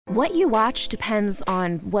What you watch depends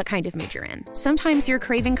on what kind of mood you're in. Sometimes you're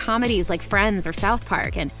craving comedies like Friends or South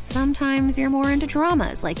Park, and sometimes you're more into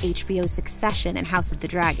dramas like HBO's Succession and House of the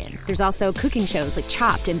Dragon. There's also cooking shows like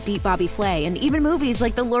Chopped and Beat Bobby Flay, and even movies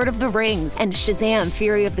like The Lord of the Rings and Shazam!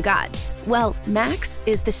 Fury of the Gods. Well, Max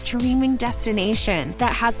is the streaming destination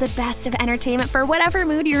that has the best of entertainment for whatever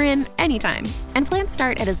mood you're in anytime. And plans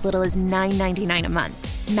start at as little as $9.99 a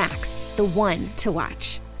month. Max, the one to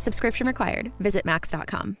watch. Subscription required. Visit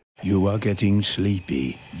Max.com. You are getting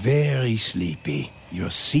sleepy. Very sleepy. Your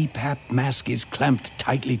CPAP mask is clamped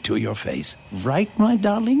tightly to your face. Right, my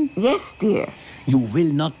darling? Yes, dear. You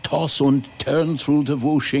will not toss and turn through the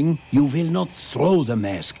whooshing. You will not throw the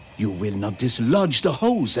mask. You will not dislodge the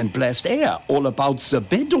hose and blast air all about the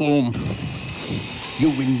bedroom. You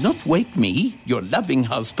will not wake me, your loving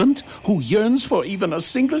husband, who yearns for even a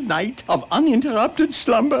single night of uninterrupted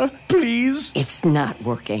slumber, please. It's not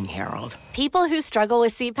working, Harold. People who struggle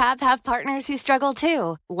with CPAP have partners who struggle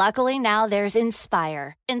too. Luckily, now there's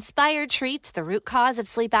Inspire. Inspire treats the root cause of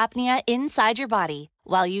sleep apnea inside your body.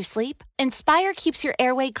 While you sleep, Inspire keeps your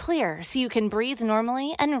airway clear so you can breathe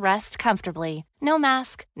normally and rest comfortably. No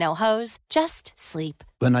mask, no hose, just sleep.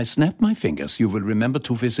 When I snap my fingers, you will remember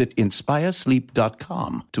to visit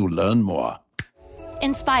InspireSleep.com to learn more.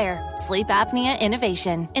 Inspire, sleep apnea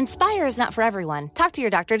innovation. Inspire is not for everyone. Talk to your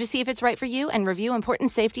doctor to see if it's right for you and review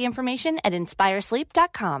important safety information at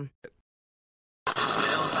InspireSleep.com.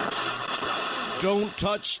 Don't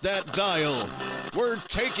touch that dial. We're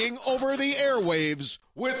taking over the airwaves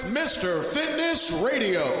with Mr. Fitness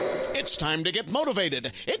Radio. It's time to get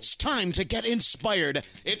motivated. It's time to get inspired.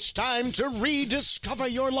 It's time to rediscover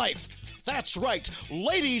your life. That's right,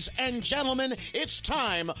 ladies and gentlemen, it's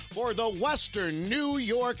time for the Western New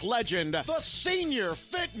York legend, the senior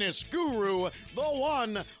fitness guru, the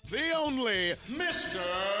one, the only, Mr.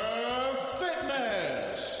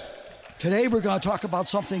 Fitness. Today we're going to talk about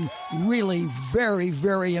something really very,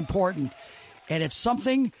 very important, and it's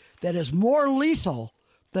something that is more lethal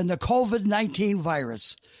than the COVID-19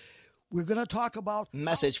 virus. We're going to talk about...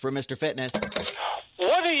 Message for Mr. Fitness.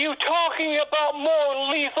 What are you talking about more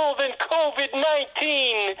lethal than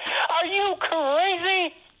COVID-19? Are you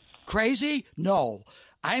crazy? Crazy? No.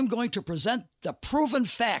 I'm going to present the proven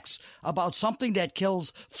facts about something that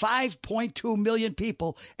kills 5.2 million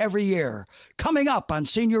people every year. Coming up on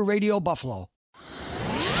Senior Radio Buffalo.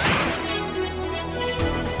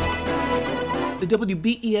 The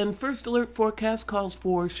WBEN First Alert forecast calls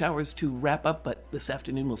for showers to wrap up, but this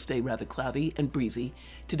afternoon will stay rather cloudy and breezy.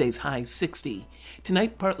 Today's high 60.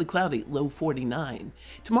 Tonight, partly cloudy, low 49.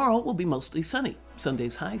 Tomorrow will be mostly sunny.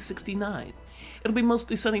 Sunday's high 69. It'll be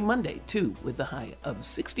mostly sunny Monday, too, with the high of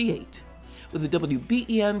 68. With the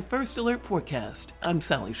WBEN First Alert forecast, I'm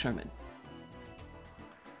Sally Sherman.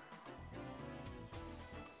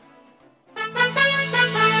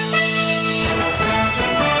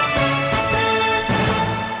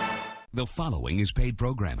 The following is paid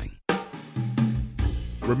programming.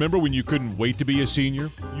 Remember when you couldn't wait to be a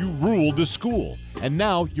senior? You ruled the school, and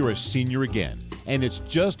now you're a senior again, and it's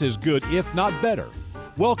just as good, if not better.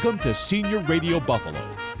 Welcome to Senior Radio Buffalo,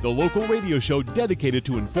 the local radio show dedicated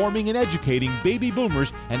to informing and educating baby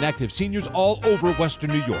boomers and active seniors all over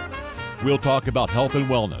Western New York. We'll talk about health and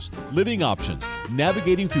wellness, living options,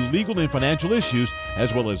 navigating through legal and financial issues,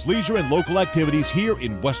 as well as leisure and local activities here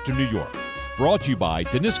in Western New York. Brought to you by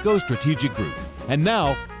Danisco Strategic Group. And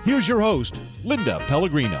now, here's your host, Linda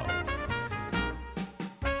Pellegrino.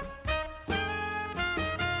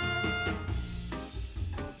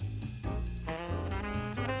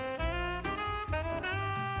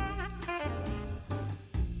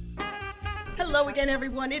 Hello again,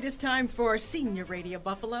 everyone. It is time for Senior Radio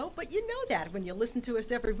Buffalo, but you know that when you listen to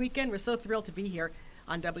us every weekend, we're so thrilled to be here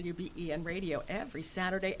on WBEN Radio every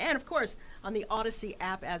Saturday, and of course on the Odyssey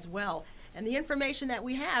app as well. And the information that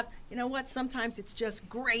we have, you know what, sometimes it's just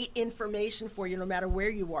great information for you no matter where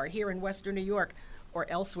you are, here in Western New York or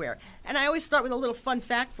elsewhere. And I always start with a little fun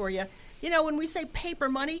fact for you. You know, when we say paper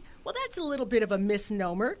money, well, that's a little bit of a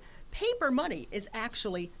misnomer. Paper money is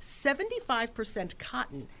actually 75%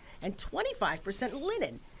 cotton and 25%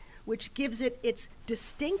 linen, which gives it its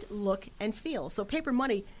distinct look and feel. So paper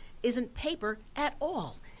money isn't paper at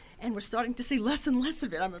all. And we're starting to see less and less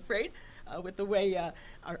of it, I'm afraid, with the way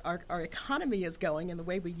our economy is going and the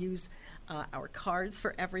way we use our cards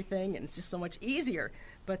for everything, and it's just so much easier.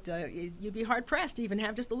 But you'd be hard-pressed to even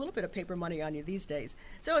have just a little bit of paper money on you these days.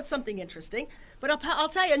 So it's something interesting. But I'll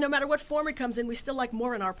tell you, no matter what form it comes in, we still like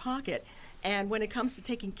more in our pocket. And when it comes to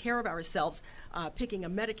taking care of ourselves, picking a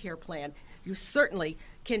Medicare plan, you certainly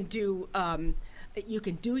can do you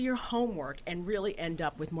can do your homework and really end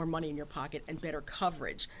up with more money in your pocket and better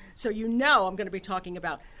coverage. So I'm going to be talking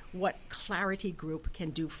about what Clarity Group can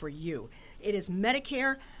do for you. It is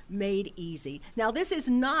Medicare made easy. Now, this is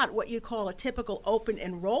not what you call a typical open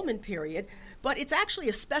enrollment period, but it's actually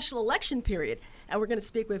a special election period. And we're going to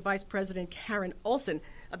speak with Vice President Karen Olson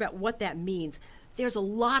about what that means. There's a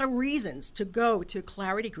lot of reasons to go to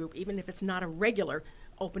Clarity Group, even if it's not a regular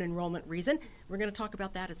open enrollment reason. We're going to talk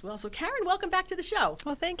about that as well. So, Karen, welcome back to the show.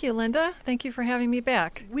 Well, thank you, Linda. Thank you for having me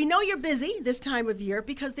back. We know you're busy this time of year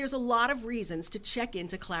because there's a lot of reasons to check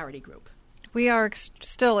into Clarity Group. We are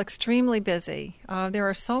still extremely busy. There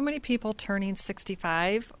are so many people turning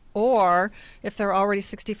 65, or if they're already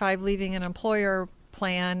 65 leaving an employer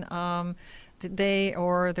plan, they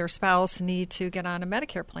or their spouse need to get on a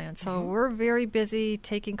Medicare plan. So we're very busy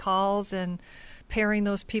taking calls and pairing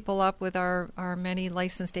those people up with our many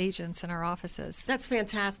licensed agents in our offices. That's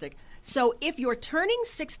fantastic. So if you're turning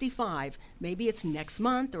 65, maybe it's next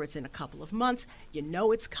month or it's in a couple of months, you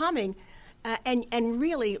know it's coming, and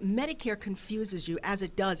really Medicare confuses you, as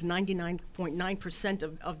it does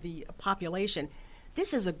 99.9% of the population.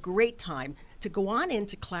 This is a great time to go on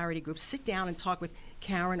into Clarity Group, sit down and talk with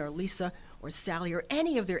Karen or Lisa or Sally or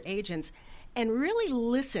any of their agents and really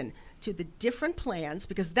listen to the different plans,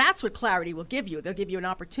 because that's what Clarity will give you. They'll give you an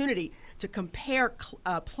opportunity to compare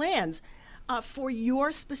plans for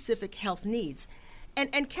your specific health needs.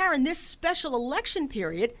 And Karen, this special election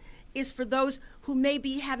period is for those who may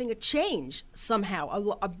be having a change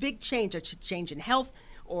somehow, a big change, a change in health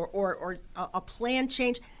or a plan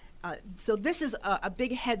change. So this is a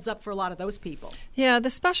big heads up for a lot of those people. Yeah, the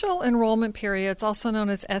special enrollment periods, also known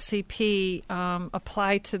as SEP,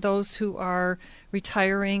 apply to those who are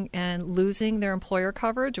retiring and losing their employer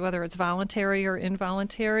coverage, whether it's voluntary or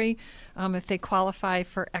involuntary, if they qualify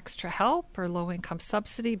for extra help or low-income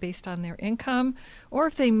subsidy based on their income, or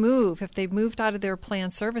if they've moved out of their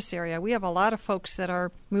planned service area. We have a lot of folks that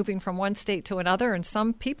are moving from one state to another, and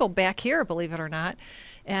some people back here, believe it or not,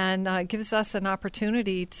 and gives us an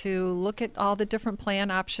opportunity to look at all the different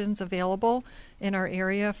plan options available in our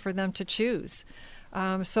area for them to choose.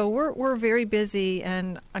 So we're very busy,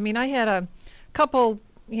 and I mean, I had a couple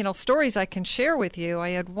stories I can share with you. I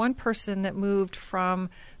had one person that moved from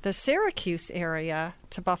the Syracuse area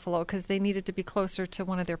to Buffalo because they needed to be closer to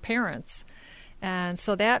one of their parents. And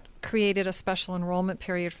so that created a special enrollment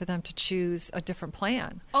period for them to choose a different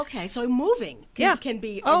plan. Okay, so moving can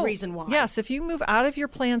be a reason why. Yes, if you move out of your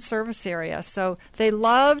planned service area. So they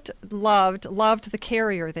loved the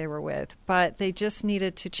carrier they were with, but they just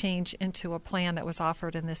needed to change into a plan that was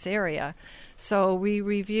offered in this area. So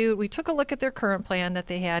we took a look at their current plan that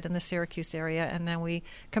they had in the Syracuse area, and then we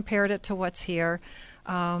compared it to what's here.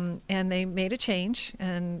 And they made a change,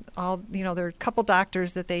 and there are a couple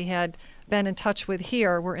doctors that they had been in touch with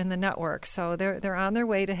here were in the network, so they're on their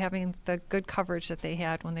way to having the good coverage that they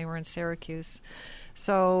had when they were in Syracuse.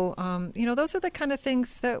 So those are the kind of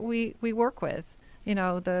things that we work with.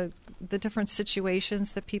 The different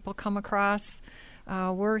situations that people come across.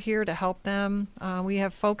 We're here to help them. We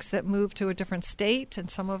have folks that move to a different state, and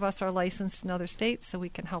some of us are licensed in other states, so we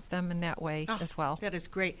can help them in that way as well. That is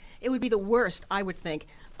great. It would be the worst, I would think,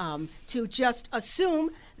 to just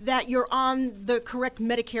assume that you're on the correct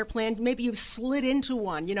Medicare plan. Maybe you've slid into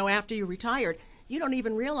one, after you retired. You don't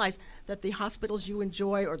even realize that the hospitals you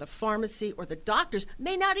enjoy or the pharmacy or the doctors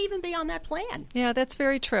may not even be on that plan. Yeah, that's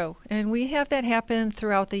very true. And we have that happen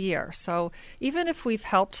throughout the year. So even if we've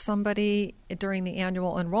helped somebody during the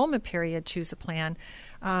annual enrollment period choose a plan,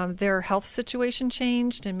 their health situation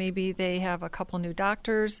changed, and maybe they have a couple new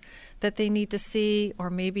doctors that they need to see, or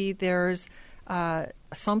maybe there's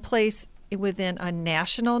someplace within a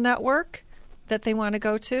national network that they want to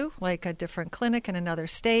go to, like a different clinic in another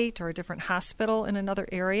state or a different hospital in another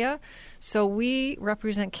area. So we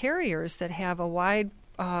represent carriers that have a wide,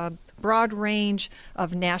 broad range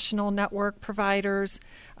of national network providers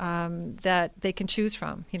that they can choose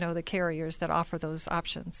from, the carriers that offer those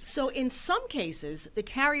options. So in some cases, the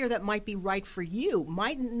carrier that might be right for you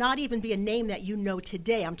might not even be a name that you know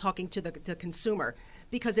today. I'm talking to the consumer,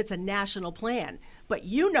 because it's a national plan, but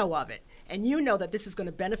you know of it. And you know that this is going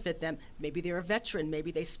to benefit them. Maybe they're a veteran.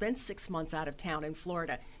 Maybe they spent 6 months out of town in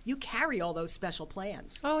Florida. You carry all those special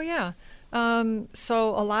plans. Oh, yeah. So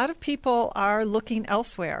a lot of people are looking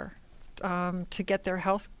elsewhere to get their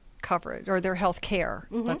health coverage or their health care.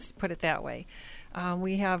 Mm-hmm. Let's put it that way.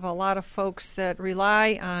 We have a lot of folks that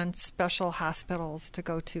rely on special hospitals to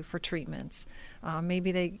go to for treatments.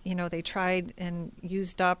 Maybe they tried and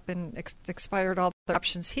used up and expired all their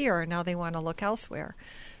options here, and now they want to look elsewhere.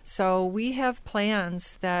 So we have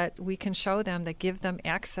plans that we can show them that give them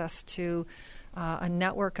access to a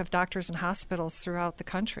network of doctors and hospitals throughout the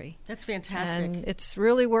country. That's fantastic. And it's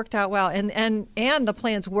really worked out well. And the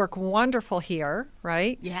plans work wonderful here,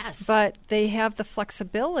 right? Yes. But they have the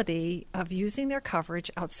flexibility of using their coverage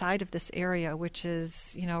outside of this area, which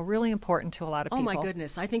is, really important to a lot of people. Oh, my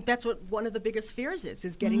goodness. I think that's what one of the biggest fears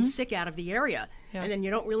is getting sick out of the area. Yeah. And then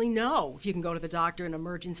you don't really know if you can go to the doctor in an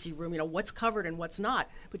emergency room, what's covered and what's not.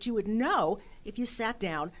 But you would know if you sat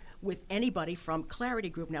down with anybody from Clarity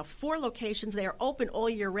Group. Now, 4 locations. They are open all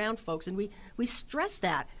year round, folks, and we stress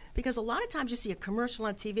that because a lot of times you see a commercial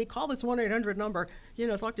on TV, call this 1-800 number,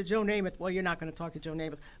 talk to Joe Namath. Well, you're not going to talk to Joe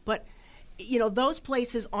Namath. But, those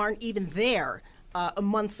places aren't even there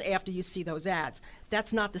months after you see those ads.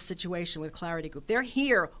 That's not the situation with Clarity Group. They're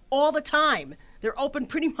here all the time. They're open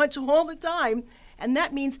pretty much all the time, and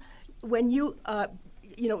that means when you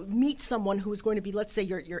meet someone who's going to be, let's say,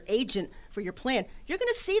 your agent for your plan, you're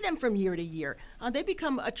going to see them from year to year. They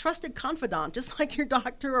become a trusted confidant, just like your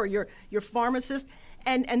doctor or your pharmacist,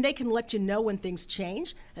 and they can let you know when things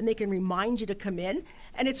change, and they can remind you to come in.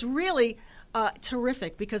 And it's really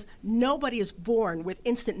terrific because nobody is born with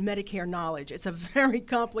instant Medicare knowledge. It's a very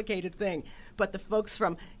complicated thing. But the folks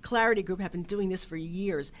from Clarity Group have been doing this for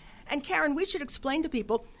years. And Karen, we should explain to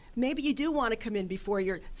people, maybe you do want to come in before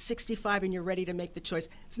you're 65 and you're ready to make the choice.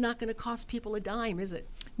 It's not going to cost people a dime, is it?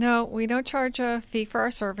 No, we don't charge a fee for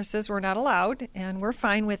our services. We're not allowed, and we're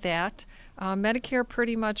fine with that. Medicare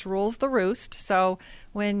pretty much rules the roost. So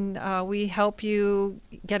when we help you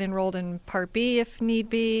get enrolled in Part B if need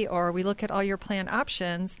be, or we look at all your plan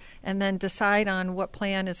options and then decide on what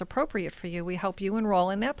plan is appropriate for you, we help you enroll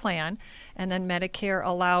in that plan, and then Medicare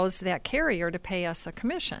allows that carrier to pay us a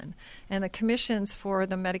commission. And the commissions for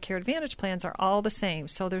the Medicare Advantage plans are all the same.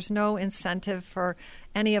 So there's no incentive for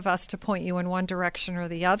any of us to point you in one direction or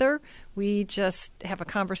the other. We just have a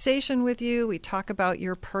conversation with you. We talk about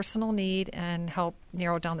your personal need and help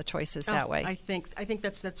narrow down the choices that way. I think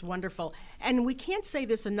that's wonderful. And we can't say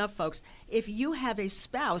this enough, folks. If you have a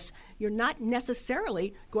spouse, you're not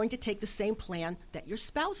necessarily going to take the same plan that your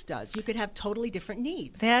spouse does. You could have totally different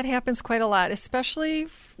needs. That happens quite a lot, especially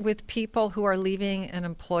with people who are leaving an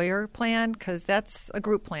employer plan, because that's a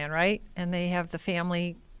group plan, right? And they have the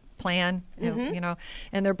family plan,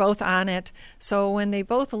 and they're both on it. So when they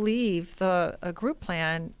both leave a group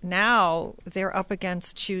plan, now they're up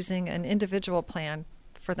against choosing an individual plan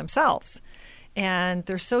for themselves. And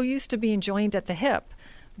they're so used to being joined at the hip.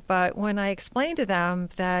 But when I explain to them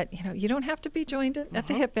that, you don't have to be joined at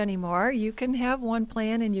the hip anymore. You can have one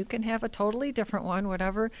plan and you can have a totally different one,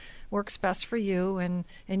 whatever works best for you and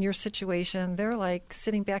in your situation. They're like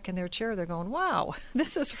sitting back in their chair. They're going, wow,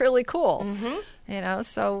 this is really cool.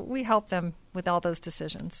 So we help them with all those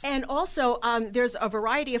decisions. And also, there's a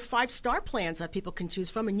variety of 5-star plans that people can choose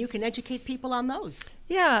from, and you can educate people on those.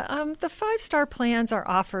 Yeah, the 5-star plans are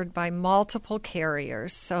offered by multiple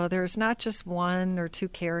carriers. So there's not just 1 or 2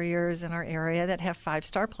 carriers in our area that have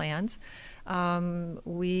 5-star plans.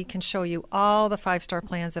 We can show you all the 5-star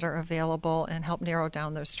plans that are available and help narrow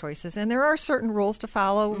down those choices. And there are certain rules to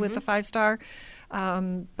follow with the 5-star,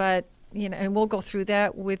 but and we'll go through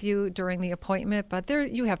that with you during the appointment, but there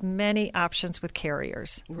you have many options with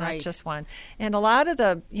carriers, not just one. And a lot of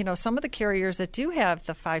the, some of the carriers that do have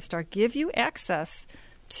the 5-star give you access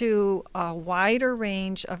to a wider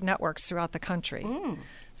range of networks throughout the country.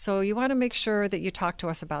 So you want to make sure that you talk to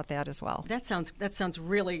us about that as well. That sounds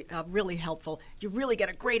really, really helpful. You really get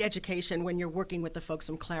a great education when you're working with the folks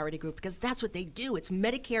from Clarity Group, because that's what they do. It's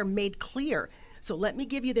Medicare made clear. So let me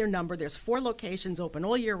give you their number. There's 4 locations open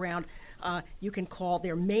all year round. You can call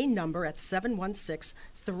their main number at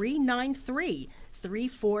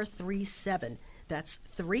 716-393-3437. That's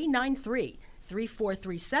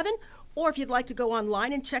 393-3437. Or if you'd like to go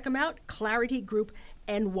online and check them out,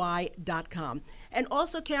 claritygroupny.com. And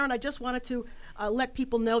also, Karen, I just wanted to let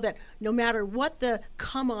people know that no matter what the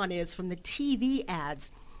come-on is from the TV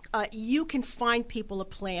ads, you can find people a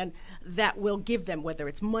plan that will give them, whether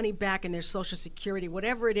it's money back in their Social Security,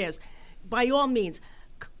 whatever it is. By all means,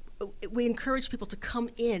 we encourage people to come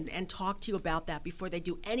in and talk to you about that before they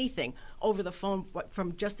do anything over the phone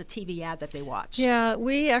from just a TV ad that they watch. Yeah,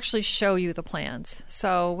 we actually show you the plans.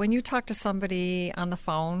 So when you talk to somebody on the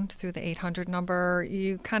phone through the 800 number,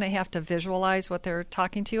 you kind of have to visualize what they're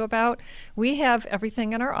talking to you about. We have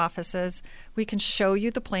everything in our offices. We can show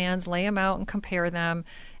you the plans, lay them out and compare them,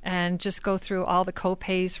 and just go through all the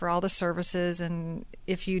co-pays for all the services. And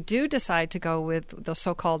if you do decide to go with the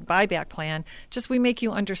so-called buyback plan, just we make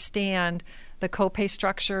you understand the copay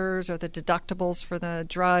structures or the deductibles for the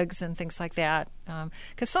drugs and things like that.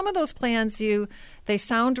 Because some of those plans, they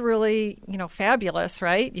sound really, fabulous,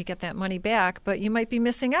 right? You get that money back, but you might be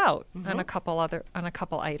missing out on a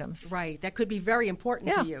couple items. Right. That could be very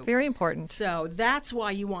important to you. Yeah, very important. So that's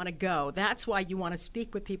why you want to go. That's why you want to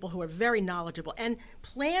speak with people who are very knowledgeable. And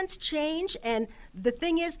plans change, and the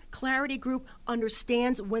thing is, Clarity Group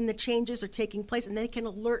understands when the changes are taking place, and they can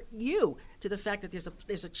alert you to the fact that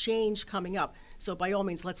there's a change coming up. So by all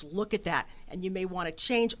means, let's look at that. And you may want to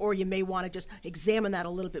change, or you may want to just examine that a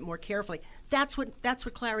little bit more carefully. That's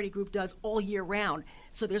what Clarity Group does all year round.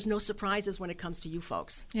 So there's no surprises when it comes to you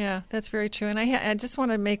folks. Yeah, that's very true. And I just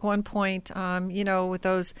want to make one point, with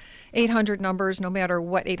those 800 numbers, no matter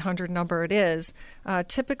what 800 number it is,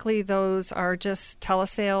 typically those are just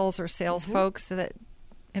telesales or sales folks that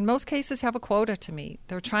in most cases have a quota to meet.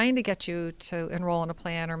 They're trying to get you to enroll in a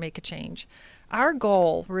plan or make a change. Our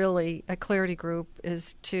goal really at Clarity Group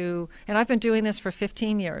is to, and I've been doing this for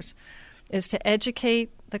 15 years, is to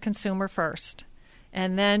educate the consumer first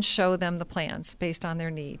and then show them the plans based on their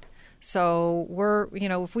need. So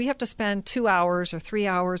if we have to spend 2 hours or 3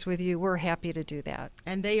 hours with you, we're happy to do that.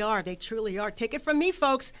 And they truly are. Take it from me,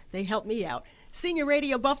 folks. They help me out. Senior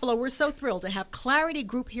Radio Buffalo, we're so thrilled to have Clarity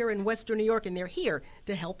Group here in Western New York, and they're here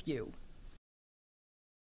to help you.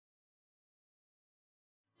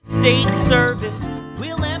 State Service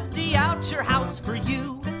will empty out your house for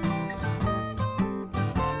you.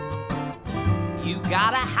 You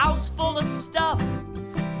got a house full of stuff,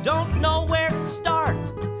 don't know where to start.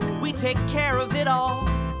 We take care of it all,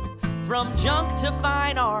 from junk to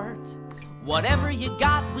fine art. Whatever you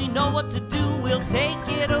got, we know what to do, we'll take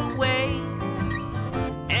it away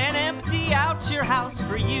and empty out your house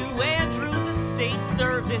for you. Andrews Estate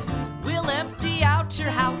Service will empty out your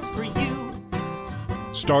house for you.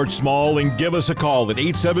 Start small and give us a call at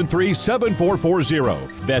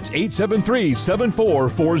 873-7440. That's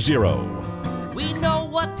 873-7440. We know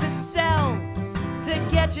what to sell to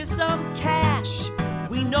get you some cash.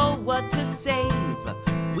 We know what to save.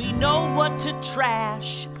 We know what to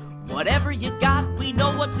trash. Whatever you got, we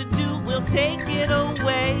know what to do. We'll take it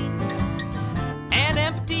away and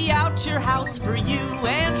empty out your house for you.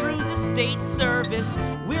 Andrews Estate Service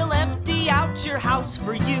will empty out your house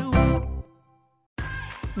for you.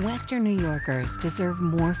 Western New Yorkers deserve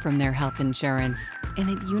more from their health insurance. And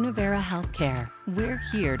at Univera Healthcare, we're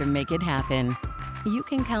here to make it happen. You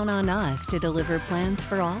can count on us to deliver plans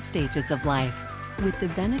for all stages of life, with the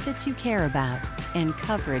benefits you care about and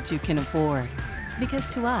coverage you can afford. Because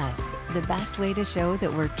to us, the best way to show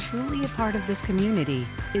that we're truly a part of this community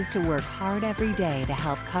is to work hard every day to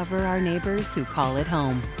help cover our neighbors who call it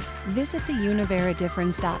home. Visit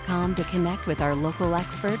theuniveradifference.com to connect with our local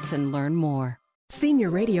experts and learn more. Senior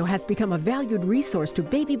Radio has become a valued resource to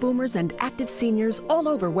baby boomers and active seniors all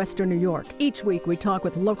over Western New York. Each week we talk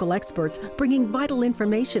with local experts, bringing vital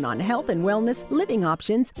information on health and wellness, living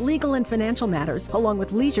options, legal and financial matters, along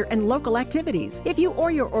with leisure and local activities. If you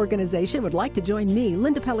or your organization would like to join me,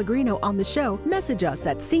 Linda Pellegrino, on the show, message us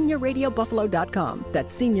at seniorradiobuffalo.com.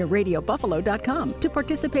 That's seniorradiobuffalo.com to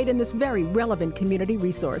participate in this very relevant community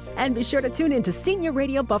resource. And be sure to tune in to Senior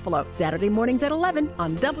Radio Buffalo, Saturday mornings at 11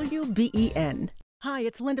 on WBEN. Hi,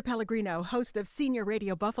 it's Linda Pellegrino, host of Senior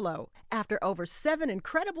Radio Buffalo. After over 7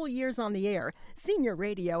 incredible years on the air, Senior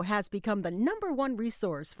Radio has become the #1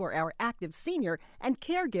 resource for our active senior and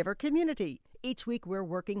caregiver community. Each week we're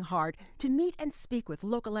working hard to meet and speak with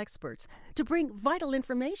local experts to bring vital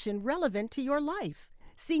information relevant to your life.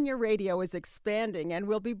 Senior Radio is expanding and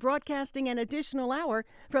will be broadcasting an additional hour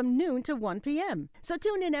from noon to 1 p.m. So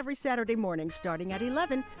tune in every Saturday morning starting at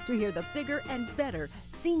 11 to hear the bigger and better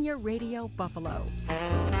Senior Radio Buffalo.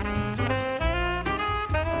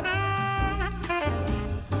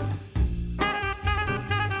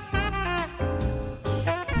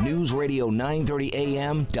 News Radio 930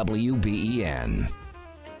 AM WBEN.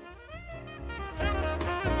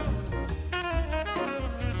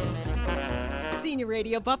 Senior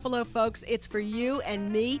Radio Buffalo, folks, it's for you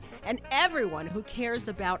and me and everyone who cares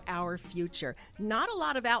about our future. Not a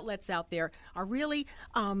lot of outlets out there are really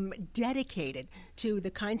dedicated to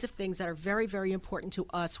the kinds of things that are very, very important to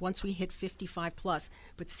us once we hit 55 plus.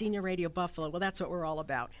 But Senior Radio Buffalo, well, that's what we're all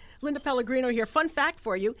about. Linda Pellegrino here. Fun fact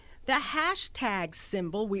for you, the hashtag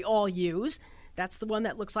symbol we all use, that's the one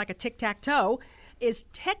that looks like a tic-tac-toe, is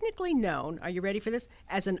technically known, are you ready for this,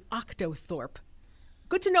 as an octothorpe.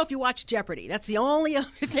 Good to know if you watch Jeopardy. That's the only other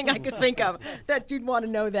thing I could think of that you'd want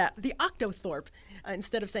to know that. The octothorpe,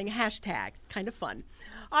 instead of saying hashtag. Kind of fun.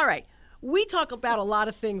 All right. We talk about a lot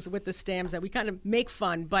of things with the stamps that we kind of make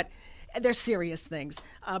fun, but they're serious things.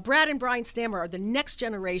 Brad and Brian Stammer are the next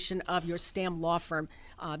generation of your Stam law firm.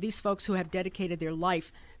 These folks who have dedicated their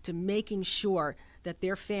life to making sure that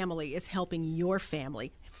their family is helping your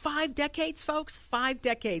family. 5 decades, folks, 5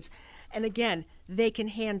 decades. And again, they can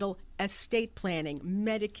handle estate planning,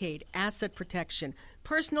 Medicaid, asset protection,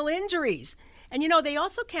 personal injuries. And they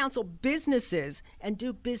also counsel businesses and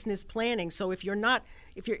do business planning. So if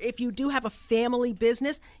you do have a family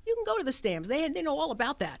business, you can go to the Stams. They know all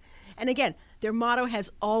about that. And again, their motto has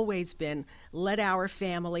always been, let our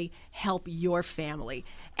family help your family.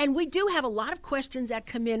 And we do have a lot of questions that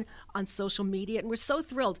come in on social media, and we're so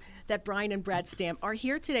thrilled that Brian and Brad Stam are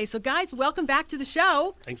here today. So guys, welcome back to the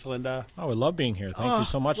show. Thanks, Linda. Oh, we love being here. Thank you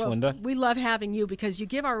so much, Linda. We love having you because you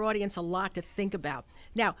give our audience a lot to think about.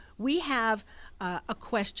 Now, we have a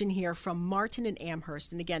question here from Martin in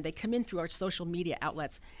Amherst. And again, they come in through our social media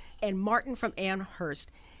outlets. And Martin from Amherst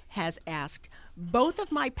has asked, both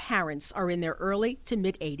of my parents are in their early to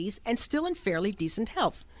mid-80s and still in fairly decent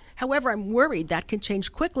health. However, I'm worried that can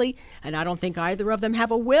change quickly, and I don't think either of them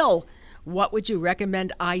have a will. What would you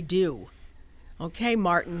recommend I do? Okay,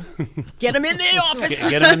 Martin. Get him in the office.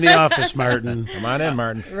 Get him in the office, Martin. Come on in,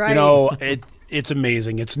 Martin. Right. It's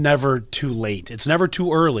amazing. It's never too late. It's never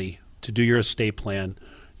too early to do your estate plan.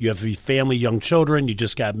 You have a family, young children. You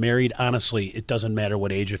just got married. Honestly, it doesn't matter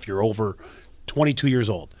what age if you're over 22 years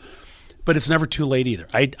old. But it's never too late either.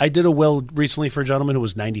 I did a will recently for a gentleman who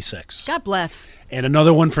was 96. God bless. And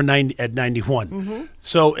another one at 91. Mm-hmm.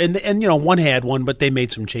 So, and one had one, but they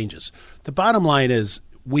made some changes. The bottom line is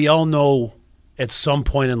we all know at some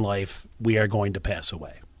point in life we are going to pass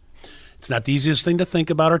away. It's not the easiest thing to think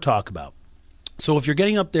about or talk about. So if you're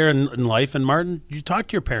getting up there in life, and Martin, you talk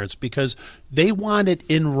to your parents because they want it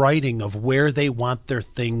in writing of where they want their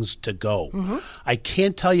things to go. Mm-hmm. I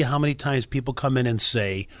can't tell you how many times people come in and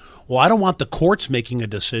say, well, I don't want the courts making a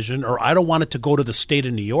decision, or I don't want it to go to the state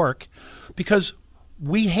of New York, because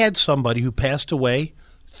we had somebody who passed away.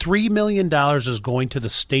 $3 million is going to the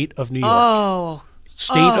state of New York.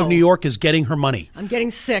 State of New York is getting her money. I'm getting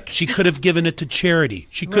sick. She could have given it to charity.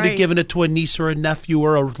 She could have given it to a niece or a nephew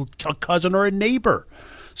or a cousin or a neighbor.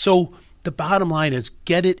 So the bottom line is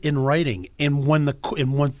get it in writing. And when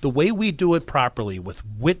the way we do it properly, with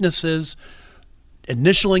witnesses,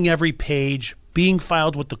 initialing every page, being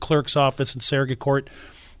filed with the clerk's office in surrogate court,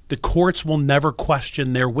 the courts will never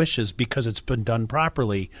question their wishes because it's been done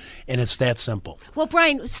properly, and it's that simple. Well,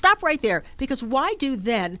 Brian, stop right there, because why do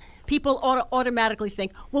then people automatically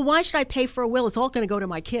think, well, why should I pay for a will? It's all going to go to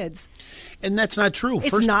my kids. And that's not true.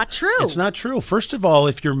 It's not true. It's not true. First of all,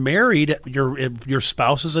 if you're married, your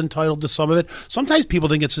spouse is entitled to some of it. Sometimes people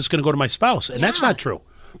think it's just going to go to my spouse, and that's not true.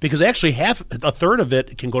 Because actually a third of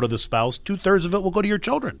it can go to the spouse, 2/3 of it will go to your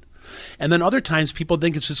children. And then other times people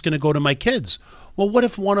think it's just going to go to my kids. Well, what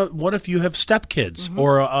if you have stepkids, Mm-hmm.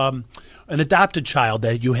 or an adopted child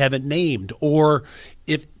that you haven't named, or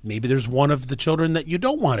if maybe there's one of the children that you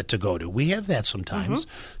don't want it to go to? We have that sometimes.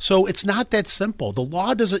 Mm-hmm. So it's not that simple. The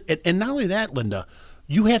law doesn't, and not only that, Linda,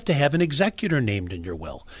 you have to have an executor named in your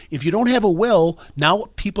will. If you don't have a will, now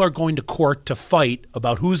people are going to court to fight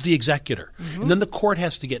about who's the executor. Mm-hmm. And then the court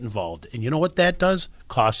has to get involved. And you know what that does?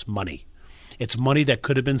 Costs money. It's money that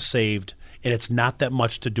could have been saved, and it's not that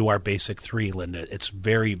much to do our basic 3, Linda. It's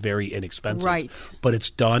very, very inexpensive. Right. But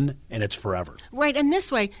it's done, and it's forever. Right, and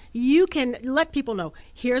this way you can let people know,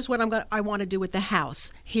 here's what I want to do with the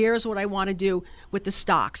house. Here's what I want to do with the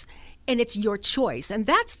stocks. And it's your choice. And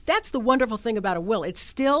that's the wonderful thing about a will. It's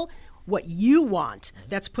still what you want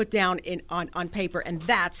that's put down on paper, and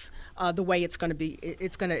that's the way it's going to be.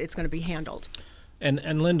 It's going to be handled.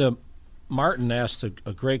 And Linda, Martin asked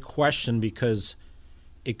a great question because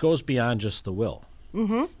it goes beyond just the will.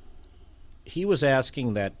 Mm-hmm. He was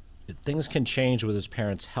asking that things can change with his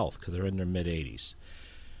parents' health because they're in their mid-80s.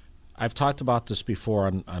 I've talked about this before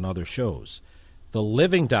on other shows. The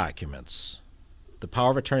living documents, the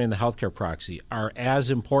power of attorney and the healthcare proxy, are as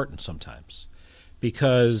important sometimes,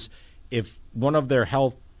 because if one of their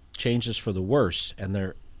health changes for the worse and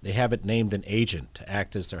they haven't named an agent to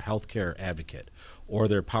act as their healthcare advocate or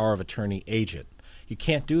their power of attorney agent, you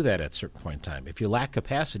can't do that at a certain point in time. If you lack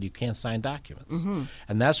capacity, you can't sign documents. Mm-hmm.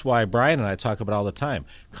 And that's why Brian and I talk about all the time,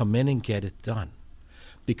 come in and get it done.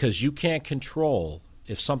 Because you can't control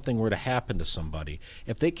if something were to happen to somebody.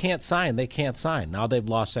 If they can't sign, they can't sign. Now they've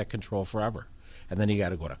lost that control forever. And then you got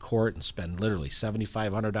to go to court and spend literally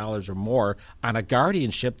 $7,500 or more on a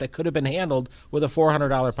guardianship that could have been handled with a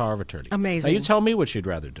 $400 power of attorney. Amazing. Now you tell me what you'd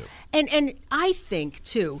rather do. And I think,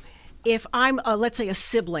 too, if I'm, let's say, a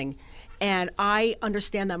sibling, and I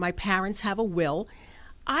understand that my parents have a will,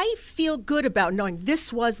 I feel good about knowing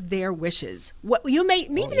this was their wishes. What you may,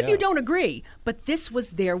 even if you don't agree, but this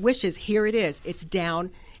was their wishes. Here it is. It's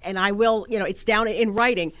down, and I will, it's down in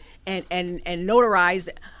writing and notarized.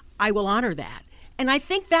 I will honor that. And I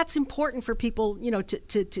think that's important for people,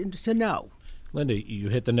 to know. Linda, you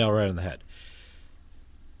hit the nail right on the head.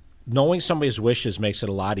 Knowing somebody's wishes makes it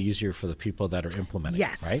a lot easier for the people that are implementing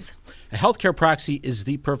it, right? A healthcare proxy is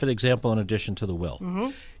the perfect example in addition to the will. Mm-hmm.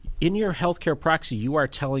 In your healthcare proxy, you are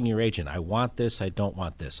telling your agent, I want this, I don't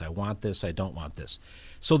want this, I want this, I don't want this.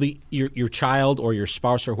 So your child or your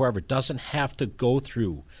spouse or whoever doesn't have to go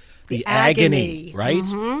through the agony, right,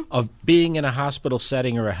 mm-hmm. of being in a hospital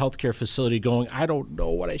setting or a healthcare facility going, I don't know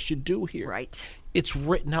what I should do here. Right. It's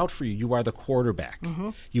written out for you. You are the quarterback. Mm-hmm.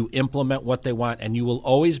 You implement what they want, and you will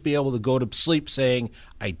always be able to go to sleep saying,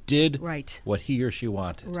 I did what he or she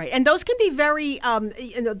wanted. Right. And those can be very,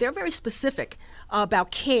 they're very specific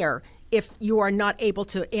about care if you are not able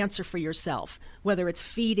to answer for yourself, whether it's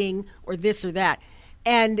feeding or this or that.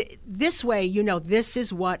 And this way, this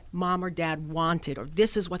is what mom or dad wanted, or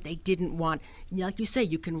this is what they didn't want. And like you say,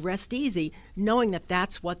 you can rest easy knowing that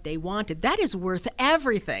that's what they wanted. That is worth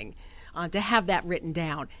everything to have that written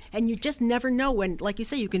down. And you just never know when, like you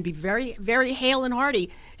say, you can be very, very hale and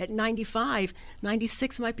hearty at 95.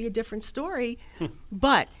 96 might be a different story,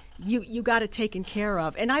 but you got it taken care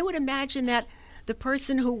of. And I would imagine that the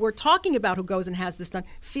person who we're talking about who goes and has this done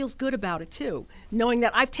feels good about it too, knowing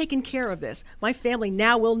that I've taken care of this. My family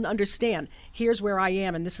now will understand, here's where I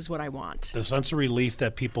am and this is what I want. The sense of relief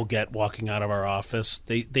that people get walking out of our office,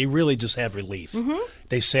 they really just have relief. Mm-hmm.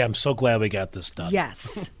 They say, I'm so glad we got this done.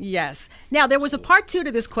 Yes, yes. Now, there was a part 2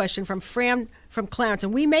 to this question from Fran from Clarence,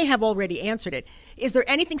 and we may have already answered it. Is there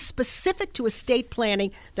anything specific to estate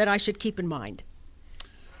planning that I should keep in mind?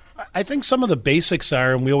 I think some of the basics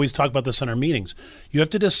are, and we always talk about this in our meetings, you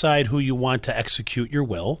have to decide who you want to execute your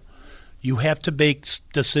will. You have to make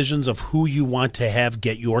decisions of who you want to have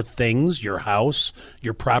get your things, your house,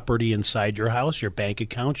 your property inside your house, your bank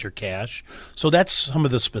accounts, your cash. So that's some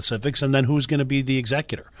of the specifics. And then who's going to be the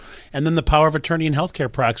executor? And then the power of attorney and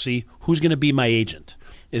healthcare proxy, who's going to be my agent?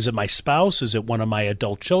 Is it my spouse? Is it one of my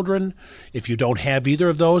adult children? If you don't have either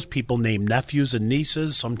of those, people name nephews and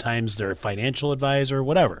nieces. Sometimes they're a financial advisor,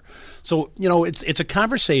 whatever. So, it's a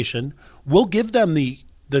conversation. We'll give them the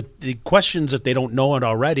questions that they don't know it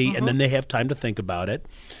already, Mm-hmm. and then they have time to think about it.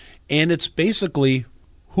 And it's basically,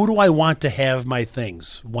 who do I want to have my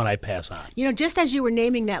things when I pass on? Just as you were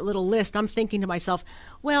naming that little list, I'm thinking to myself,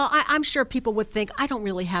 well, I'm sure people would think I don't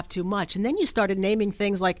really have too much. And then you started naming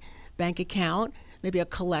things like bank account, maybe a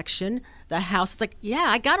collection, the house. It's like, yeah,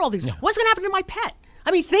 I got all these. Yeah. What's going to happen to my pet?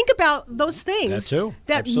 I mean, think about those things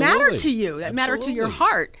that matter to you, that matter to your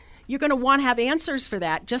heart. You're going to want to have answers for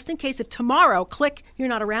that just in case if tomorrow, click, you're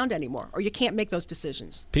not around anymore or you can't make those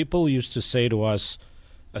decisions. People used to say to us,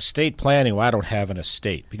 estate planning, well, I don't have an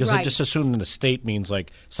estate. Because they just assume an estate means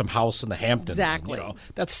like some house in the Hamptons. Exactly. And,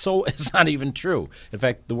 it's not even true. In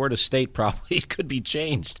fact, the word estate probably could be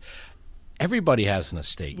changed. Everybody has an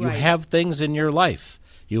estate. You have things in your life.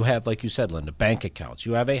 You have, like you said, Linda, bank accounts.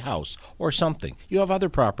 You have a house or something. You have other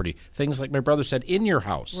property, things like my brother said, in your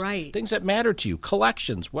house. Right. Things that matter to you,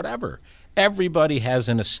 collections, whatever. Everybody has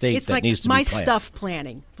an estate it's that like needs to be planned. It's like my stuff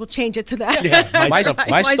planning. We'll change it to that. Yeah, my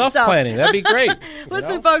stuff planning. That'd be great.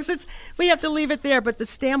 Listen, folks, we have to leave it there. But the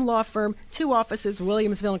Stamm Law Firm, 2 offices,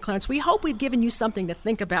 Williamsville and Clarence, we hope we've given you something to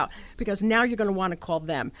think about because now you're going to want to call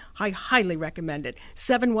them. I highly recommend it.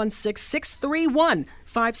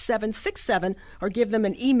 716-631-5767 or give them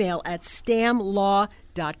an email at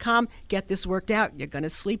stammlaw.com. Get this worked out. You're going to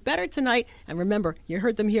sleep better tonight. And remember, you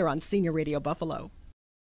heard them here on Senior Radio Buffalo.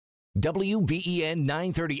 WBEN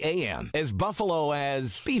 930 AM, as Buffalo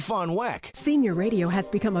as Beef on Weck. Senior Radio has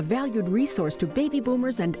become a valued resource to baby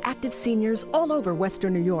boomers and active seniors all over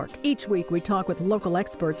Western New York. Each week we talk with local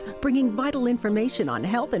experts, bringing vital information on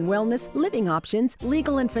health and wellness, living options,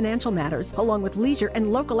 legal and financial matters, along with leisure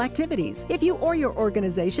and local activities. If you or your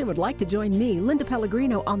organization would like to join me, Linda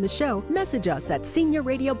Pellegrino, on the show, message us at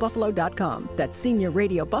seniorradiobuffalo.com. That's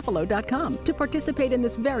seniorradiobuffalo.com to participate in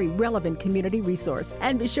this very relevant community resource.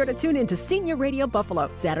 And be sure to tune in to Senior Radio Buffalo,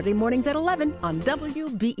 Saturday mornings at 11 on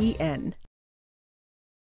WBEN.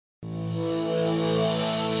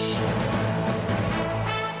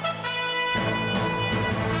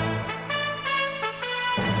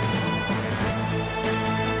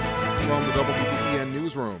 From the WBEN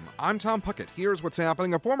Newsroom, I'm Tom Puckett. Here's what's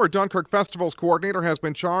happening. A former Dunkirk Festivals coordinator has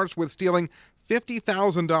been charged with stealing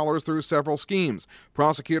 $50,000 through several schemes.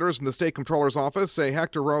 Prosecutors in the State Comptroller's Office say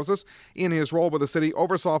Hector Rosas, in his role with the city,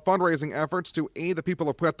 oversaw fundraising efforts to aid the people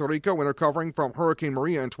of Puerto Rico in recovering from Hurricane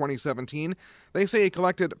Maria in 2017. They say he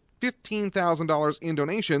collected $15,000 in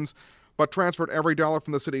donations, but transferred every dollar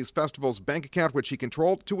from the city's festival's bank account, which he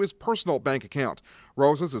controlled, to his personal bank account.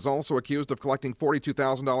 Rosas is also accused of collecting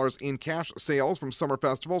 $42,000 in cash sales from summer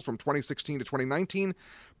festivals from 2016 to 2019,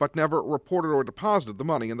 but never reported or deposited the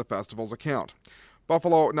money in the festival's account.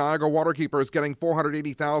 Buffalo Niagara Waterkeeper is getting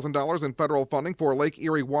 $480,000 in federal funding for Lake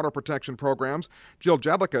Erie water protection programs. Jill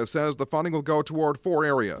Jedlicka says the funding will go toward 4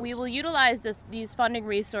 areas. We will utilize these funding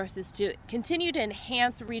resources to continue to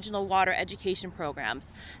enhance regional water education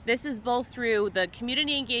programs. This is both through the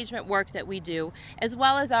community engagement work that we do, as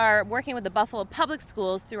well as our working with the Buffalo Public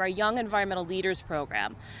Schools through our Young Environmental Leaders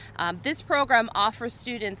program. This program offers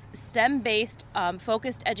students STEM-based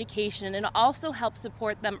focused education and also helps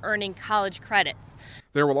support them earning college credits.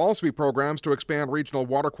 There will also be programs to expand regional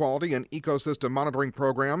water quality and ecosystem monitoring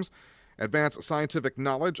programs, advance scientific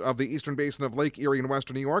knowledge of the eastern basin of Lake Erie in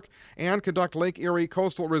western New York, and conduct Lake Erie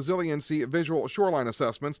coastal resiliency visual shoreline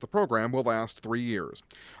assessments. The program will last 3 years.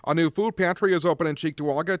 A new food pantry is open in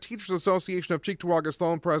Cheektowaga. Teachers Association of Cheektowaga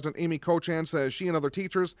Sloan President Amy Cochan says she and other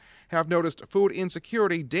teachers have noticed food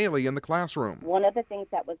insecurity daily in the classroom. One of the things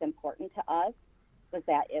that was important to us was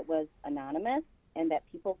that it was anonymous and that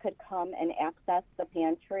people could come and access the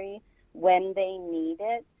pantry when they need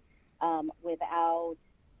it without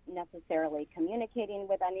necessarily communicating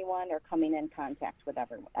with anyone or coming in contact with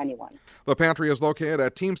anyone. The pantry is located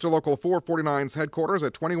at Teamster Local 449's headquarters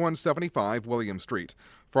at 2175 William Street.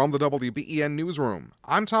 From the WBEN Newsroom,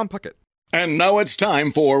 I'm Tom Puckett. And now it's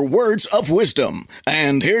time for Words of Wisdom.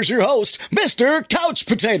 And here's your host, Mr. Couch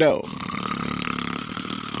Potato.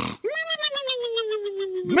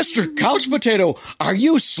 Mr. Couch Potato, are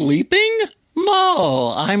you sleeping?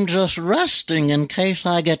 No, I'm just resting in case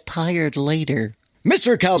I get tired later.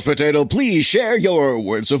 Mr. Couch Potato, please share your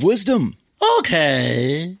words of wisdom.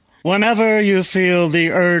 Okay. Whenever you feel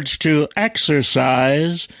the urge to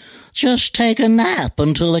exercise, just take a nap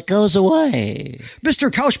until it goes away.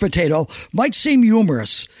 Mr. Couch Potato might seem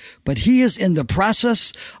humorous, but he is in the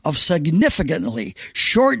process of significantly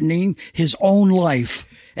shortening his own life.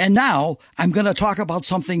 And now I'm going to talk about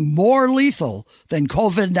something more lethal than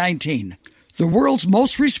COVID-19. The world's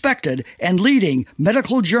most respected and leading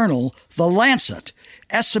medical journal, The Lancet,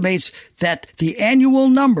 estimates that the annual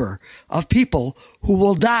number of people who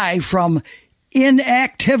will die from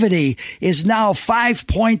inactivity is now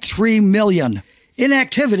 5.3 million.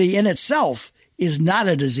 Inactivity in itself is not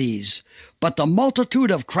a disease, but the multitude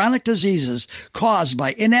of chronic diseases caused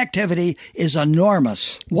by inactivity is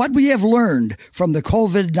enormous. What we have learned from the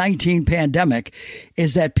COVID-19 pandemic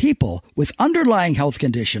is that people with underlying health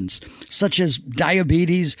conditions, such as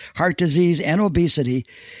diabetes, heart disease, and obesity,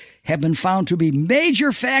 have been found to be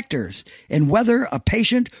major factors in whether a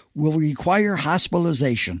patient will require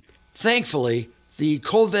hospitalization. Thankfully, the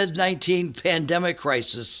COVID-19 pandemic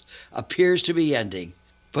crisis appears to be ending,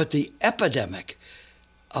 but the epidemic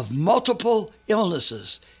of multiple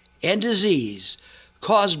illnesses and disease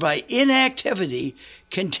caused by inactivity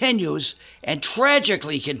continues and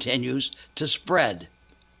tragically continues to spread.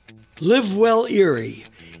 Live Well Erie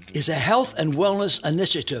is a health and wellness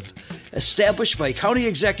initiative established by County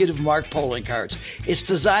Executive Mark Poloncarz. It's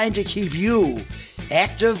designed to keep you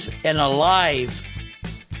active and alive.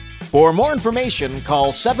 For more information,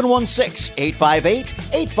 call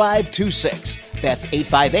 716-858-8526. That's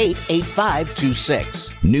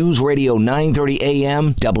 858-8526. News Radio 930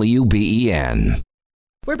 AM WBEN.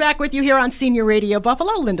 We're back with you here on Senior Radio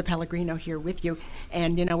Buffalo. Linda Pellegrino here with you.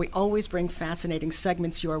 And, you know, we always bring fascinating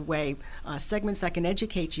segments your way, segments that can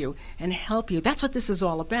educate you and help you. That's what this is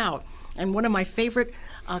all about. And one of my favorite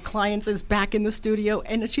clients is back in the studio,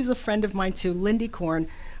 and she's a friend of mine too, Lindy Korn,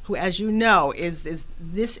 who, as you know, is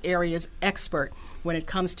this area's expert when it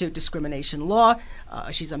comes to discrimination law.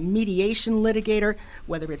 She's a mediation litigator,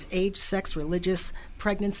 whether it's age, sex, religious,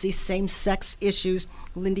 pregnancy, same-sex issues.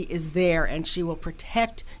 Lindy is there, and she will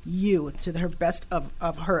protect you to the best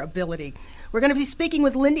of her ability. We're going to be speaking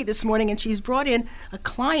with Lindy this morning, and she's brought in a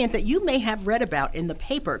client that you may have read about in the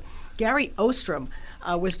paper. Gary Ostrom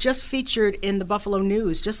was just featured in the Buffalo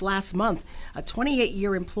News just last month, a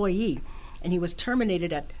 28-year employee, and he was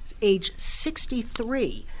terminated at age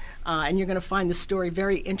 63. And you're going to find the story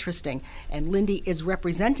very interesting. And Lindy is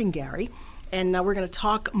representing Gary, and we're going to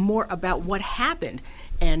talk more about what happened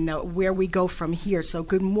and where we go from here. So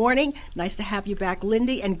good morning. Nice to have you back,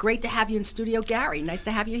 Lindy, and great to have you in studio, Gary. Nice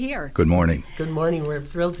to have you here. Good morning. Good morning. We're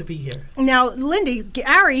thrilled to be here. Now, Lindy,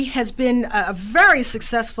 Gary has been a very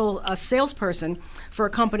successful salesperson for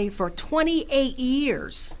a company for 28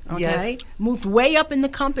 years, okay? Yes. Moved way up in the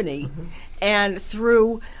company, and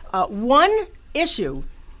through one issue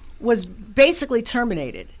was basically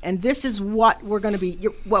terminated. And this is what we're going to be,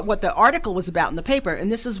 what the article was about in the paper,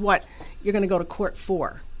 and this is what you're going to go to court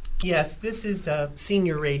for. Yes, this is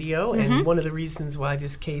Senior Radio, and one of the reasons why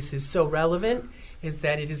this case is so relevant is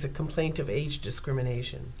that it is a complaint of age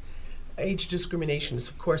discrimination. Age discrimination is,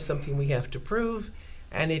 of course, something we have to prove,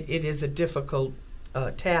 and it is a difficult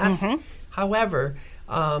task. However,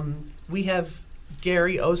 we have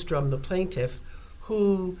Gary Ostrom, the plaintiff,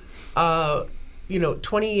 who,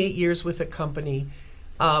 28 years with a company,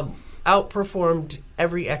 outperformed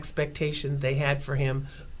every expectation they had for him.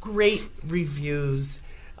 Great reviews,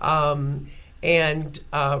 and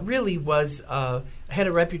really had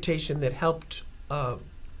a reputation that helped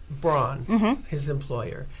Braun, his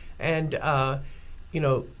employer. And,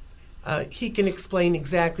 he can explain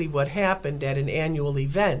exactly what happened at an annual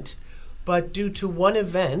event. But due to one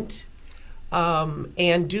event,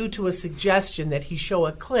 and due to a suggestion that he show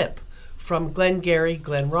a clip from Glenn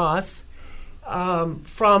Ross,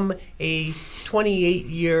 from a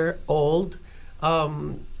 28-year-old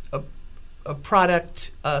a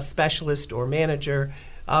product specialist or manager,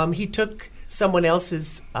 he took someone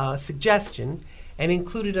else's suggestion and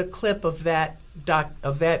included a clip of that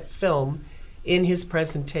film in his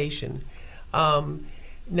presentation.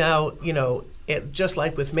 Now, just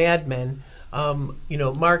like with Mad Men,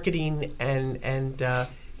 marketing and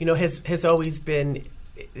has always been,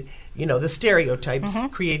 the stereotypes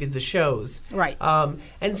created the shows. Right.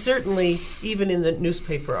 And certainly, even in the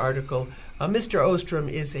newspaper article, Mr. Ostrom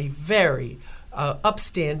is a very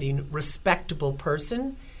upstanding, respectable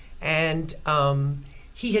person, and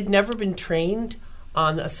he had never been trained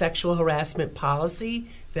on a sexual harassment policy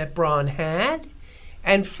that Braun had.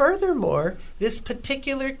 And furthermore, this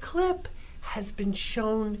particular clip has been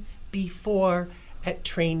shown before at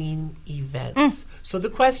training events. So the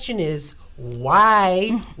question is,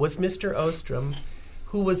 why was Mr. Ostrom,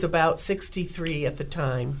 who was about 63 at the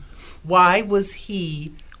time, why was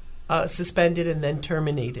he suspended and then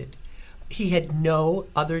terminated? He had no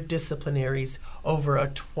other disciplinaries over a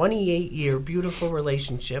 28-year beautiful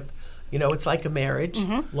relationship. It's like a marriage,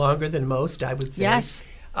 longer than most, I would say. Yes.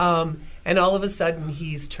 And all of a sudden,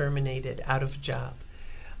 he's terminated, out of a job.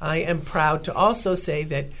 I am proud to also say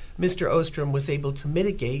that Mr. Ostrom was able to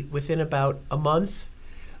mitigate within about a month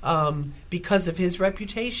because of his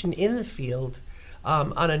reputation in the field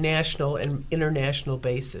on a national and international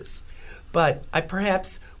basis. But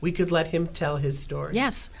perhaps we could let him tell his story.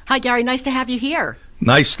 Yes. Hi, Gary. Nice to have you here.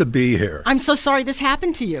 Nice to be here. I'm so sorry this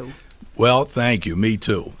happened to you. Well, thank you. Me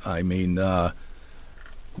too. I mean,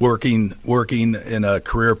 working in a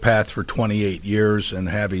career path for 28 years and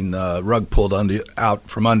having rug pulled out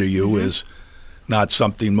from under you is not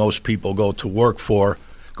something most people go to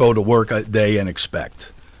work a day and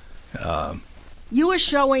expect. You were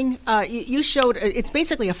showing, you showed, it's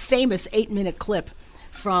basically a famous 8-minute clip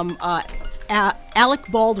from Alec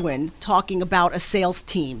Baldwin talking about a sales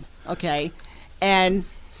team, okay? And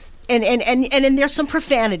there's some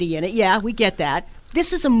profanity in it. Yeah, we get that.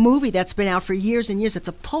 This is a movie that's been out for years and years. It's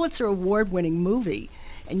a Pulitzer Award-winning movie,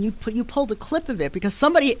 and you pulled a clip of it because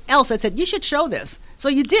somebody else had said you should show this. So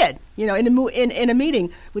you did, in a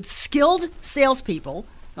meeting with skilled salespeople.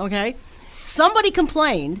 Okay, somebody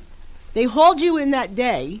complained. They hauled you in that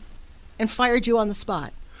day and fired you on the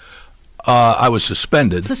spot. I was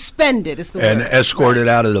suspended. Suspended is the word. And escorted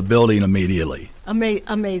out of the building immediately.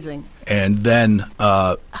 Amazing. And then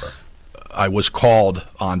I was called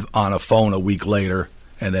on a phone a week later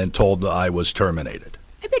and then told that I was terminated.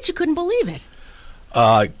 I bet you couldn't believe it.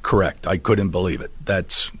 Correct. I couldn't believe it.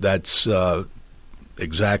 That's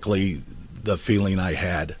exactly the feeling I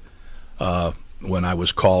had when I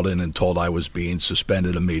was called in and told I was being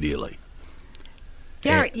suspended immediately.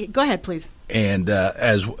 Gary, go ahead, please. And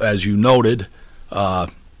as you noted, I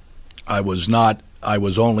was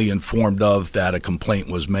only informed of that a complaint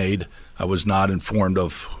was made. I was not informed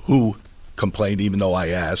of who complained, even though I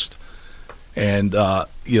asked. And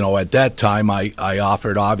at that time, I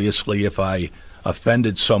offered, obviously, if I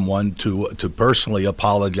offended someone, to personally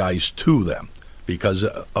apologize to them, because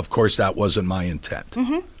of course that wasn't my intent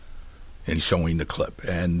in showing the clip.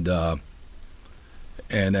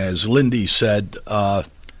 And as Lindy said, the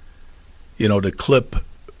clip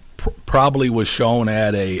probably was shown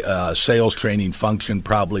at a sales training function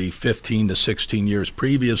probably 15 to 16 years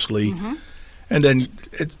previously, And then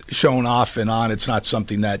it's shown off and on. It's not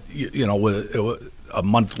something that, with a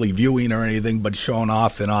monthly viewing or anything, but shown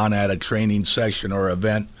off and on at a training session or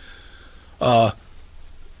event. The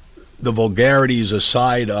vulgarities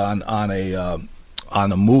aside on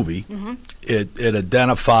a movie, it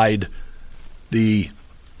identified the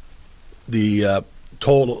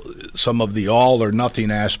total, some of the all or nothing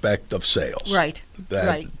aspect of sales. Right.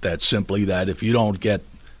 That's simply that if you don't get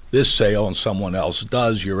this sale and someone else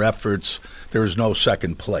does, your efforts, there's no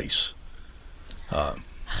second place.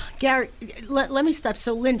 Gary, let me stop.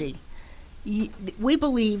 So, Lindy, we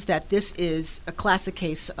believe that this is a classic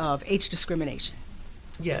case of age discrimination.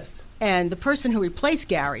 Yes. And the person who replaced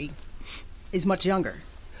Gary is much younger.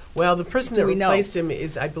 Well, the person that replaced him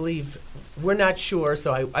is, I believe, we're not sure,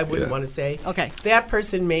 so I wouldn't want to say. Okay. That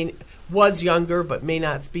person was younger, but may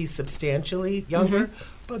not be substantially younger.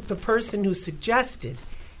 But the person who suggested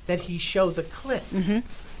that he show the clip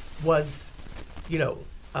was,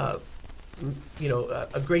 a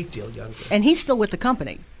great deal younger. And he's still with the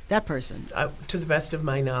company, that person. To the best of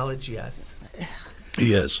my knowledge, yes.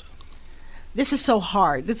 He is. This is so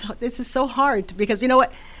hard. This is so hard because you know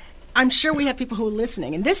what? I'm sure we have people who are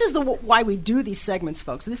listening, and this is why we do these segments,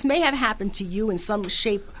 folks. This may have happened to you in some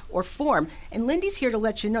shape or form, and Lindy's here to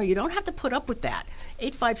let you know you don't have to put up with that.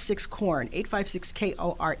 856-KORN,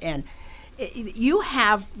 856-KORN. You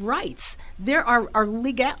have rights. There are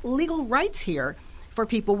legal rights here for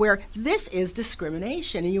people where this is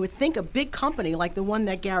discrimination, and you would think a big company like the one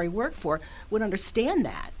that Gary worked for would understand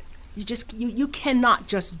that. You cannot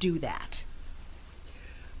just do that.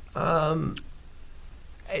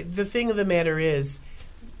 The thing of the matter is,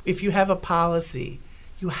 if you have a policy,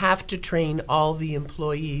 you have to train all the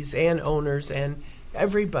employees and owners and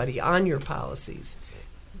everybody on your policies.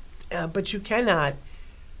 But you cannot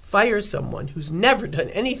fire someone who's never done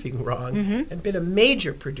anything wrong and been a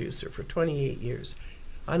major producer for 28 years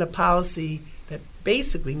on a policy that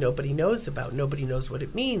basically nobody knows about. Nobody knows what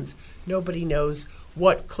it means. Nobody knows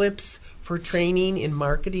what clips for training in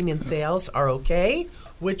marketing and sales are okay,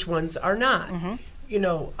 which ones are not.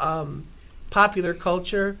 Popular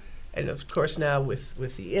culture, and of course now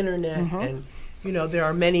with the internet, and there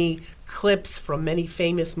are many clips from many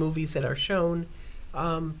famous movies that are shown,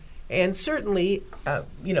 and certainly,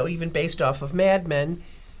 even based off of Mad Men,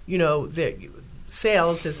 the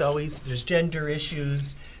sales is always, there's gender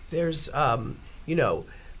issues, there's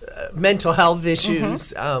mental health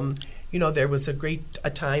issues. There was a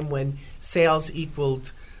time when sales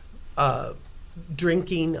equaled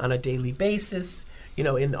drinking on a daily basis.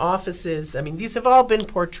 In offices. I mean, these have all been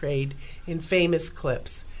portrayed in famous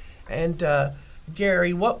clips. And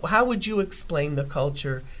Gary, how would you explain the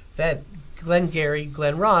culture that Glenn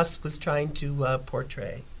Ross was trying to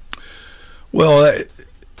portray? Well,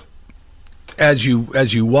 as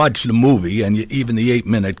you watch the movie and even the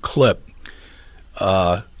 8-minute clip,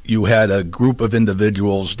 you had a group of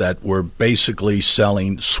individuals that were basically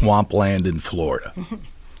selling swampland in Florida.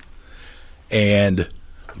 And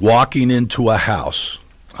walking into a house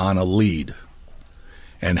on a lead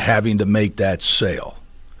and having to make that sale.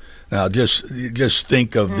 Now, just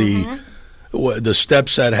think of the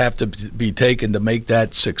steps that have to be taken to make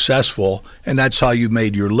that successful, and that's how you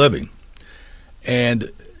made your living. And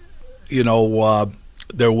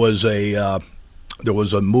there was a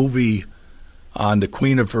movie on the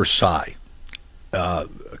Queen of Versailles a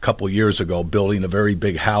couple years ago, building a very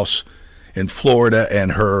big house in Florida,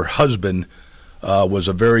 and her husband was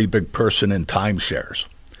a very big person in timeshares.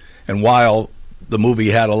 And while the movie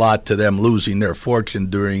had a lot to them losing their fortune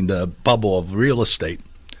during the bubble of real estate,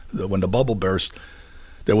 when the bubble burst,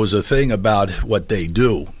 there was a thing about what they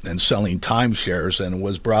do and selling timeshares, and it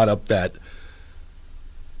was brought up that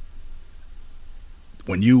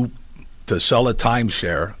to sell a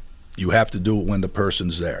timeshare, you have to do it when the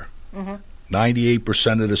person's there.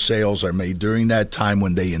 98% of the sales are made during that time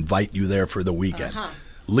when they invite you there for the weekend.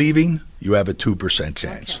 Leaving, you have a 2%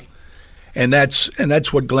 chance. Okay. And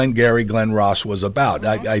that's what Glenn Ross was about.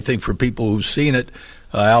 I think for people who've seen it,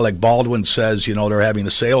 Alec Baldwin says, they're having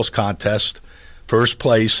a sales contest. First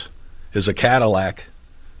place is a Cadillac.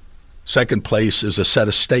 Second place is a set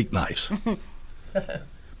of steak knives.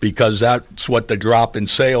 Because that's what the drop in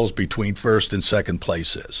sales between first and second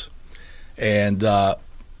place is. And I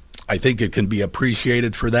think it can be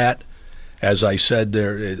appreciated for that. As I said,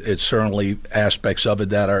 it's certainly aspects of it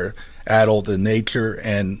that are adult in nature,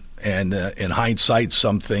 and in hindsight,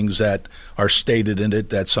 some things that are stated in it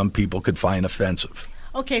that some people could find offensive.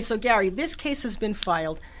 Okay, so Gary, this case has been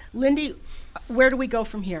filed. Lindy, where do we go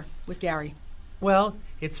from here with Gary? Well,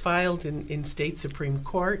 it's filed in state Supreme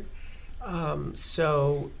Court,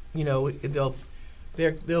 so there'll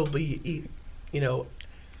be it'll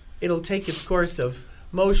take its course of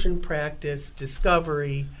motion practice,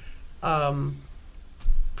 discovery.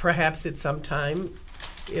 Perhaps at some time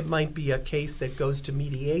it might be a case that goes to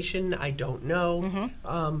mediation. I don't know.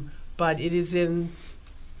 But it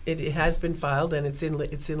has been filed, and it's in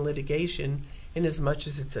litigation in as much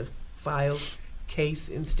as it's a filed case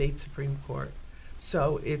in state Supreme Court.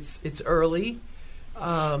 So it's early,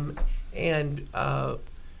 and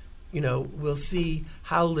we'll see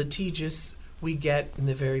how litigious we get in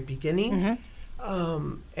the very beginning,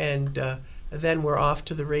 and then we're off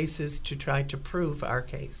to the races to try to prove our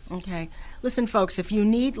case. Okay. Listen, folks, if you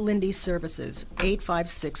need Lindy's services,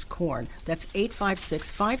 856-CORN. That's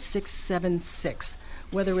 856-5676.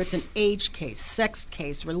 Whether it's an age case, sex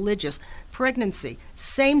case, religious, pregnancy,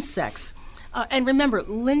 same-sex. And remember,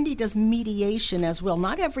 Lindy does mediation as well.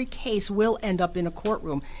 Not every case will end up in a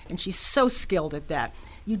courtroom, and she's so skilled at that.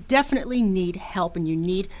 You definitely need help, and you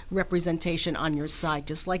need representation on your side.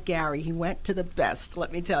 Just like Gary, he went to the best,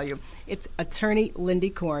 let me tell you. It's attorney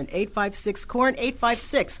Lindy Korn, 856-CORN,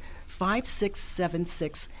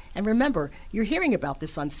 856-5676. And remember, you're hearing about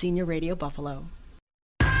this on Senior Radio Buffalo.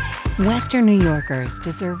 Western New Yorkers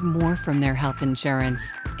deserve more from their health insurance.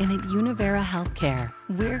 And at Univera Healthcare,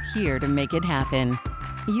 we're here to make it happen.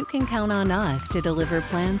 You can count on us to deliver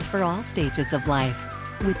plans for all stages of life,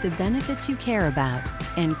 with the benefits you care about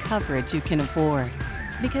and coverage you can afford.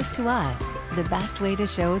 Because to us, the best way to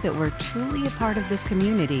show that we're truly a part of this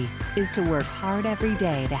community is to work hard every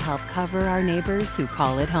day to help cover our neighbors who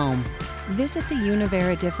call it home. Visit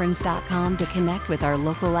theuniveradifference.com to connect with our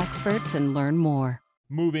local experts and learn more.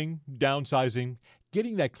 Moving, downsizing,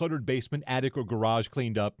 getting that cluttered basement, attic, or garage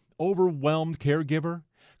cleaned up, overwhelmed caregiver?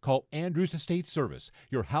 Call Andrews Estate Service,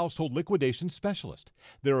 your household liquidation specialist.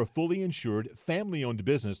 They're a fully insured, family-owned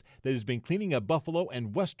business that has been cleaning up Buffalo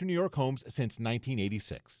and Western New York homes since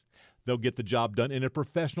 1986. They'll get the job done in a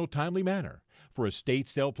professional, timely manner. For estate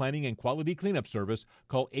sale planning and quality cleanup service,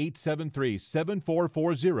 call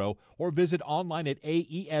 873-7440 or visit online at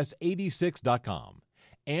aes86.com.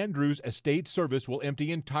 Andrews Estate Service will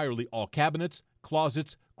empty entirely all cabinets,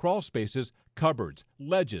 closets, crawl spaces, cupboards,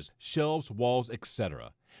 ledges, shelves, walls,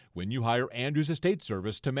 etc. When you hire Andrews Estate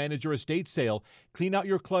Service to manage your estate sale, clean out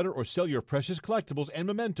your clutter, or sell your precious collectibles and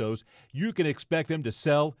mementos, you can expect them to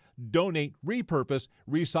sell, donate, repurpose,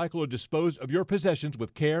 recycle, or dispose of your possessions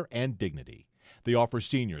with care and dignity. They offer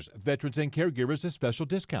seniors, veterans, and caregivers a special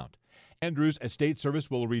discount. Andrews Estate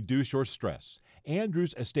Service will reduce your stress.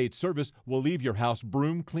 Andrews Estate Service will leave your house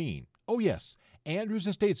broom clean. Oh yes, Andrews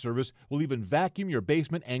Estate Service will even vacuum your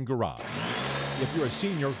basement and garage. If you're a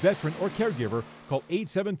senior, veteran, or caregiver, call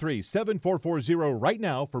 873-7440 right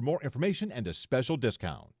now for more information and a special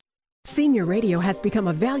discount. Senior Radio has become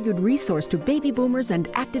a valued resource to baby boomers and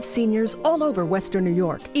active seniors all over Western New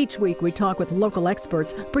York. Each week we talk with local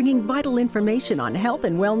experts, bringing vital information on health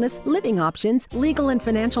and wellness, living options, legal and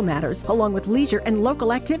financial matters, along with leisure and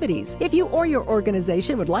local activities. If you or your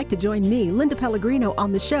organization would like to join me, Linda Pellegrino,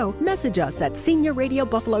 on the show, message us at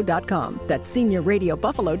seniorradiobuffalo.com. That's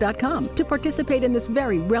seniorradiobuffalo.com to participate in this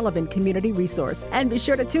very relevant community resource. And be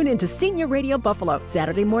sure to tune in to Senior Radio Buffalo,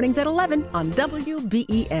 Saturday mornings at 11 on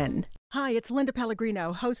WBEN. Hi, it's Linda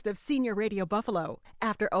Pellegrino, host of Senior Radio Buffalo.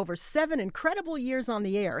 After over 7 incredible years on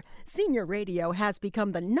the air, Senior Radio has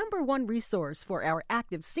become the #1 resource for our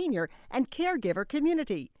active senior and caregiver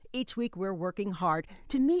community. Each week we're working hard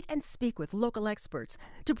to meet and speak with local experts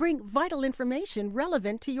to bring vital information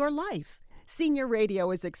relevant to your life. Senior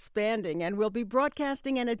Radio is expanding and will be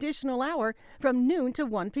broadcasting an additional hour from noon to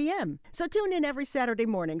 1 p.m. So tune in every Saturday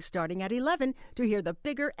morning starting at 11 to hear the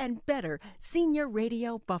bigger and better Senior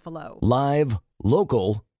Radio Buffalo. Live,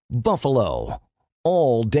 local, Buffalo.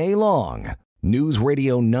 All day long. News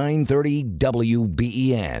Radio 930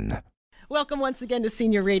 WBEN. Welcome once again to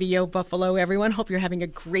Senior Radio Buffalo, everyone. Hope you're having a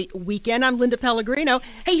great weekend. I'm Linda Pellegrino.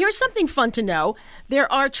 Hey, here's something fun to know.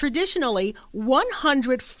 There are traditionally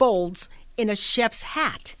 100 folds in a chef's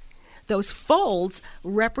hat. Those folds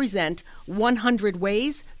represent 100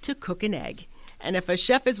 ways to cook an egg. And if a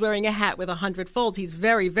chef is wearing a hat with 100 folds, he's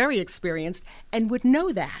very, very experienced and would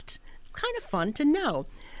know that. Kind of fun to know.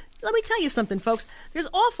 Let me tell you something, folks. There's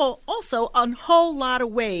also a whole lot of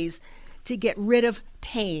ways to get rid of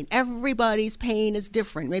pain. Everybody's pain is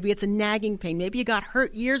different. Maybe it's a nagging pain. Maybe you got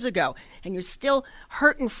hurt years ago and you're still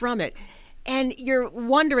hurting from it. And you're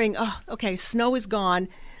wondering, oh, okay, snow is gone.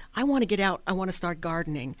 I want to get out. I want to start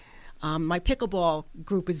gardening. My pickleball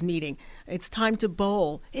group is meeting. It's time to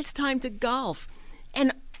bowl. It's time to golf.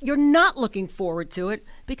 And you're not looking forward to it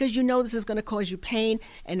because you know this is going to cause you pain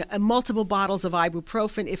and multiple bottles of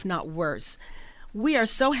ibuprofen, if not worse. We are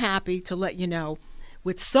so happy to let you know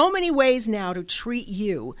With so many ways now to treat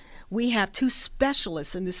you, we have two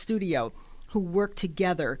specialists in the studio who work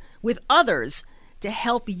together with others to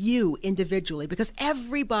help you individually, because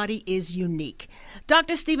everybody is unique.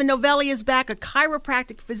 Dr. Stephen Novelli is back, a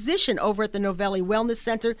chiropractic physician over at the Novelli Wellness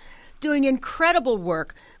Center, doing incredible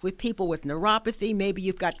work with people with neuropathy. Maybe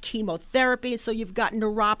you've got chemotherapy, so you've got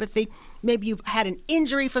neuropathy. Maybe you've had an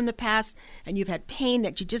injury from the past and you've had pain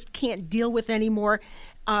that you just can't deal with anymore.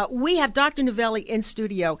 We have Dr. Novelli in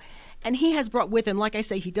studio, and he has brought with him, like I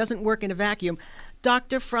say, he doesn't work in a vacuum,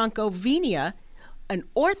 Dr. Franco Vigna, an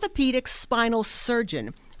orthopedic spinal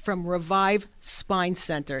surgeon from Revive Spine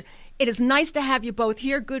Center. It is nice to have you both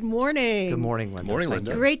here. Good morning. Good morning, Linda. Morning,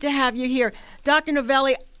 Linda. Great to have you here. Dr.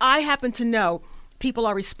 Novelli, I happen to know people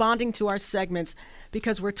are responding to our segments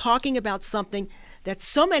because we're talking about something that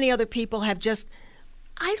so many other people have just,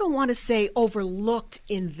 I don't want to say overlooked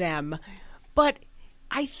in them, but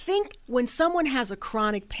I think when someone has a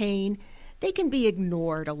chronic pain, they can be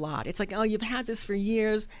ignored a lot. It's like, oh, you've had this for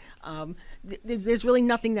years. There's really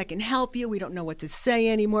nothing that can help you. We don't know what to say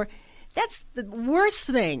anymore. That's the worst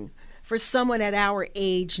thing for someone at our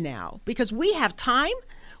age now, because we have time,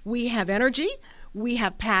 we have energy, we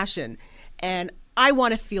have passion, and I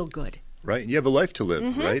want to feel good. Right, and you have a life to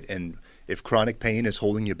live, right? And if chronic pain is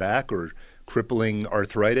holding you back or crippling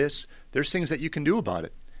arthritis, there's things that you can do about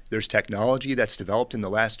it. There's technology that's developed in the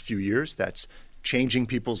last few years that's changing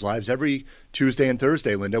people's lives. Every Tuesday and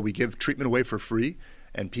Thursday, Linda, we give treatment away for free,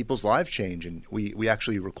 and people's lives change. And we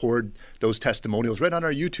actually record those testimonials right on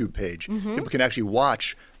our YouTube page. People can actually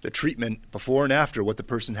watch the treatment before and after, what the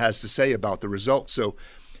person has to say about the results. So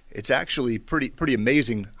it's actually pretty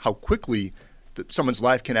amazing how quickly someone's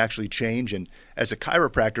life can actually change. And as a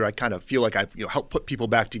chiropractor, I kind of feel like I help put people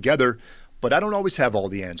back together, but I don't always have all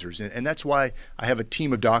the answers. And that's why I have a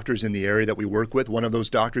team of doctors in the area that we work with. One of those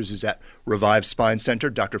doctors is at Revive Spine Center.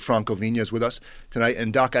 Dr. Franco Vigna is with us tonight.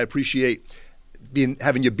 And Doc, I appreciate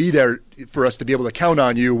having you be there for us to be able to count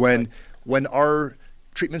on you when our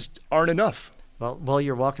treatments aren't enough. Well,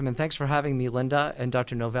 you're welcome, and thanks for having me, Linda, and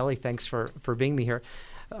Dr. Novelli. Thanks for being me here,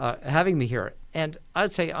 having me here. And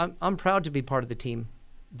I'd say I'm proud to be part of the team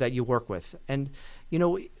that you work with. And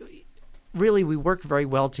really, we work very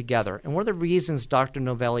well together. And one of the reasons Dr.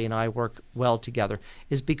 Novelli and I work well together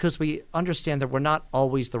is because we understand that we're not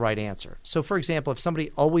always the right answer. So, for example, if somebody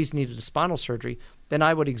always needed a spinal surgery, then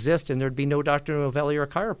I would exist and there'd be no Dr. Novelli or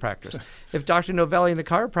chiropractors. If Dr. Novelli and the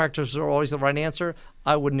chiropractors are always the right answer,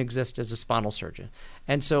 I wouldn't exist as a spinal surgeon.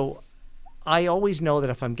 And so I always know that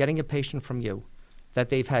if I'm getting a patient from you, that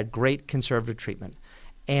they've had great conservative treatment.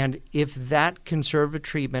 And if that conservative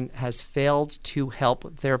treatment has failed to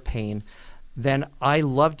help their pain, then I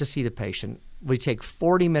love to see the patient. We take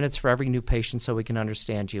 40 minutes for every new patient so we can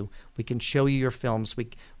understand you. We can show you your films. We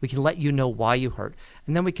can let you know why you hurt.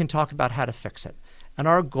 And then we can talk about how to fix it. And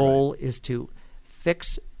our goal is to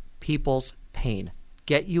fix people's pain,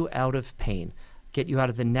 get you out of pain, get you out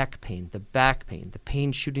of the neck pain, the back pain, the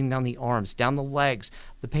pain shooting down the arms, down the legs,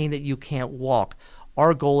 the pain that you can't walk.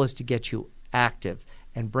 Our goal is to get you active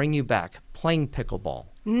and bring you back playing pickleball,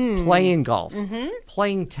 playing golf,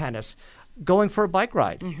 playing tennis, going for a bike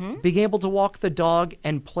ride, being able to walk the dog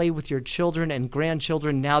and play with your children and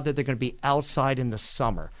grandchildren now that they're going to be outside in the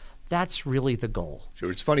summer. That's really the goal. Sure.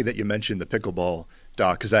 It's funny that you mentioned the pickleball,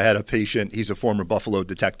 Doc, because I had a patient, he's a former Buffalo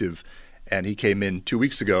detective, and he came in 2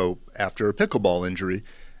 weeks ago after a pickleball injury.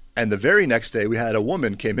 And the very next day, we had a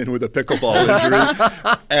woman came in with a pickleball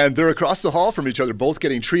injury, and they're across the hall from each other, both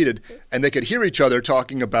getting treated, and they could hear each other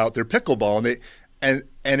talking about their pickleball, and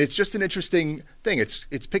it's just an interesting thing.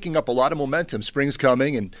 It's picking up a lot of momentum. Spring's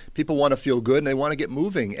coming, and people want to feel good, and they want to get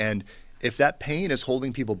moving. And if that pain is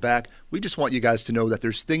holding people back, we just want you guys to know that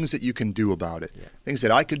there's things that you can do about it. Yeah. Things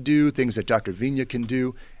that I could do, things that Dr. Vigna can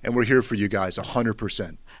do, and we're here for you guys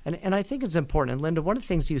 100%. And I think it's important. And Linda, one of the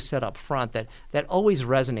things you said up front that always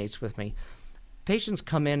resonates with me, patients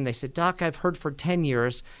come in and they say, Doc, I've heard for 10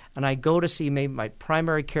 years, and I go to see maybe my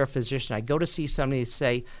primary care physician. I go to see somebody and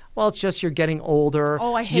say, well, it's just you're getting older.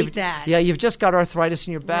 Oh, I hate that. Yeah, you've just got arthritis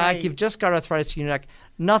in your back. Right. You've just got arthritis in your neck.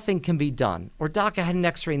 Nothing can be done. Or, Doc, I had an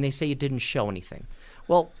x-ray and they say it didn't show anything.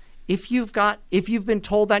 Well, if you've been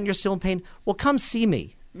told that and you're still in pain, well, come see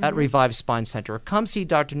me at Revive Spine Center, or come see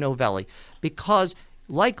Dr. Novelli, because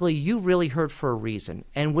likely you really hurt for a reason.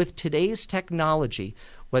 And with today's technology,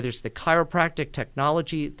 whether it's the chiropractic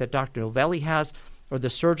technology that Dr. Novelli has or the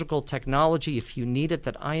surgical technology, if you need it,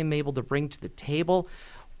 that I am able to bring to the table,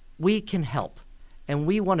 we can help. And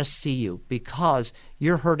we want to see you because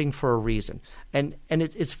you're hurting for a reason. And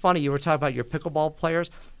it's funny, you were talking about your pickleball players.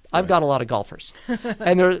 I've got a lot of golfers.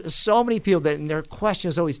 And there are so many people and their question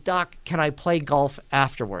is always, Doc, can I play golf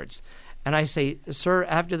afterwards? And I say, sir,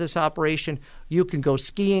 after this operation, you can go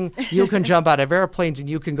skiing, you can jump out of airplanes, and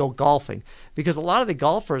you can go golfing. Because a lot of the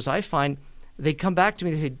golfers, I find, they come back to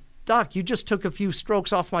me and they say, Doc, you just took a few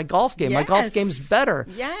strokes off my golf game. My golf game's better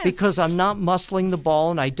because I'm not muscling the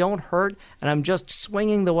ball and I don't hurt and I'm just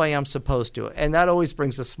swinging the way I'm supposed to. And that always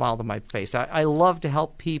brings a smile to my face. I love to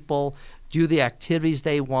help people do the activities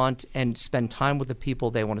they want and spend time with the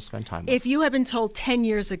people they want to spend time with. If you had been told 10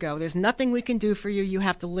 years ago, there's nothing we can do for you, you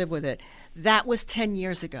have to live with it. That was 10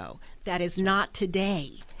 years ago. That is not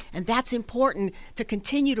today. And that's important to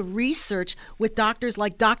continue to research with doctors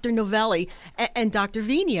like Dr. Novelli and Dr.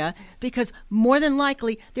 Vigna, because more than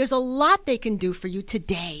likely, there's a lot they can do for you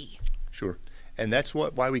today. Sure. And that's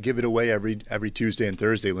why we give it away every Tuesday and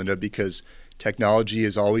Thursday, Linda, because technology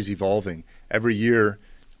is always evolving. Every year,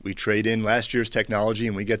 we trade in last year's technology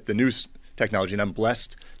and we get the new technology, and I'm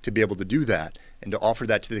blessed to be able to do that and to offer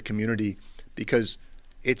that to the community because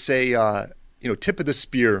it's a tip of the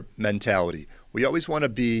spear mentality. We always want to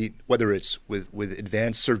be, whether it's with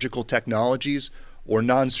advanced surgical technologies or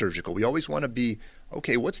non-surgical, we always want to be,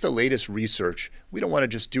 okay, what's the latest research? We don't want to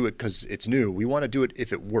just do it because it's new. We want to do it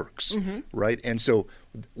if it works, right? And so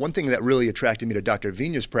one thing that really attracted me to Dr.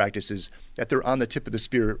 Vigna's practice is that they're on the tip of the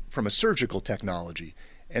spear from a surgical technology.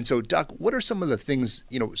 And so, Doc, what are some of the things,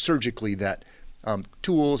 surgically that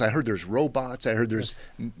tools? I heard there's robots. I heard there's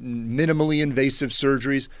minimally invasive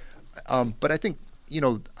surgeries. But I think,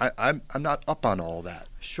 I'm not up on all that.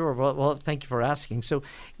 Sure. Well, thank you for asking. So,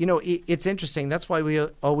 it's interesting. That's why we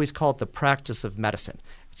always call it the practice of medicine.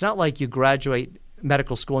 It's not like you graduate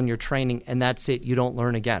medical school and you're training and that's it. You don't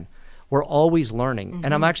learn again. We're always learning.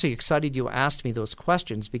 And I'm actually excited you asked me those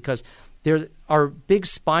questions because our big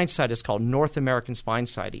spine society is called North American Spine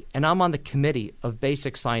Society, and I'm on the committee of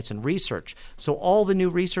basic science and research. So all the new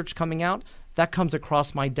research coming out, that comes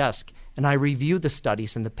across my desk, and I review the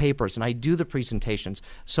studies and the papers, and I do the presentations.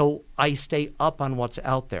 So I stay up on what's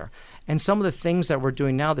out there. And some of the things that we're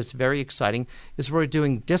doing now that's very exciting is we're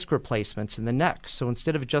doing disc replacements in the neck. So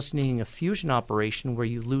instead of just needing a fusion operation where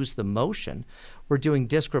you lose the motion, we're doing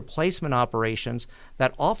disc replacement operations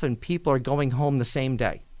that often people are going home the same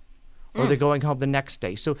day. Or they're going home the next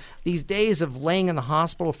day. So these days of laying in the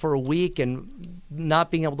hospital for a week and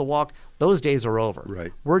not being able to walk, those days are over.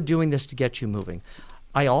 Right. We're doing this to get you moving.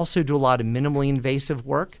 I also do a lot of minimally invasive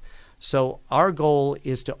work. So our goal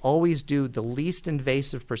is to always do the least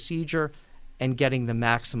invasive procedure and getting the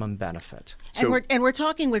maximum benefit. And we're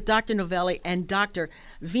talking with Dr. Novelli and Dr.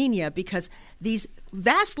 Vigna because these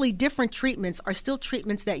vastly different treatments are still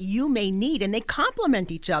treatments that you may need, and they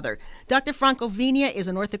complement each other. Dr. Franco Vigna is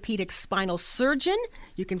an orthopedic spinal surgeon.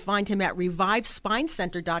 You can find him at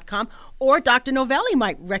revivespinecenter.com, or Dr. Novelli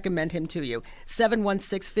might recommend him to you,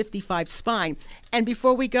 716-55-SPINE. And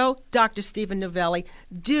before we go, Dr. Stephen Novelli,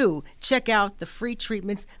 do check out the free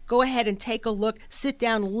treatments. Go ahead and take a look, sit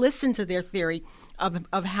down, listen to their theory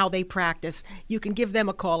of how they practice. You can give them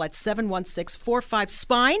a call at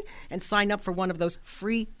 716-45-SPINE and sign up for one of those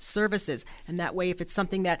free services. And that way, if it's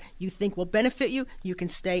something that you think will benefit you, you can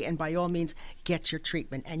stay and by all means get your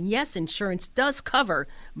treatment. And yes, insurance does cover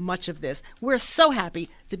much of this. We're so happy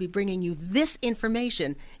to be bringing you this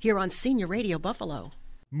information here on Senior Radio Buffalo.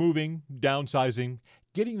 Moving, downsizing,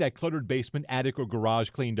 getting that cluttered basement, attic, or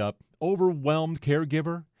garage cleaned up, overwhelmed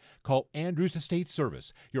caregiver? Call Andrews Estate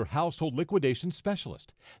Service, your household liquidation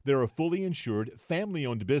specialist. They're a fully insured,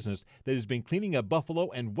 family-owned business that has been cleaning up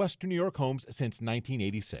Buffalo and Western New York homes since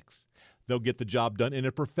 1986. They'll get the job done in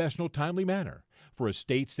a professional, timely manner. For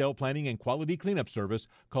estate sale planning and quality cleanup service,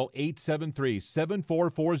 call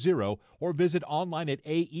 873-7440 or visit online at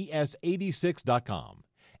aes86.com.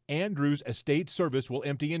 Andrews Estate Service will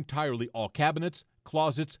empty entirely all cabinets,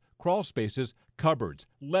 closets, crawl spaces, cupboards,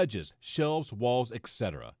 ledges, shelves, walls,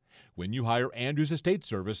 etc. When you hire Andrews Estate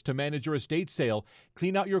Service to manage your estate sale,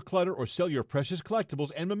 clean out your clutter, or sell your precious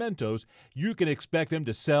collectibles and mementos, you can expect them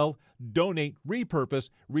to sell, donate, repurpose,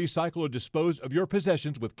 recycle, or dispose of your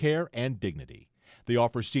possessions with care and dignity. They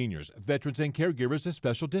offer seniors, veterans, and caregivers a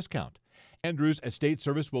special discount. Andrews Estate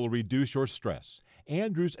Service will reduce your stress.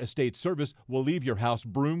 Andrews Estate Service will leave your house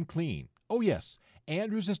broom clean. Oh yes,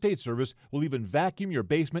 Andrews Estate Service will even vacuum your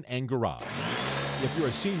basement and garage. If you're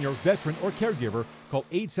a senior, veteran, or caregiver, call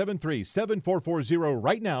 873-7440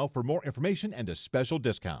 right now for more information and a special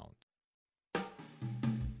discount.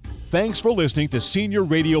 Thanks for listening to Senior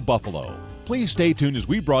Radio Buffalo. Please stay tuned as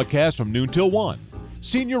we broadcast from noon till 1.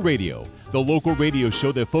 Senior Radio, the local radio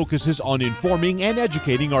show that focuses on informing and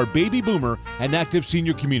educating our baby boomer and active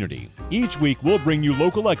senior community. Each week, we'll bring you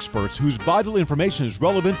local experts whose vital information is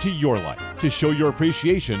relevant to your life. To show your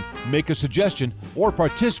appreciation, make a suggestion, or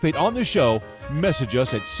participate on the show, message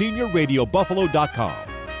us at seniorradiobuffalo.com.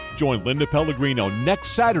 Join Linda Pellegrino next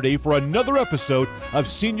Saturday for another episode of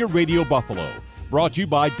Senior Radio Buffalo, brought to you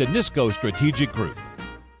by Danisco Strategic Group.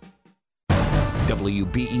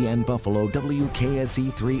 WBEN Buffalo,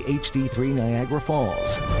 WKSE3 HD3 Niagara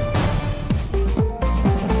Falls.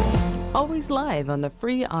 Always live on the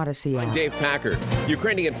free Odyssey app. I'm Dave Packard.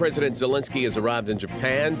 Ukrainian President Zelensky has arrived in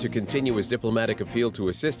Japan to continue his diplomatic appeal to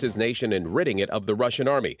assist his nation in ridding it of the Russian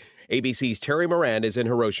army. ABC's Terry Moran is in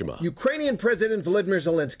Hiroshima. Ukrainian President Volodymyr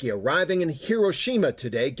Zelensky arriving in Hiroshima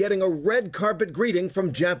today, getting a red carpet greeting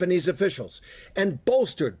from Japanese officials, and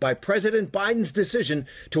bolstered by President Biden's decision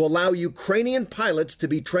to allow Ukrainian pilots to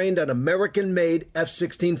be trained on American-made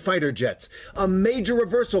F-16 fighter jets. A major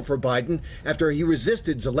reversal for Biden after he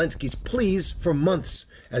resisted Zelensky's pleas for months.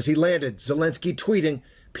 As he landed, Zelensky tweeting,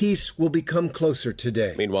 "Peace will become closer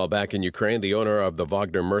today." Meanwhile, back in Ukraine, the owner of the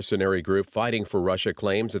Wagner mercenary group fighting for Russia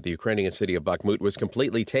claims that the Ukrainian city of Bakhmut was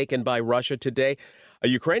completely taken by Russia today. A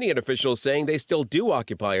Ukrainian official saying they still do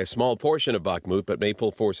occupy a small portion of Bakhmut, but may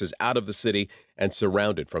pull forces out of the city and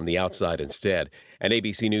surround it from the outside instead. And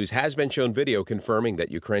ABC News has been shown video confirming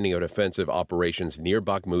that Ukrainian offensive operations near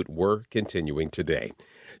Bakhmut were continuing today.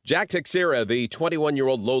 Jack Teixeira, the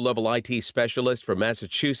 21-year-old low-level IT specialist from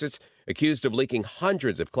Massachusetts, accused of leaking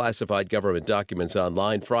hundreds of classified government documents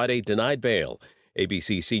online Friday, denied bail.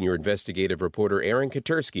 ABC senior investigative reporter Aaron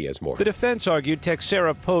Katursky has more. The defense argued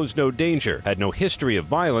Teixeira posed no danger, had no history of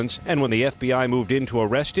violence, and when the FBI moved in to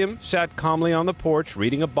arrest him, sat calmly on the porch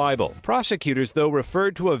reading a Bible. Prosecutors, though,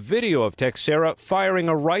 referred to a video of Teixeira firing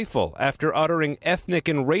a rifle after uttering ethnic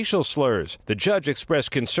and racial slurs. The judge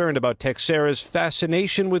expressed concern about Teixeira's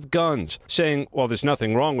fascination with guns, saying, while there's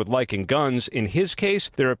nothing wrong with liking guns, in his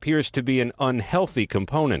case, there appears to be an unhealthy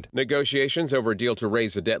component. Negotiations over a deal to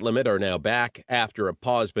raise the debt limit are now back after a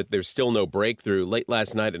pause, but there's still no breakthrough. Late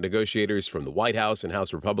last night, negotiators from the White House and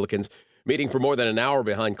House Republicans meeting for more than an hour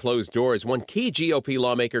behind closed doors. One key GOP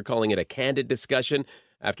lawmaker calling it a candid discussion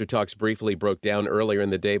after talks briefly broke down earlier in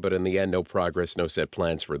the day, but in the end, no progress, no set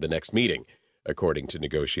plans for the next meeting, according to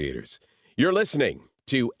negotiators. You're listening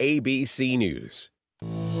to ABC News.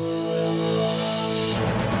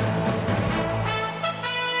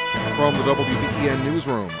 From the WBEN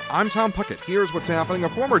Newsroom, I'm Tom Puckett. Here's what's happening. A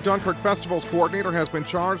former Dunkirk Festivals coordinator has been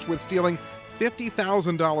charged with stealing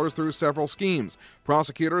 $50,000 through several schemes.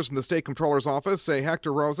 Prosecutors in the State Comptroller's Office say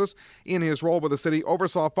Hector Rosas, in his role with the city,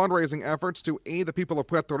 oversaw fundraising efforts to aid the people of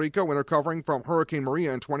Puerto Rico in recovering from Hurricane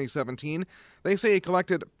Maria in 2017. They say he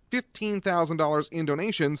collected $15,000 in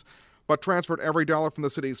donations, but transferred every dollar from the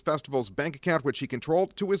city's festival's bank account, which he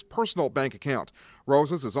controlled, to his personal bank account.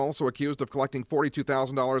 Rosas is also accused of collecting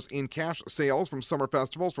 $42,000 in cash sales from summer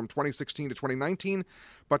festivals from 2016 to 2019,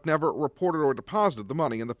 but never reported or deposited the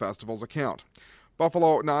money in the festival's account.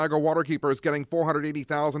 Buffalo Niagara Waterkeeper is getting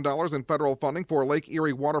 $480,000 in federal funding for Lake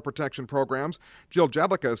Erie water protection programs. Jill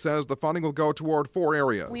Jedlicka says the funding will go toward 4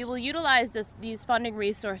 areas. We will utilize these funding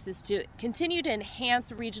resources to continue to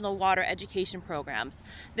enhance regional water education programs.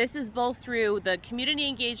 This is both through the community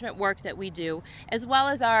engagement work that we do, as well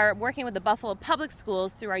as our working with the Buffalo Public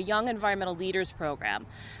Schools through our Young Environmental Leaders program.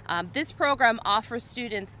 This program offers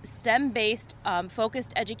students STEM-based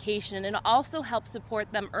focused education and also helps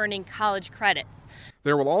support them earning college credits.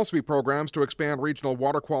 There will also be programs to expand regional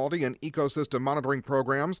water quality and ecosystem monitoring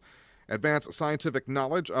programs, advance scientific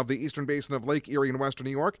knowledge of the eastern basin of Lake Erie in western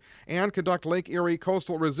New York, and conduct Lake Erie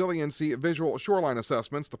coastal resiliency visual shoreline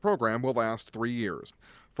assessments. The program will last 3 years.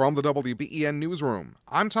 From the WBEN Newsroom,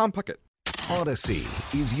 I'm Tom Puckett. Odyssey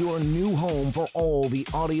is your new home for all the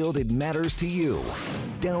audio that matters to you.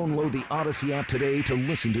 Download the Odyssey app today to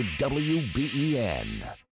listen to WBEN.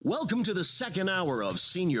 Welcome to the second hour of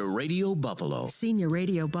Senior Radio Buffalo. Senior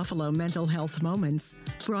Radio Buffalo Mental Health Moments,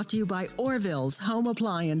 brought to you by Orville's Home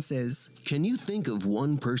Appliances. Can you think of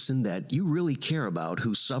one person that you really care about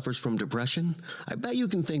who suffers from depression? I bet you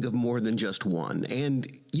can think of more than just one,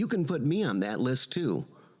 and you can put me on that list too.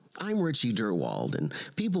 I'm Richie Durwald, and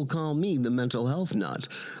people call me the mental health nut,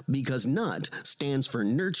 because NUT stands for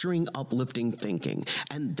Nurturing Uplifting Thinking,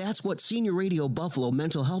 and that's what Senior Radio Buffalo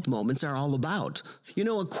Mental Health Moments are all about. You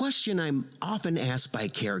know, a question I'm often asked by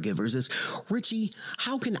caregivers is, Richie,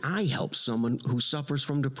 how can I help someone who suffers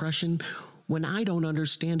from depression when I don't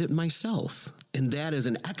understand it myself? And that is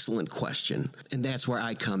an excellent question, and that's where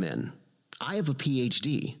I come in. I have a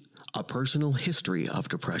PhD, a personal history of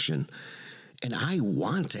depression, and I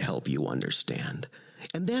want to help you understand.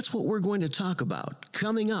 And that's what we're going to talk about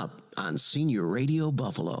coming up on Senior Radio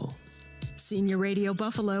Buffalo. Senior Radio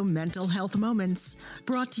Buffalo Mental Health Moments,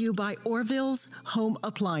 brought to you by Orville's Home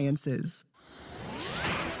Appliances.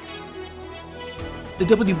 The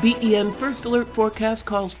WBEN First Alert forecast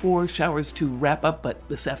calls for showers to wrap up, but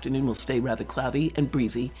this afternoon will stay rather cloudy and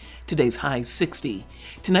breezy. Today's high 60.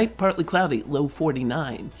 Tonight, partly cloudy, low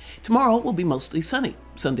 49. Tomorrow will be mostly sunny.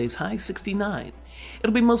 Sunday's high 69.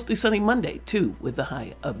 It'll be mostly sunny Monday, too, with the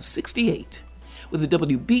high of 68. With the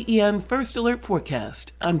WBEN First Alert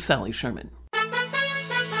forecast, I'm Sally Sherman.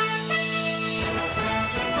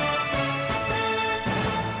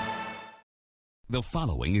 The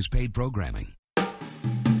following is paid programming.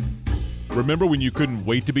 Remember when you couldn't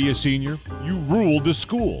wait to be a senior? You ruled the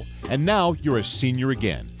school, and now you're a senior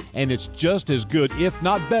again. And it's just as good, if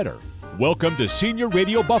not better. Welcome to Senior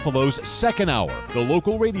Radio Buffalo's second hour, the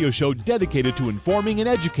local radio show dedicated to informing and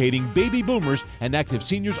educating baby boomers and active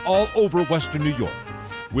seniors all over Western New York.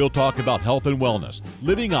 We'll talk about health and wellness,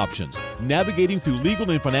 living options, navigating through legal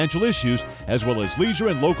and financial issues, as well as leisure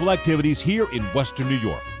and local activities here in Western New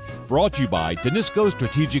York. Brought to you by Danisco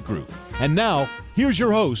Strategic Group. And now, here's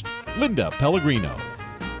your host, Linda Pellegrino.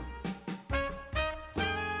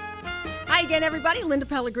 Hi again, everybody. Linda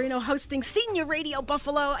Pellegrino hosting Senior Radio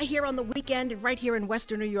Buffalo here on the weekend right here in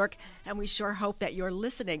Western New York. And we sure hope that you're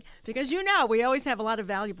listening because, you know, we always have a lot of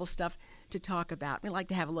valuable stuff to talk about. We like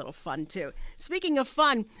to have a little fun, too. Speaking of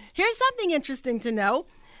fun, here's something interesting to know.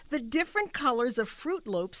 The different colors of Fruit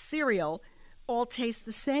Loops cereal all taste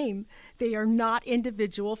the same. They are not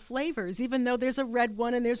individual flavors, even though there's a red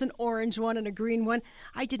one and there's an orange one and a green one.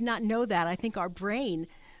 I did not know that. I think our brain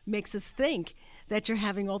makes us think that you're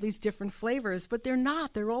having all these different flavors, but they're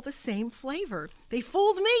not. They're all the same flavor. They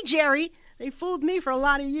fooled me, Jerry. They fooled me for a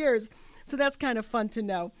lot of years. So that's kind of fun to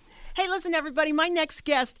know. Hey, listen, everybody, my next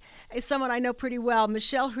guest is someone I know pretty well.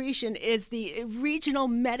 Michelle Hristian is the regional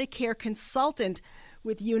Medicare consultant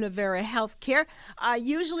with Univera Healthcare.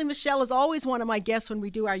 Usually, Michelle is always one of my guests when we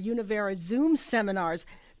do our Univera Zoom seminars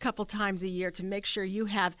a couple times a year to make sure you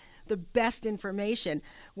have the best information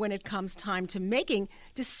when it comes time to making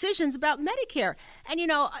decisions about Medicare. And, you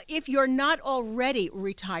know, if you're not already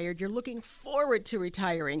retired, you're looking forward to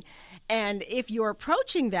retiring, and if you're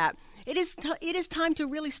approaching that, it is time to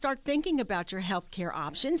really start thinking about your health care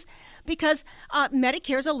options because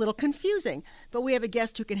Medicare is a little confusing. But we have a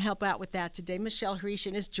guest who can help out with that today. Michelle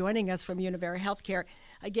Hristian is joining us from Univera Healthcare,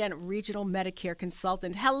 again, regional Medicare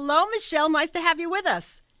consultant. Hello, Michelle. Nice to have you with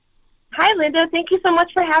us. Hi, Linda. Thank you so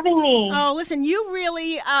much for having me. Oh, listen, you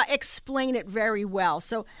really explain it very well.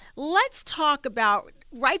 So let's talk about,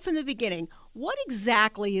 right from the beginning, what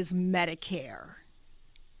exactly is Medicare?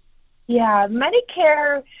 Yeah,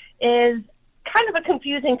 Medicare is kind of a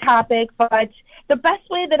confusing topic, but the best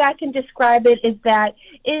way that I can describe it is that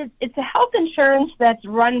it's a health insurance that's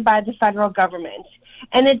run by the federal government,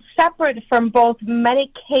 and it's separate from both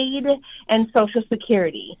Medicaid and Social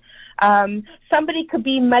Security. Somebody could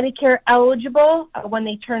be Medicare eligible when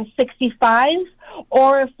they turn 65,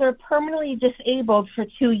 or if they're permanently disabled for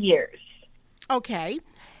 2 years. Okay.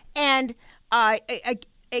 And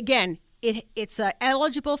again, it's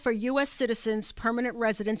eligible for U.S. citizens, permanent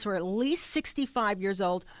residents, or at least 65 years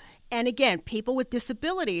old. And again, people with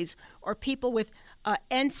disabilities or people with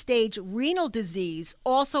end-stage renal disease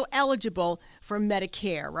also eligible for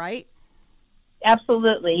Medicare, right?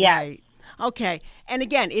 Absolutely, yeah. Right. Okay. And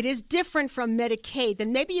again, it is different from Medicaid.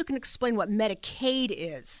 Then maybe you can explain what Medicaid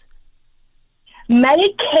is.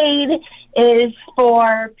 Medicaid is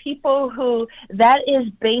for people who, that is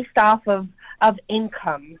based off of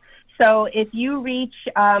income. So if you reach,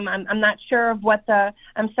 I'm not sure of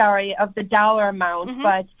of the dollar amount,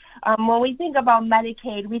 but when we think about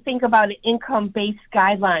Medicaid, we think about an income-based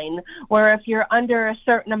guideline where if you're under a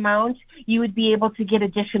certain amount, you would be able to get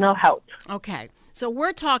additional help. Okay. So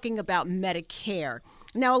we're talking about Medicare.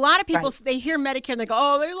 Now, a lot of people, they hear Medicare and they go,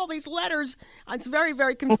 oh, there's all these letters. It's very,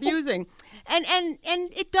 very confusing. and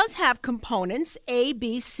it does have components, A,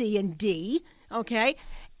 B, C, and D, okay?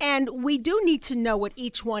 And we do need to know what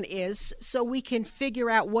each one is so we can figure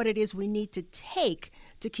out what it is we need to take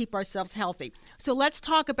to keep ourselves healthy. So let's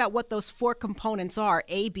talk about what those four components are,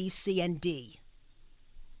 A, B, C, and D.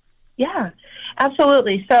 Yeah,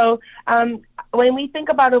 absolutely. So when we think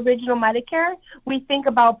about original Medicare, we think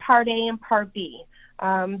about Part A and Part B.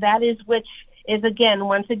 That is which is,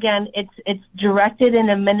 once again, it's directed and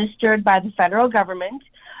administered by the federal government.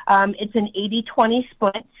 It's an 80-20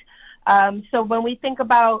 split. So when we think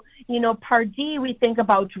about, Part D, we think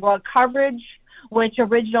about drug coverage, which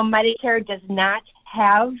original Medicare does not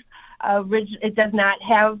have. It does not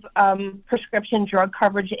have prescription drug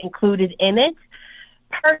coverage included in it.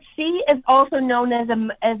 Part C is also known as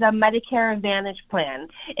a Medicare Advantage plan.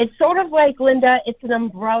 It's sort of like, Linda, it's an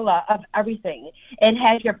umbrella of everything. It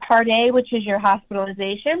has your Part A, which is your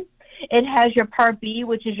hospitalization. It has your Part B,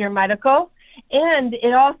 which is your medical. And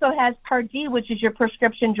it also has Part D, which is your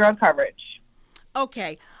prescription drug coverage.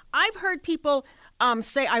 Okay. I've heard people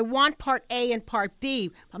say, I want Part A and Part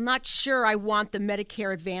B. I'm not sure I want the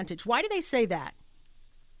Medicare Advantage. Why do they say that?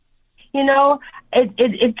 You know,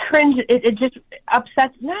 it cringes. It just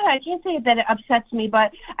upsets. I can't say that it upsets me,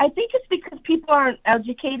 but I think it's because people aren't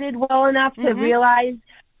educated well enough to realize,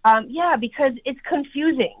 because it's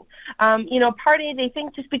confusing. Part A, they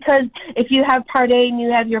think just because if you have Part A and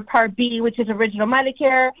you have your Part B, which is original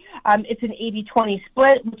Medicare, it's an 80-20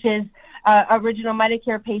 split, which is original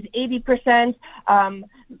Medicare pays 80%,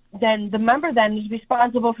 then the member then is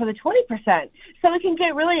responsible for the 20%. So it can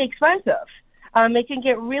get really expensive. It can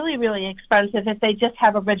get really, really expensive if they just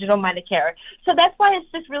have original Medicare. So that's why it's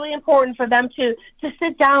just really important for them to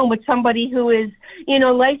sit down with somebody who is,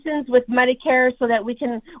 licensed with Medicare, so that we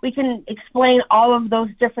can explain all of those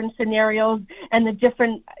different scenarios and the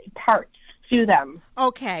different parts to them.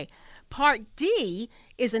 Okay. Part D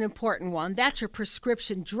is an important one. That's your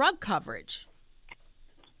prescription drug coverage.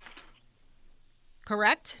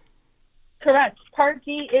 Correct? Correct. Part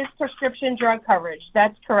D is prescription drug coverage.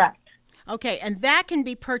 That's correct. Okay, and that can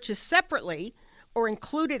be purchased separately or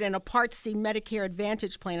included in a Part C Medicare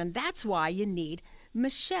Advantage plan, and that's why you need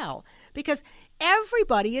Michelle, because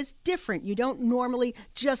everybody is different. You don't normally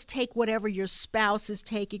just take whatever your spouse is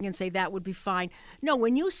taking and say that would be fine. No,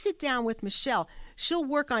 when you sit down with Michelle, she'll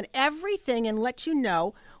work on everything and let you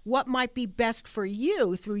know what might be best for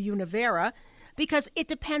you through Univera, because it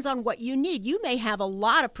depends on what you need. You may have a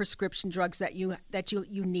lot of prescription drugs that you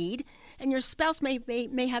need, and your spouse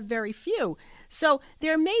may have very few. So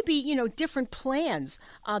there may be, different plans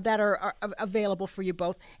that are available for you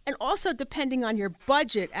both, and also depending on your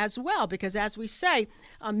budget as well, because as we say,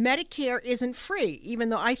 Medicare isn't free, even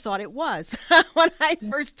though I thought it was when I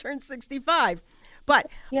first turned 65. But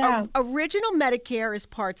original Medicare is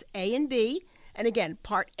Parts A and B, and again,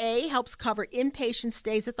 Part A helps cover inpatient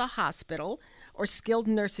stays at the hospital or skilled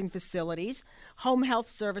nursing facilities, home health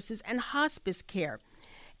services, and hospice care.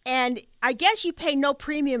 And I guess you pay no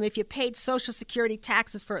premium if you paid Social Security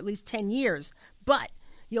taxes for at least 10 years, but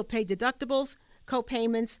you'll pay deductibles,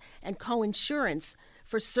 co-payments, and co-insurance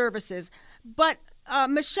for services. But,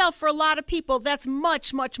 Michelle, for a lot of people, that's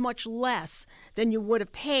much, much, much less than you would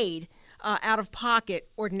have paid out of pocket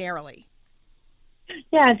ordinarily.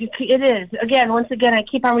 Yeah, it is. Once again, I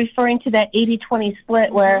keep on referring to that 80-20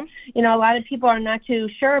 split where, a lot of people are not too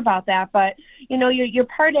sure about that. But, your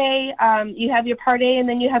Part A, you have your Part A and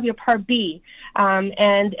then you have your Part B.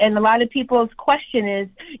 And a lot of people's question is,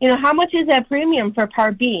 how much is that premium for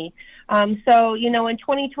Part B? So, in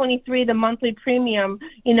 2023, the monthly premium,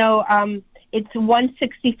 it's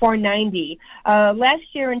 $164.90. Last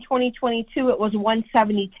year in 2022, it was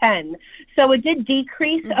 $170.10. So it did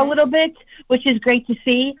decrease a little bit, which is great to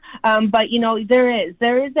see. But there is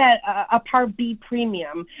that a Part B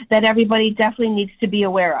premium that everybody definitely needs to be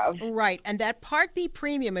aware of. Right, and that Part B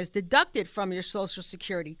premium is deducted from your Social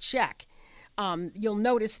Security check. You'll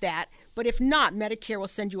notice that. But if not, Medicare will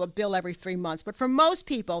send you a bill every 3 months. But for most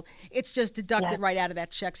people, it's just deducted right out of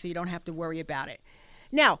that check, so you don't have to worry about it.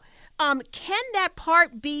 Now, can that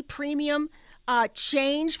Part B premium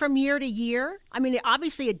change from year to year? I mean,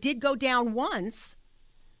 obviously it did go down once.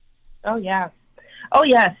 Oh, yeah. Oh,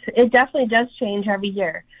 yes. It definitely does change every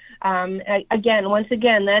year. Once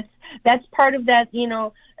again, that's part of that,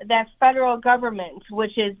 that federal government,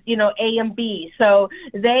 which is, A and B. So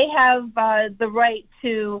they have the right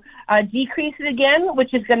to decrease it again,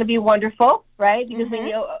 which is going to be wonderful, right? Because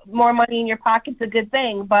more money in your pocket's a good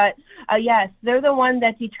thing. But yes, they're the one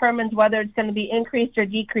that determines whether it's going to be increased or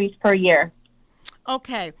decreased per year.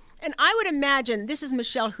 Okay. And I would imagine, this is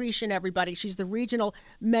Michelle Hrieshen, everybody. She's the regional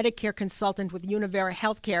Medicare consultant with Univera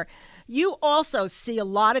Healthcare. You also see a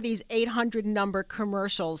lot of these 800 number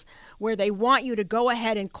commercials where they want you to go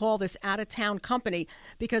ahead and call this out-of-town company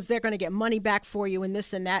because they're going to get money back for you and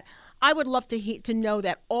this and that. I would love to know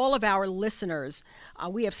that all of our listeners,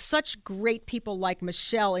 we have such great people like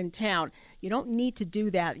Michelle in town. You don't need to do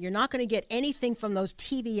that. You're not going to get anything from those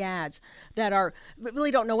TV ads that really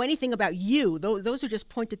don't know anything about you. Those are just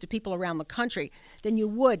pointed to people around the country. Than you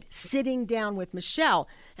would sitting down with Michelle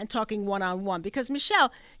and talking one-on-one. Because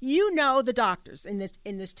Michelle, you know the doctors in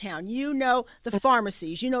this town. You know the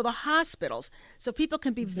pharmacies. You know the hospitals. So people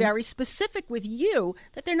can be very specific with you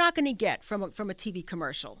that they're not going to get from a TV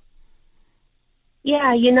commercial.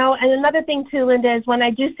 Yeah, you know, and another thing too, Linda, is when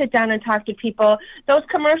I do sit down and talk to people, those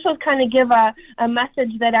commercials kind of give a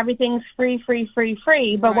message that everything's free.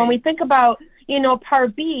 But when we think about, you know,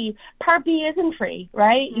 Part B isn't free,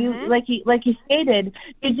 right? You like you stated,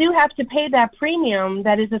 you do have to pay that premium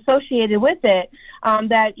that is associated with it,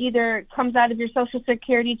 that either comes out of your Social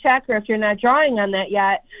Security check, or if you're not drawing on that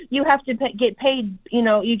yet, you have to get paid. You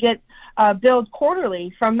know, you get billed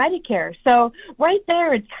quarterly from Medicare. So right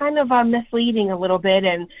there, it's kind of misleading a little bit,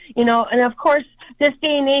 and you know, and of course, this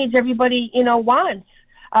day and age, everybody, you know, wants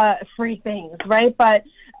free things, right? But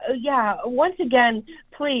yeah, once again,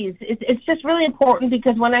 please, it's just really important,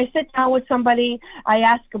 because when I sit down with somebody, I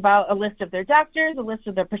ask about a list of their doctors, a list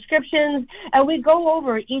of their prescriptions, and we go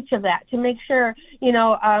over each of that to make sure, you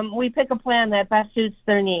know, we pick a plan that best suits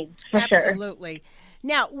their needs, for sure. Absolutely.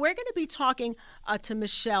 Now, we're going to be talking to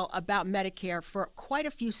Michelle about Medicare for quite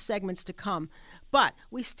a few segments to come, but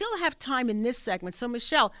we still have time in this segment. So,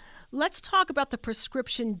 Michelle, let's talk about the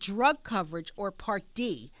prescription drug coverage, or Part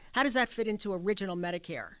D. How does that fit into original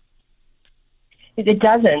Medicare? It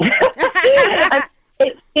doesn't.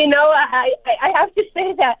 You know, I have to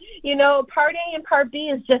say that, you know, Part A and Part B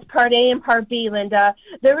is just Part A and Part B, Linda.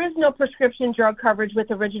 There is no prescription drug coverage with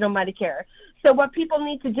original Medicare. So what people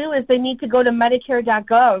need to do is they need to go to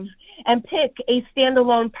Medicare.gov and pick a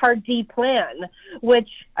standalone Part D plan, which,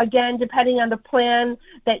 again, depending on the plan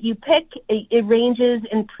that you pick, it ranges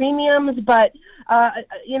in premiums, but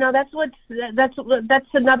you know, that's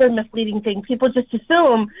another misleading thing. People just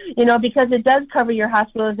assume, you know, because it does cover your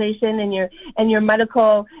hospitalization and your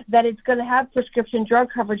medical, that it's going to have prescription drug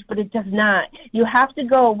coverage, but it does not. You have to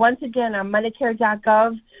go, once again, on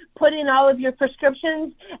Medicare.gov, put in all of your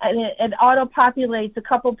prescriptions, and it auto-populates a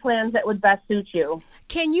couple plans that would best suit you.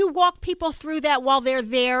 Can you walk people through that while they're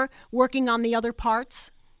there working on the other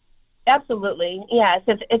parts? Absolutely, yes.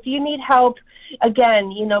 If you need help,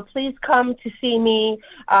 again, you know, please come to see me.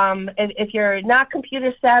 If you're not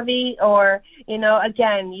computer savvy, or, you know,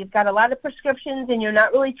 again, you've got a lot of prescriptions and you're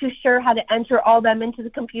not really too sure how to enter all them into the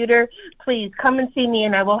computer, please come and see me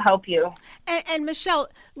and I will help you. And Michelle,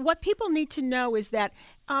 what people need to know is that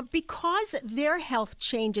because their health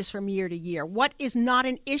changes from year to year, what is not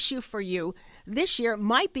an issue for you this year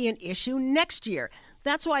might be an issue next year.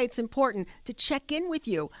 That's why it's important to check in with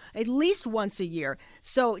you at least once a year.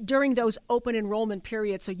 So during those open enrollment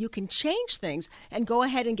periods, so you can change things and go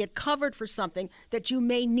ahead and get covered for something that you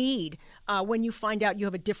may need when you find out you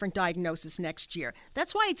have a different diagnosis next year.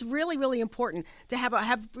 That's why it's really, really important to have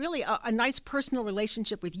really a nice personal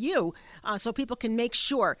relationship with you, so people can make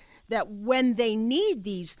sure that when they need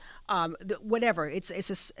these, whatever, it's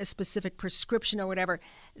a specific prescription or whatever,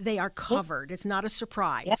 they are covered. It's not a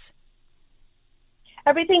surprise. Yep.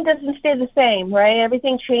 Everything doesn't stay the same, right?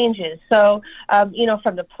 Everything changes. So, you know,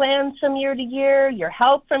 from the plans from year to year, your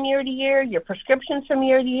health from year to year, your prescriptions from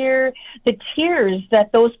year to year, the tiers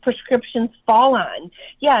that those prescriptions fall on.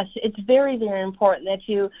 Yes, it's very, very important that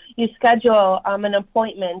you schedule an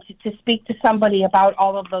appointment to speak to somebody about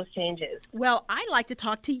all of those changes. Well, I'd like to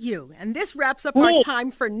talk to you. And this wraps up our time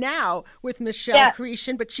for now with Michelle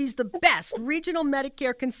Cretion, but she's the best regional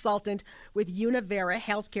Medicare consultant with Univera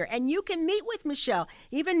Healthcare. And you can meet with Michelle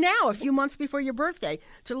even now, a few months before your birthday,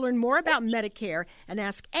 to learn more about Medicare and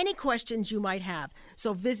ask any questions you might have.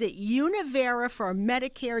 So visit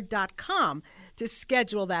univeraformedicare.com to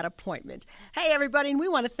schedule that appointment. Hey, everybody, and we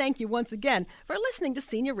want to thank you once again for listening to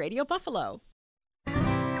Senior Radio Buffalo.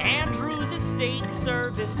 Andrews Estate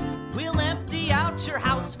Service will empty out your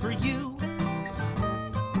house for you.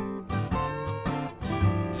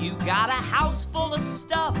 You got a house full of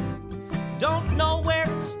stuff, don't know where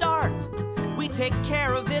to start. We take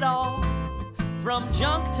care of it all, from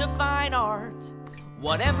junk to fine art.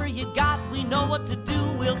 Whatever you got, we know what to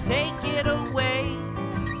do, we'll take it away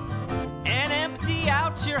and empty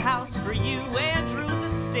out your house for you. Andrews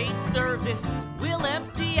Estate Service will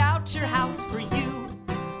empty out your house for you.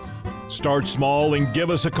 Start small and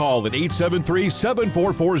give us a call at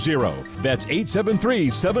 873-7440. That's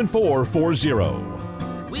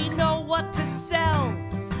 873-7440. We know what to sell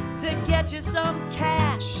to get you some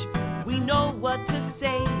cash. We know what to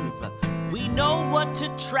save, we know what to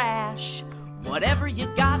trash. Whatever you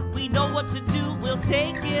got, we know what to do, we'll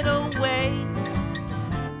take it away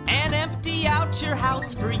and empty out your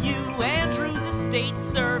house for you. Andrews Estate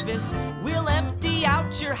Service will empty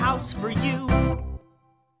out your house for you.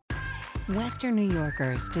 Western New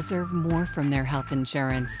Yorkers deserve more from their health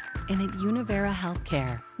insurance. And at Univera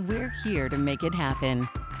Healthcare, we're here to make it happen.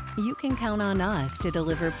 You can count on us to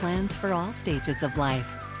deliver plans for all stages of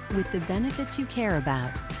life, with the benefits you care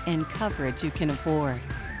about and coverage you can afford.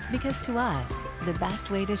 Because to us, The best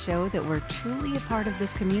way to show that we're truly a part of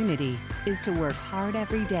this community is to work hard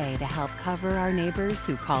every day to help cover our neighbors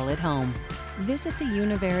who call it home. Visit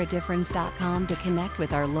theuniveradifference.com to connect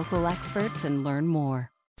with our local experts and learn more.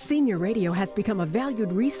 Senior Radio has become a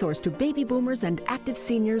valued resource to baby boomers and active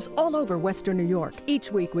seniors all over Western New York.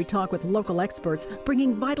 Each week we talk with local experts,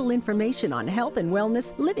 bringing vital information on health and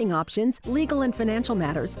wellness, living options, legal and financial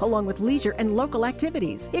matters, along with leisure and local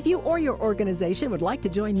activities. If you or your organization would like to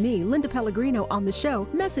join me, Linda Pellegrino, on the show,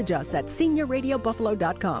 message us at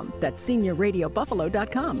seniorradiobuffalo.com. That's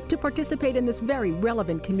seniorradiobuffalo.com to participate in this very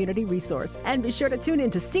relevant community resource. And be sure to tune in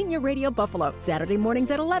to Senior Radio Buffalo, Saturday mornings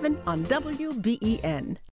at 11 on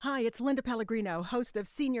WBEN. Hi, it's Linda Pellegrino, host of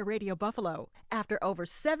Senior Radio Buffalo. After over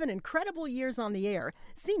 7 incredible years on the air,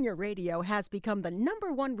 Senior Radio has become the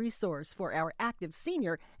 #1 resource for our active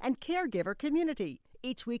senior and caregiver community.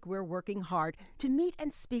 Each week, we're working hard to meet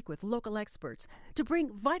and speak with local experts to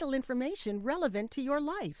bring vital information relevant to your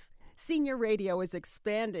life. Senior Radio is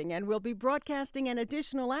expanding and will be broadcasting an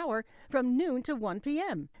additional hour from noon to 1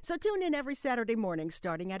 p.m. So tune in every Saturday morning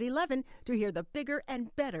starting at 11 to hear the bigger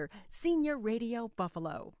and better Senior Radio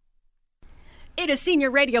Buffalo. It is Senior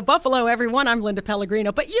Radio Buffalo, everyone. I'm Linda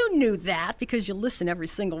Pellegrino, but you knew that because you listen every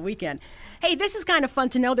single weekend. Hey, this is kind of fun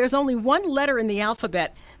to know. There's only one letter in the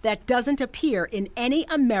alphabet that doesn't appear in any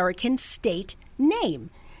American state name.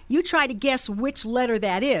 You try to guess which letter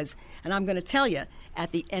that is, and I'm going to tell you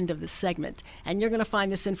at the end of the segment. And you're going to find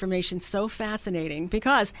this information so fascinating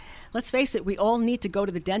because, let's face it, we all need to go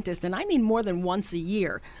to the dentist, and I mean more than once a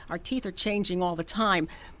year. Our teeth are changing all the time.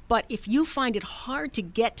 But if you find it hard to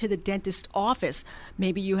get to the dentist office,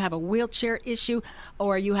 maybe you have a wheelchair issue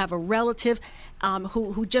or you have a relative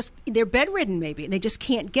who just, they're bedridden maybe, and they just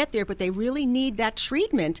can't get there, but they really need that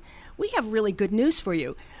treatment, we have really good news for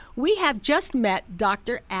you. We have just met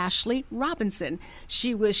Dr. Ashley Robinson.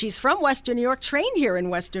 She's from Western New York, trained here in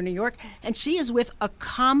Western New York, and she is with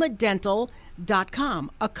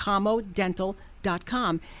AcamoDental.com,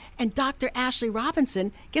 AcamoDental.com. And Dr. Ashley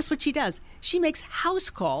Robinson, guess what she does? She makes house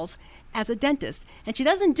calls as a dentist, and she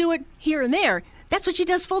doesn't do it here and there. That's what she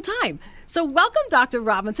does full time. So welcome, Dr.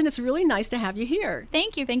 Robinson. It's really nice to have you here.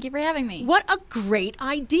 Thank you. Thank you for having me. What a great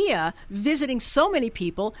idea, visiting so many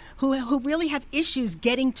people who really have issues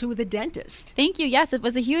getting to the dentist. Thank you. Yes, it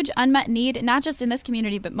was a huge unmet need, not just in this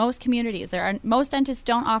community, but most communities. Most dentists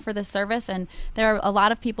don't offer this service, and there are a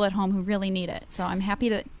lot of people at home who really need it. So I'm happy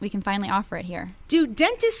that we can finally offer it here. Do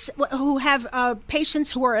dentists who have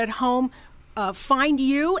patients who are at home find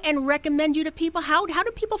you and recommend you to people? How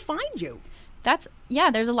do people find you?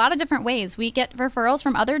 There's a lot of different ways. We get referrals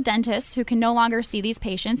from other dentists who can no longer see these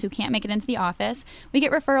patients, who can't make it into the office. We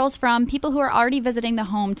get referrals from people who are already visiting the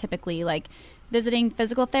home typically, like visiting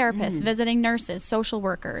physical therapists, visiting nurses, social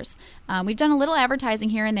workers. We've done a little advertising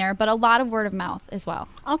here and there, but a lot of word of mouth as well.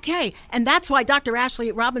 Okay, and that's why Dr.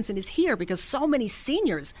 Ashley Robinson is here, because so many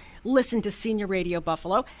seniors listen to Senior Radio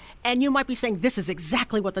Buffalo, and you might be saying, this is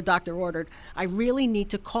exactly what the doctor ordered. I really need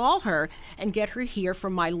to call her and get her here for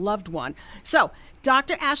my loved one. So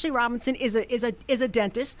Dr. Ashley Robinson is a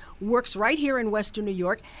dentist, works right here in Western New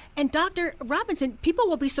York. And Dr. Robinson, people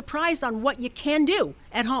will be surprised on what you can do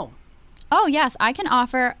at home. Oh, yes. I can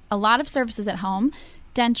offer a lot of services at home.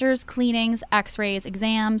 Dentures, cleanings, x-rays,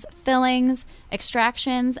 exams, fillings,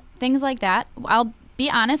 extractions, things like that. I'll be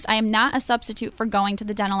honest, I am not a substitute for going to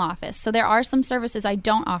the dental office. So there are some services I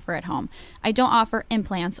don't offer at home. I don't offer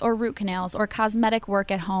implants or root canals or cosmetic work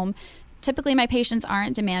at home. Typically, my patients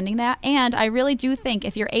aren't demanding that, and I really do think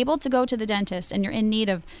if you're able to go to the dentist and you're in need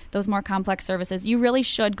of those more complex services, you really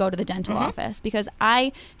should go to the dental office, because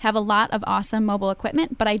I have a lot of awesome mobile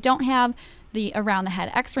equipment, but I don't have the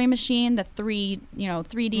around-the-head x-ray machine, the 3D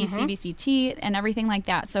CBCT, and everything like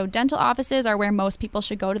that. So dental offices are where most people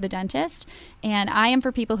should go to the dentist, and I am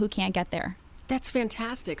for people who can't get there. That's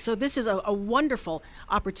fantastic. So this is a wonderful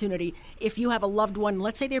opportunity if you have a loved one,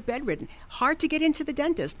 let's say they're bedridden, hard to get into the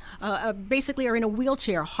dentist, basically are in a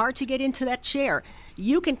wheelchair, hard to get into that chair.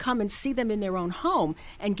 You can come and see them in their own home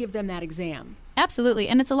and give them that exam. Absolutely.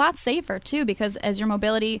 And it's a lot safer, too, because as your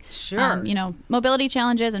mobility, mobility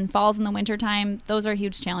challenges and falls in the wintertime, those are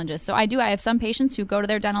huge challenges. So I have some patients who go to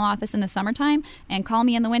their dental office in the summertime and call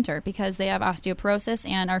me in the winter because they have osteoporosis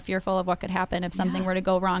and are fearful of what could happen if something were to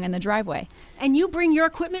go wrong in the driveway. And you bring your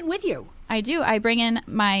equipment with you? I do. I bring in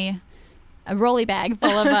a rolly bag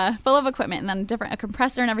full of equipment, and then a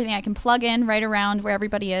compressor and everything I can plug in right around where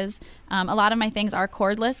everybody is. A lot of my things are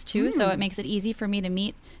cordless too, so it makes it easy for me to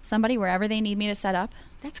meet somebody wherever they need me to set up.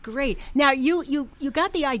 That's great. Now, you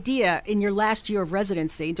got the idea in your last year of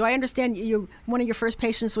residency. Do I understand one of your first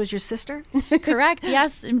patients was your sister? Correct,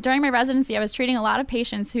 yes. During my residency, I was treating a lot of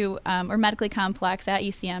patients who were medically complex at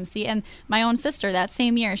ECMC, and my own sister that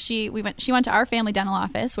same year, she went to our family dental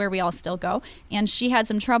office, where we all still go, and she had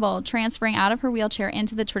some trouble transferring out of her wheelchair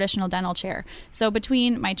into the traditional dental chair. So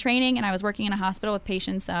between my training, and I was working in a hospital with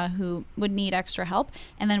patients who would need extra help,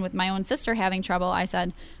 and then with my own sister having trouble, I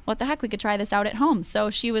said, what the heck, we could try this out at home. So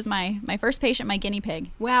she was my first patient, my guinea pig.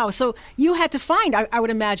 Wow. So you had to find, I would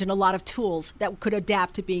imagine, a lot of tools that could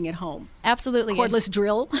adapt to being at home. Absolutely. Cordless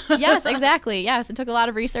drill. Yes, exactly. Yes. It took a lot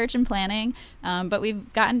of research and planning, but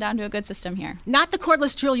we've gotten down to a good system here. Not the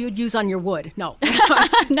cordless drill you'd use on your wood. No.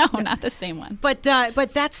 No, not the same one. But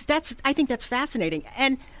that's I think that's fascinating.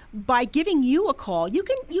 And by giving you a call, you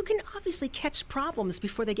can obviously catch problems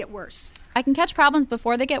before they get worse. I can catch problems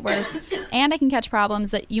before they get worse, and I can catch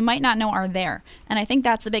problems that you might not know are there. And I think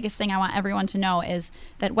that's the biggest thing I want everyone to know is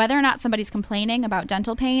that whether or not somebody's complaining about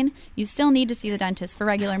dental pain, you still need to see the dentist for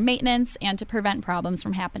regular maintenance and to prevent problems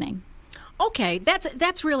from happening. Okay,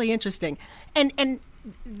 that's really interesting. And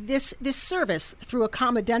this service through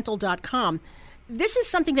accommodental.com, this is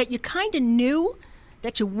something that you kind of knew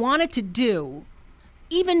that you wanted to do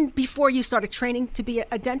even before you started training to be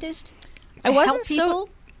a dentist? I wasn't so...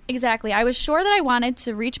 Exactly. I was sure that I wanted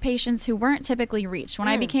to reach patients who weren't typically reached. When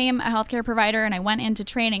I became a healthcare provider and I went into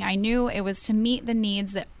training, I knew it was to meet the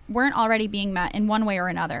needs that weren't already being met in one way or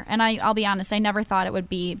another. And I'll be honest, I never thought it would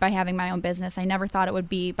be by having my own business. I never thought it would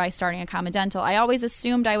be by starting Accommodental. I always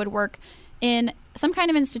assumed I would work in some kind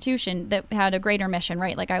of institution that had a greater mission,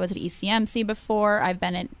 right? Like I was at ECMC before. I've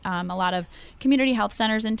been at a lot of community health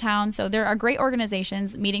centers in town. So there are great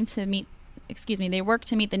organizations they work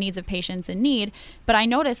to meet the needs of patients in need. But I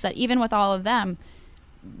noticed that even with all of them,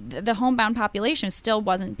 the homebound population still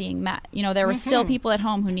wasn't being met. You know, there were still people at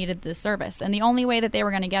home who needed this service. And the only way that they were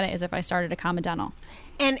going to get it is if I started Accommodental.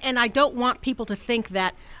 And I don't want people to think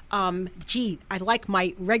that, I like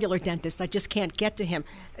my regular dentist, I just can't get to him.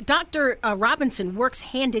 Dr. Robinson works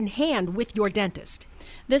hand in hand with your dentist.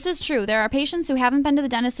 This is true. There are patients who haven't been to the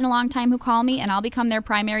dentist in a long time who call me, and I'll become their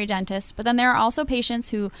primary dentist. But then there are also patients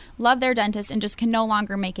who love their dentist and just can no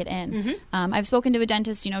longer make it in. I've spoken to a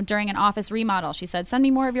dentist, during an office remodel. She said, send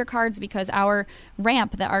me more of your cards because our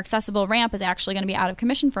accessible ramp is actually going to be out of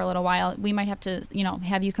commission for a little while. We might have to,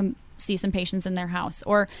 have you come see some patients in their house,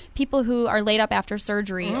 or people who are laid up after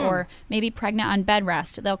surgery or maybe pregnant on bed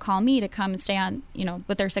rest. They'll call me to come and stay on,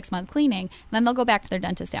 with their 6-month cleaning, and then they'll go back to their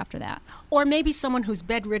dentist after that. Or maybe someone who's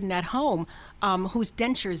bedridden at home, whose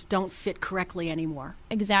dentures don't fit correctly anymore.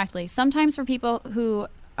 Exactly. Sometimes for people who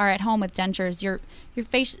are at home with dentures, your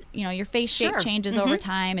face, your face shape changes over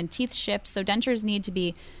time and teeth shift, so dentures need to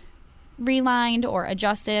be relined or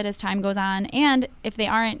adjusted as time goes on, and if they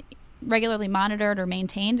aren't regularly monitored or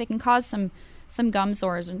maintained, they can cause some gum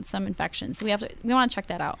sores and some infections. So we want to check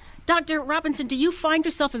that out. Dr. Robinson, do you find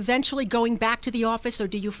yourself eventually going back to the office, or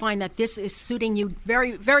do you find that this is suiting you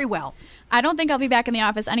very, very well? I don't think I'll be back in the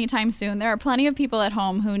office anytime soon. There are plenty of people at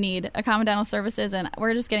home who need Accommodental services, and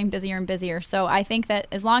we're just getting busier and busier. So I think that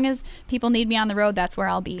as long as people need me on the road, that's where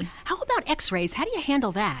I'll be. How about x-rays? How do you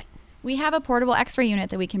handle that? We have a portable x-ray unit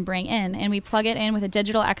that we can bring in, and we plug it in with a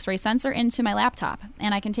digital x-ray sensor into my laptop,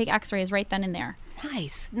 and I can take x-rays right then and there.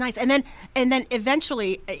 Nice. And then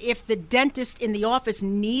eventually, if the dentist in the office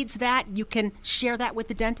needs that, you can share that with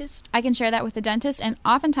the dentist? I can share that with the dentist, and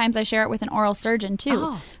oftentimes I share it with an oral surgeon, too.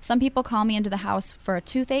 Oh. Some people call me into the house for a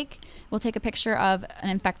toothache. We'll take a picture of an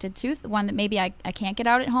infected tooth, one that maybe I can't get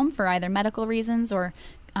out at home for either medical reasons or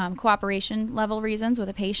cooperation level reasons with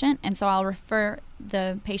a patient, and so I'll refer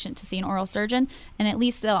the patient to see an oral surgeon, and at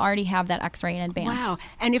least they'll already have that x-ray in advance. Wow.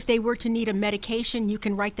 And if they were to need a medication, you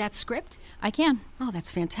can write that script? I can. Oh,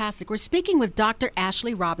 that's fantastic. We're speaking with Dr.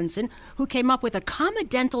 Ashley Robinson, who came up with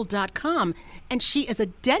accommodental.com, and she is a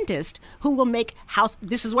dentist who will make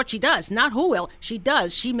this is what she does, not who will, she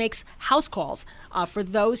does. She makes house calls for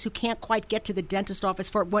those who can't quite get to the dentist office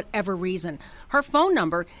for whatever reason. Her phone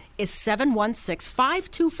number is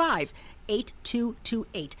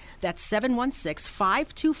 716-525-8228. That's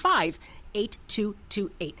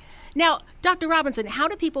 716-525-8228. Now, Dr. Robinson, how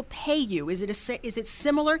do people pay you? Is it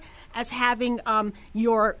similar as having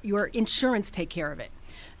your insurance take care of it?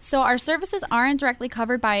 So our services aren't directly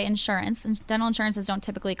covered by insurance, and dental insurances don't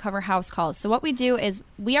typically cover house calls. So what we do is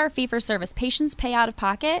we are fee-for-service. Patients pay out of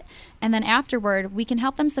pocket, and then afterward, we can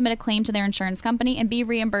help them submit a claim to their insurance company and be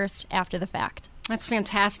reimbursed after the fact. That's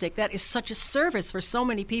fantastic. That is such a service for so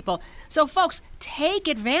many people. So, folks, take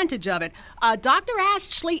advantage of it. Dr.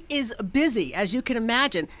 Ashley is busy, as you can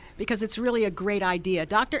imagine, because it's really a great idea.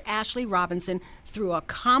 Dr. Ashley Robinson through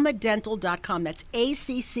accomodental.com. That's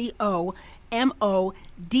ACCOMODENTAL,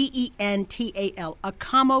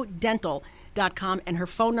 accomodental.com. And her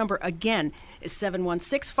phone number, again, is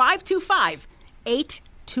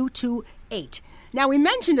 716-525-8228. Now, we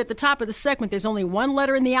mentioned at the top of the segment there's only one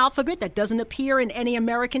letter in the alphabet that doesn't appear in any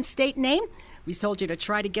American state name. We told you to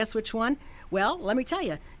try to guess which one. Well, let me tell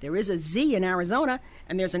you, there is a Z in Arizona,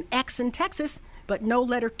 and there's an X in Texas, but no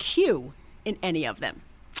letter Q in any of them.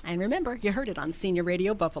 And remember, you heard it on Senior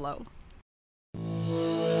Radio Buffalo.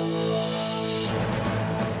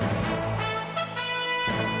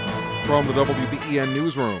 From the WBEN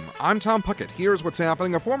Newsroom, I'm Tom Puckett. Here's what's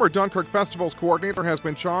happening. A former Dunkirk Festivals coordinator has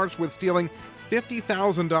been charged with stealing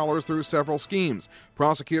 $50,000 through several schemes.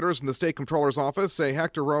 Prosecutors in the State Comptroller's Office say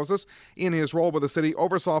Hector Rosas, in his role with the city,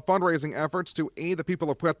 oversaw fundraising efforts to aid the people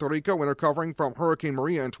of Puerto Rico in recovering from Hurricane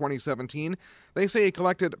Maria in 2017. They say he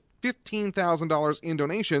collected $15,000 in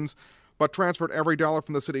donations, but transferred every dollar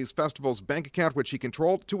from the city's festival's bank account, which he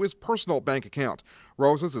controlled, to his personal bank account.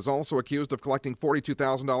 Rosas is also accused of collecting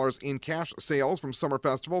 $42,000 in cash sales from summer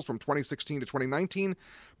festivals from 2016 to 2019,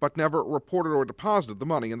 but never reported or deposited the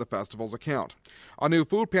money in the festival's account. A new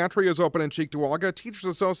food pantry is open in Cheektowaga. Teachers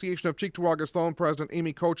Association of Cheektowaga Sloan President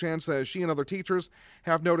Amy Cochan says she and other teachers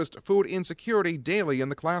have noticed food insecurity daily in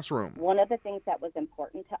the classroom. One of the things that was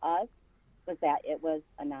important to us was that it was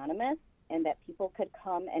anonymous, and that people could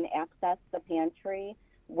come and access the pantry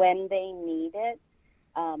when they need it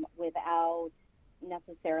without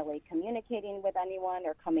necessarily communicating with anyone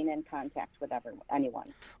or coming in contact with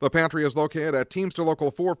anyone. The pantry is located at Teamster Local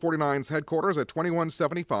 449's headquarters at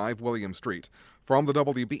 2175 William Street. From the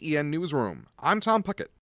WBEN Newsroom, I'm Tom Puckett.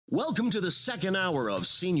 Welcome to the second hour of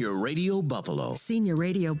Senior Radio Buffalo. Senior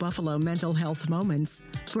Radio Buffalo Mental Health Moments,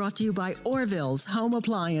 brought to you by Orville's Home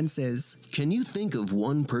Appliances. Can you think of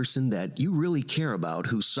one person that you really care about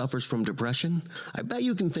who suffers from depression? I bet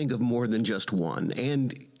you can think of more than just one,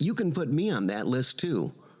 and you can put me on that list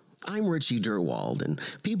too. I'm Richie Durwald, and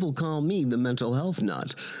people call me the mental health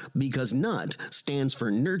nut, because NUT stands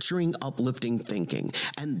for Nurturing Uplifting Thinking,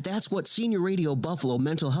 and that's what Senior Radio Buffalo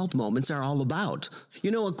Mental Health Moments are all about.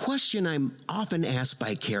 You know, a question I'm often asked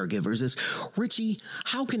by caregivers is, Richie,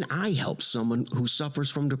 how can I help someone who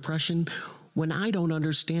suffers from depression when I don't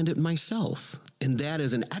understand it myself? And that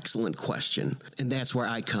is an excellent question, and that's where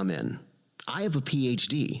I come in. I have a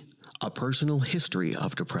PhD, a personal history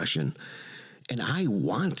of depression, and I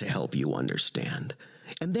want to help you understand.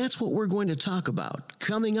 And that's what we're going to talk about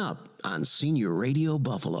coming up on Senior Radio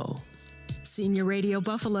Buffalo. Senior Radio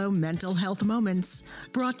Buffalo Mental Health Moments,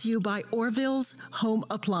 brought to you by Orville's Home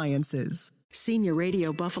Appliances. Senior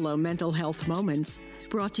Radio Buffalo Mental Health Moments,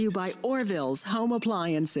 brought to you by Orville's Home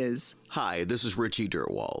Appliances. Hi, this is Richie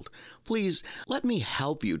Durwald. Please let me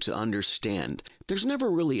help you to understand. There's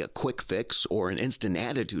never really a quick fix or an instant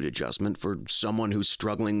attitude adjustment for someone who's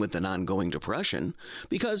struggling with an ongoing depression,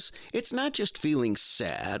 because it's not just feeling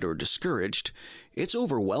sad or discouraged, it's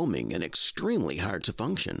overwhelming and extremely hard to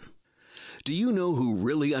function. Do you know who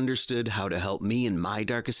really understood how to help me in my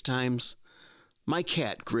darkest times? My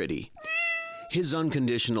cat, Gritty. His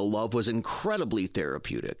unconditional love was incredibly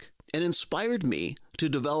therapeutic and inspired me to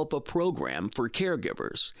develop a program for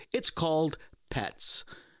caregivers. It's called PETS,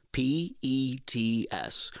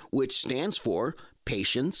 P-E-T-S, which stands for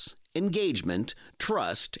Patience, Engagement,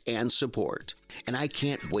 Trust, and Support. And I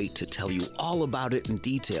can't wait to tell you all about it in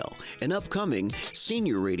detail in upcoming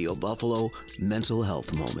Senior Radio Buffalo Mental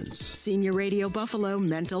Health Moments. Senior Radio Buffalo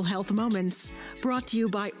Mental Health Moments, brought to you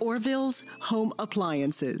by Orville's Home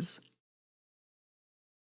Appliances.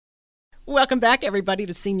 Welcome back, everybody,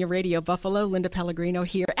 to Senior Radio Buffalo. Linda Pellegrino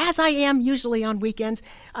here, as I am usually on weekends,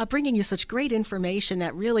 bringing you such great information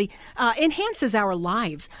that really enhances our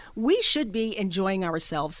lives. We should be enjoying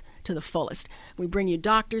ourselves to the fullest. We bring you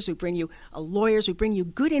doctors, we bring you lawyers, we bring you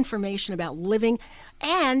good information about living.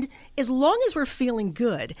 And as long as we're feeling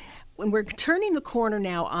good, when we're turning the corner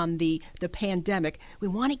now on the pandemic, we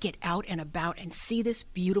want to get out and about and see this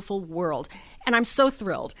beautiful world. And I'm so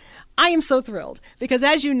thrilled. I am so thrilled because,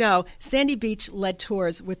 as you know, Sandy Beach led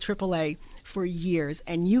tours with AAA for years,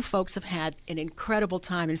 and you folks have had an incredible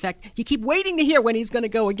time. In fact, you keep waiting to hear when he's going to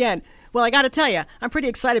go again. Well, I got to tell you, I'm pretty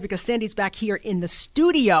excited because Sandy's back here in the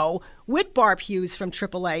studio with Barb Hughes from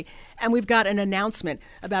AAA, and we've got an announcement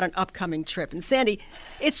about an upcoming trip. And Sandy,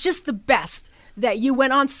 it's just the best that you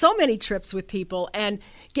went on so many trips with people and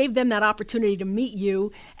gave them that opportunity to meet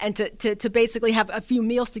you and to basically have a few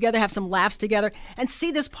meals together, have some laughs together, and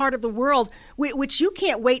see this part of the world, which you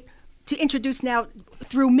can't wait to introduce now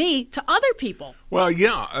through me to other people. Well,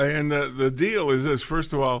 yeah, and the deal is this.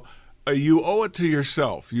 First of all, you owe it to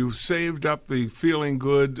yourself. You saved up the feeling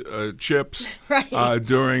good chips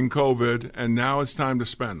during COVID, and now it's time to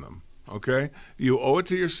spend them. Okay? You owe it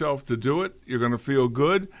to yourself to do it. You're going to feel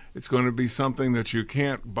good. It's going to be something that you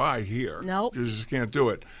can't buy here. Nope. You just can't do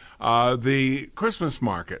it. The Christmas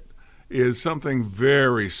market is something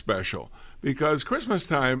very special because Christmas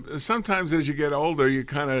time, sometimes as you get older, you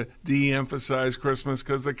kind of de-emphasize Christmas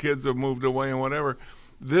because the kids have moved away and whatever.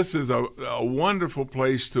 This is a wonderful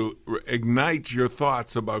place to ignite your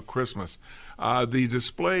thoughts about Christmas. The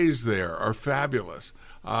displays there are fabulous.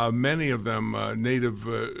 Many of them native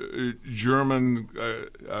German,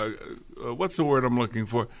 what's the word I'm looking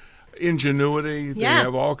for? Ingenuity. Yeah. They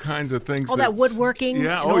have all kinds of things. All that woodworking,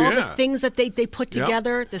 yeah, and all the things that they put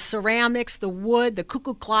together, the ceramics, the wood, the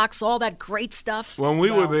cuckoo clocks, all that great stuff. When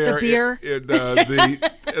we were there, the beer.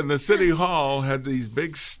 And the city hall had these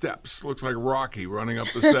big steps, looks like Rocky running up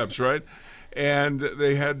the steps, right? And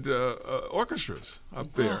they had orchestras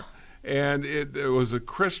up there. And there was a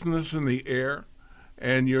crispness in the air.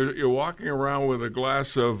 And you're walking around with a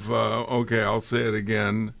glass of, I'll say it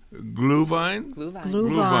again, Glühwein.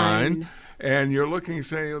 And you're looking,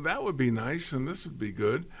 saying, that would be nice, and this would be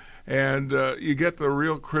good. And you get the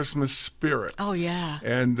real Christmas spirit. Oh, yeah.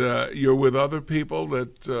 And you're with other people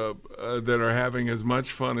that are having as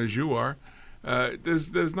much fun as you are.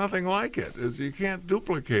 There's nothing like it. You can't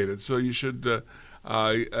duplicate it. So you should get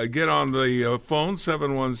on the phone,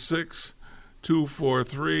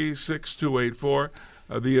 716-243-6284.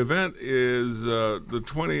 The event is the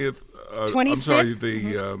 20th. 25th? I'm sorry,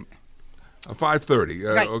 the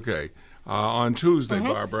 5:30. Right. Okay. On Tuesday,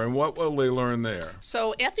 Barbara. And what will they learn there?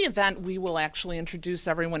 So at the event, we will actually introduce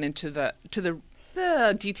everyone into the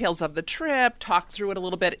details of the trip, talk through it a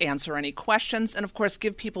little bit, answer any questions, and of course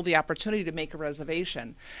give people the opportunity to make a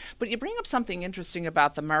reservation. But you bring up something interesting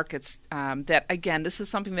about the markets that, again, this is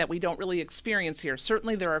something that we don't really experience here.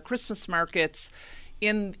 Certainly there are Christmas markets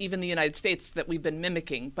in even the United States that we've been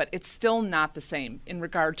mimicking, but it's still not the same in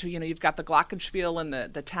regard to, you've got the glockenspiel and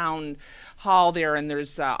the town hall there, and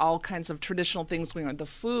there's all kinds of traditional things going on. The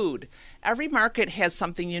food, every market has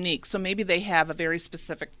something unique. So maybe they have a very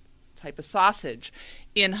specific type of sausage.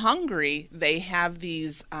 In Hungary, they have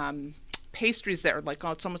these pastries that are like,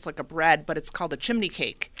 it's almost like a bread, but it's called a chimney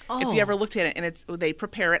cake. If you ever looked at it, and they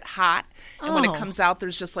prepare it hot, and when it comes out,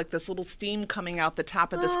 there's just like this little steam coming out the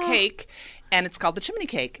top of this cake, and it's called the chimney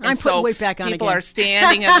cake. And I'm putting weight back on people again. are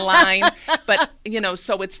standing in line, but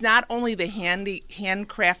so it's not only the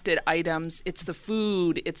handcrafted items, it's the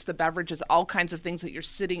food, it's the beverages, all kinds of things that you're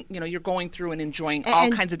sitting, you're going through and enjoying all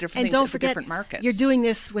kinds of different things don't at the forget, different markets. You're doing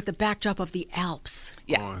this with the backdrop of the Alps.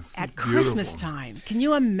 Yeah. At Christmas time. Can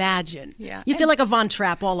you imagine? Yeah. You feel like a Von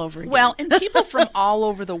Trapp all over again. Well, and people from all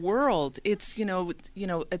over the world. It's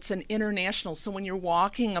it's an international. So when you're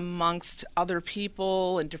walking amongst other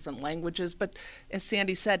people in different languages, but as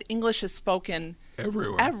Sandy said, English is spoken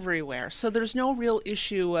everywhere. So there's no real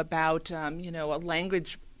issue about a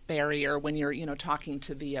language barrier when you're talking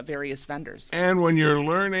to the various vendors. And when you're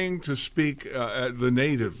learning to speak the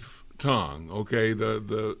native tongue, okay,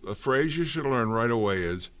 the phrase you should learn right away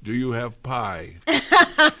is, do you have pie?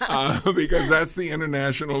 Because that's the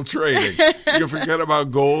international trading. You forget about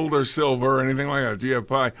gold or silver or anything like that. Do you have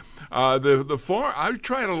pie? I've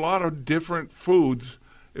tried a lot of different foods,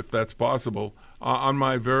 if that's possible, on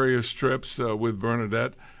my various trips with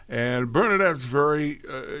Bernadette. And Bernadette's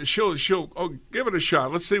she'll give it a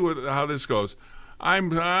shot. Let's see how this goes. I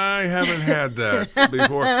haven't had that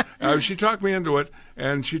before. She talked me into it,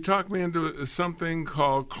 and she talked me into something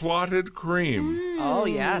called clotted cream. Oh,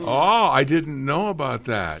 yes. Oh, I didn't know about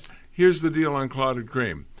that. Here's the deal on clotted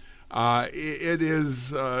cream.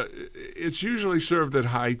 It's usually served at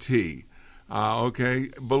high tea. Okay,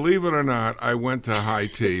 believe it or not, I went to high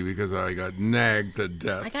tea because I got nagged to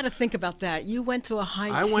death. I got to think about that. You went to a high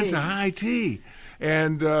tea. I went to high tea.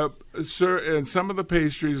 And and some of the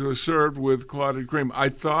pastries were served with clotted cream. I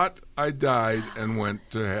thought I died and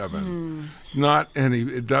went to heaven.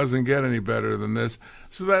 It doesn't get any better than this.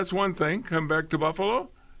 So that's one thing. Come back to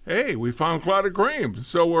Buffalo. Hey, we found clotted cream.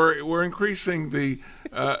 So we're increasing the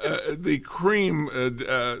cream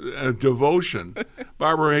devotion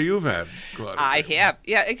Barbara, you've had clotted I cream. have.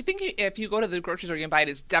 Yeah, I think if you go to the grocery store, you can buy it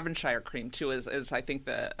as Devonshire cream too. Is I think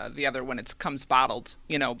the other one it comes bottled.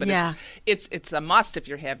 But Yeah. it's a must if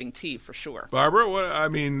you're having tea for sure. Barbara,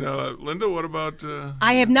 Linda, what about?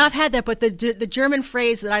 I have not had that, but the German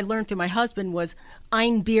phrase that I learned through my husband was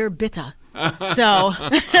 "ein Bier bitte." So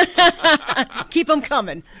keep them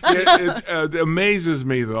coming. It amazes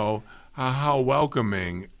me though how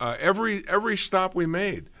welcoming every stop we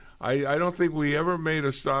made. I don't think we ever made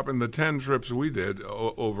a stop in the 10 trips we did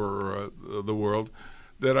over the world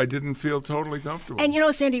that I didn't feel totally comfortable.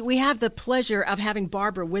 And Sandy, we have the pleasure of having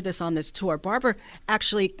Barbara with us on this tour. Barbara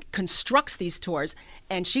actually constructs these tours,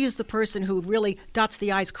 and she is the person who really dots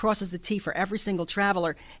the I's, crosses the T for every single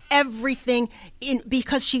traveler. Everything,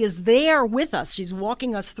 because she is there with us. She's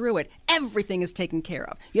walking us through it. Everything is taken care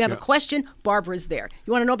of. You have a question, Barbara's there.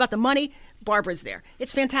 You want to know about the money? Barbara's there.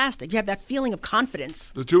 It's fantastic. You have that feeling of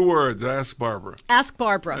confidence. The 2 words, ask Barbara. Ask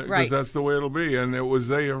Barbara, right. Because that's the way it'll be. And it was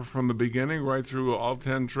there from the beginning right through all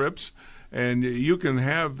 10 trips. And you can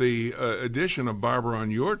have the addition of Barbara on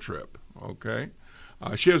your trip, okay?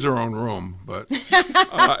 She has her own room, but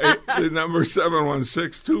the number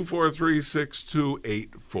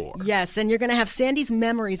 716-243-6284. Yes, and you're going to have Sandy's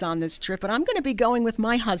memories on this trip, and I'm going to be going with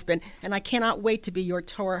my husband, and I cannot wait to be your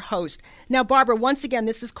tour host. Now, Barbara, once again,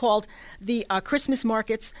 this is called the Christmas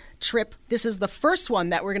Markets trip. This is the first one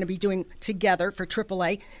that we're going to be doing together for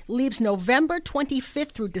AAA. Leaves November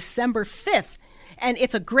 25th through December 5th. And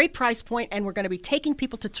it's a great price point, and we're going to be taking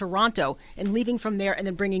people to Toronto and leaving from there and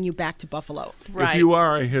then bringing you back to Buffalo. Right. If you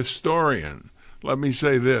are a historian, let me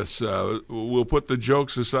say this. We'll put the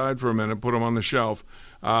jokes aside for a minute, put them on the shelf.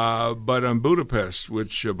 But on Budapest,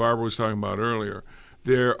 which Barbara was talking about earlier,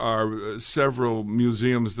 there are several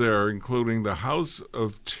museums there, including the House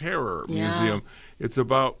of Terror Museum. It's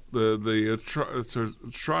about the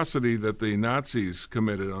atrocity that the Nazis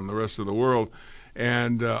committed on the rest of the world.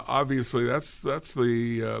 And obviously, that's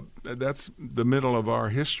the middle of our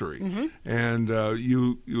history, and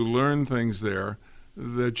you learn things there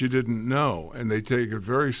that you didn't know, and they take it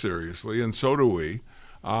very seriously, and so do we.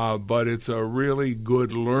 But it's a really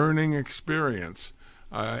good learning experience,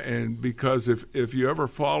 and because if you ever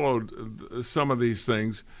followed some of these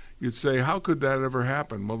things, you'd say, how could that ever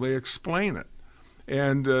happen? Well, they explain it.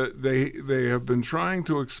 And they have been trying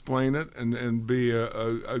to explain it and be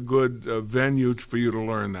a good venue for you to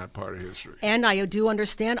learn that part of history. And I do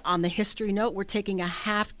understand, on the history note, we're taking a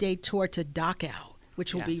half-day tour to Dachau,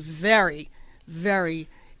 which will be very, very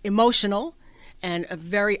emotional and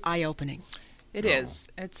very eye-opening. It is.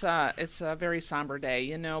 It's a very somber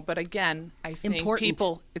day, But again, I think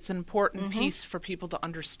it's an important piece for people to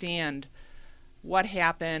understand what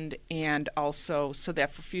happened, and also so that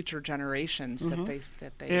for future generations that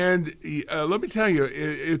they. And let me tell you,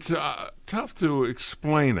 it's tough to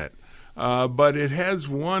explain it, but it has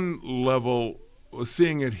one level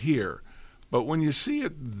seeing it here, but when you see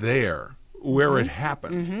it there, where it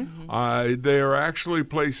happened, there are actually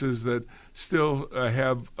places that still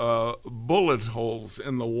have bullet holes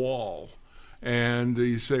in the wall. And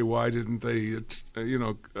you say, why didn't they,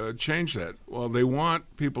 change that? Well, they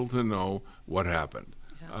want people to know what happened.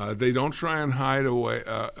 Yeah. They don't try and hide away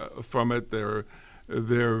from it. They're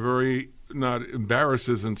very not embarrassed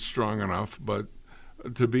isn't strong enough, but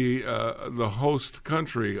to be the host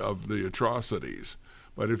country of the atrocities.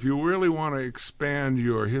 But if you really want to expand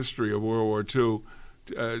your history of World War II,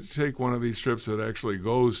 take one of these trips that actually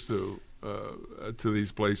goes to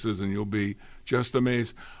these places, and you'll be just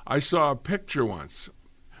amazed. I saw a picture once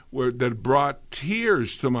that brought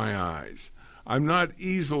tears to my eyes. I'm not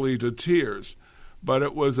easily to tears, but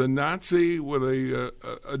it was a Nazi with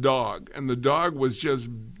a dog, and the dog was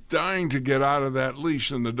just dying to get out of that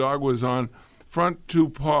leash, and the dog was on front 2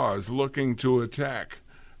 paws looking to attack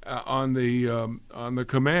on the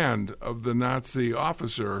command of the Nazi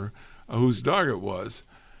officer whose dog it was.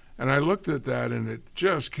 And I looked at that, and it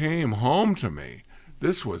just came home to me.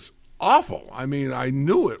 This was awful. I mean, I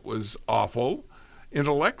knew it was awful.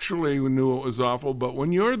 Intellectually, we knew it was awful. But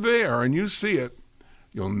when you're there and you see it,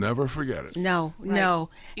 you'll never forget it. No.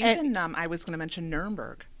 Even I was going to mention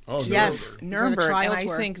Nuremberg. Oh, yes, Nuremberg. And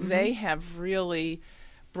I think they have really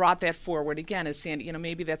brought that forward. Again, as Sandy,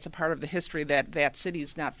 maybe that's a part of the history that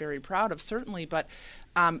city's not very proud of, certainly. But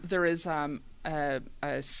there is a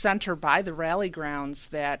center by the rally grounds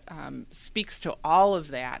that speaks to all of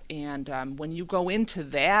that. And when you go into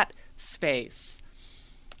that space,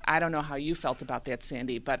 I don't know how you felt about that,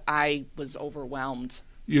 Sandy, but I was overwhelmed.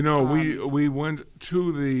 We went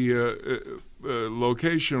to the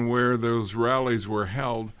location where those rallies were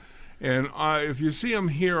held, and if you see them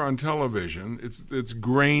here on television, it's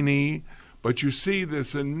grainy, But you see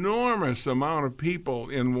this enormous amount of people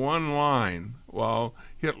in one line while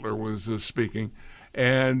Hitler was speaking,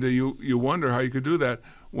 and you wonder how you could do that.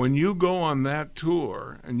 When you go on that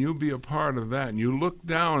tour and you be a part of that, and you look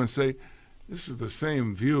down and say, this is the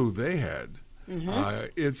same view they had.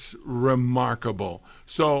 It's remarkable.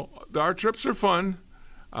 So our trips are fun,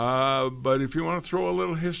 but if you want to throw a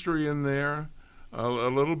little history in there, a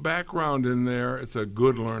little background in there, it's a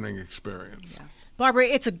good learning experience. Yes. Barbara,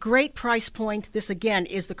 it's a great price point. This, again,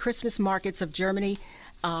 is the Christmas markets of Germany.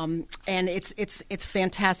 And it's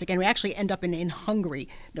fantastic. And we actually end up in Hungary,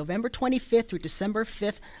 November 25th through December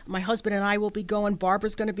 5th. My husband and I will be going.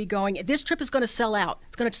 Barbara's going to be going. This trip is going to sell out.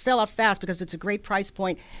 It's going to sell out fast because it's a great price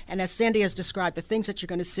point. And as Sandy has described, the things that you're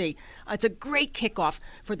going to see, it's a great kickoff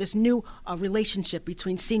for this new relationship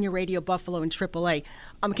between Senior Radio Buffalo and AAA.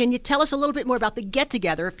 Can you tell us a little bit more about the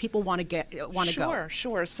get-together if people want to go?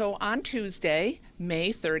 Sure. So on Tuesday,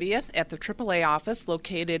 May 30th, at the AAA office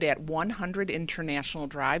located at 100 International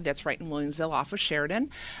Drive, that's right in Williamsville off of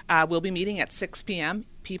Sheridan, we'll be meeting at 6 p.m.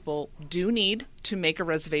 People do need to make a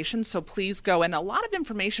reservation, so please go. And a lot of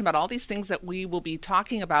information about all these things that we will be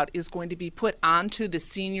talking about is going to be put onto the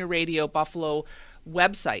Senior Radio Buffalo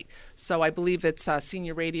website. So I believe it's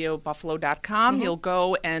seniorradiobuffalo.com. You'll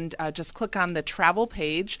go and just click on the travel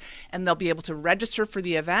page, and they'll be able to register for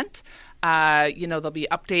the event. There'll be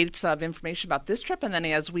updates of information about this trip, and then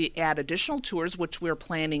as we add additional tours, which we're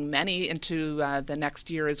planning many into the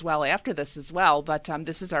next year as well after this as well, but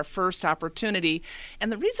this is our first opportunity.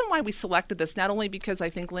 And the reason why we selected this, not only because I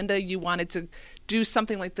think, Linda, you wanted to do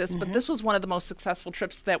something like this, but this was one of the most successful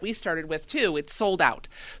trips that we started with too. It's sold out.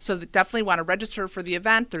 So definitely want to register for the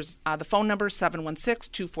event. There's the phone number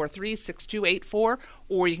 716-243-6284,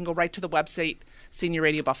 or you can go right to the website,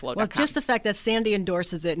 seniorradiobuffalo.com. Well, just the fact that Sandy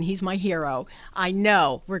endorses it and he's my hero, I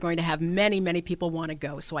know we're going to have many, many people want to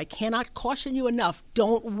go. So I cannot caution you enough.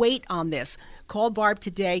 Don't wait on this. Call Barb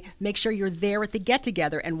today. Make sure you're there at the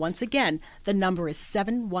get-together. And once again, the number is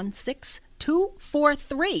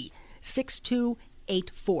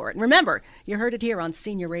 716-243-6284. And remember, you heard it here on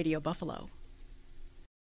Senior Radio Buffalo.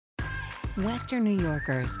 Western New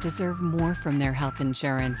Yorkers deserve more from their health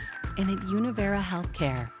insurance. And at Univera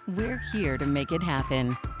Healthcare, we're here to make it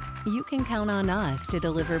happen. You can count on us to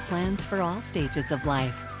deliver plans for all stages of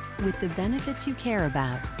life, with the benefits you care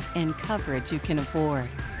about and coverage you can afford.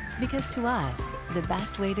 Because to us, the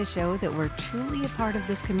best way to show that we're truly a part of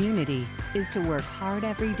this community is to work hard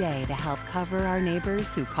every day to help cover our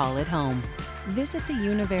neighbors who call it home. Visit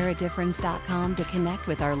theuniveradifference.com to connect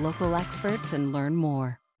with our local experts and learn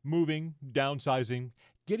more. Moving, downsizing,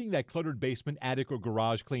 getting that cluttered basement, attic, or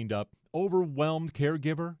garage cleaned up, overwhelmed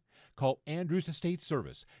caregiver? Call Andrews Estate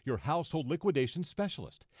Service, your household liquidation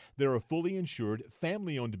specialist. They're a fully insured,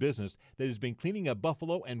 family-owned business that has been cleaning up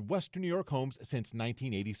Buffalo and Western New York homes since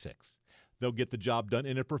 1986. They'll get the job done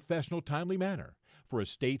in a professional, timely manner. For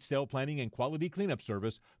estate sale planning and quality cleanup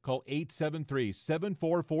service, call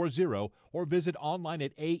 873-7440 or visit online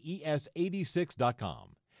at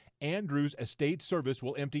aes86.com. Andrews Estate Service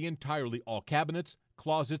will empty entirely all cabinets,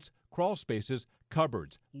 closets, crawl spaces,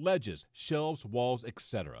 cupboards, ledges, shelves, walls,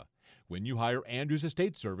 etc. When you hire Andrews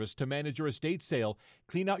Estate Service to manage your estate sale,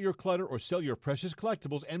 clean out your clutter, or sell your precious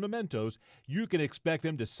collectibles and mementos, you can expect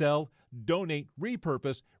them to sell, donate,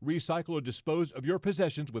 repurpose, recycle, or dispose of your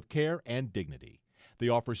possessions with care and dignity. They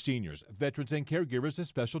offer seniors, veterans, and caregivers a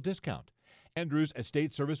special discount. Andrews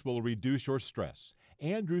Estate Service will reduce your stress.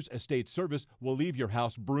 Andrews Estate Service will leave your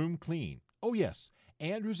house broom clean. Oh yes,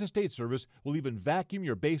 Andrews Estate Service will even vacuum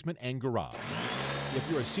your basement and garage. If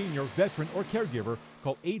you're a senior, veteran, or caregiver,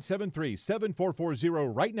 call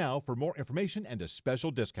 873-7440 right now for more information and a special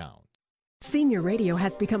discount. Senior Radio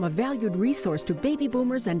has become a valued resource to baby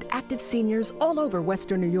boomers and active seniors all over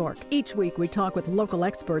Western New York. Each week we talk with local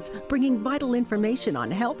experts, bringing vital information on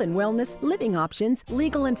health and wellness, living options,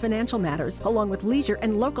 legal and financial matters, along with leisure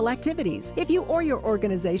and local activities. If you or your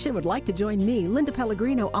organization would like to join me, Linda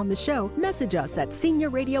Pellegrino, on the show, message us at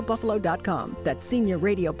seniorradiobuffalo.com. That's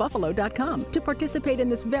seniorradiobuffalo.com to participate in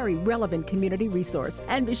this very relevant community resource.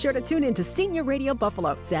 And be sure to tune in to Senior Radio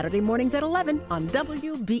Buffalo, Saturday mornings at 11 on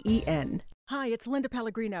WBEN. Hi, it's Linda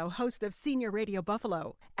Pellegrino, host of Senior Radio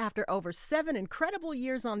Buffalo. After over 7 incredible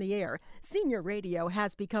years on the air, Senior Radio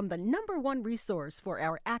has become the #1 resource for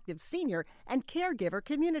our active senior and caregiver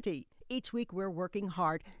community. Each week we're working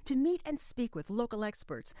hard to meet and speak with local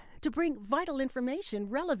experts to bring vital information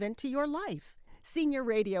relevant to your life. Senior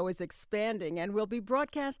Radio is expanding and will be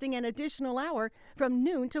broadcasting an additional hour from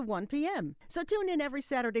noon to 1 p.m. So tune in every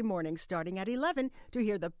Saturday morning starting at 11 to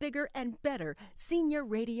hear the bigger and better Senior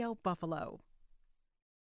Radio Buffalo.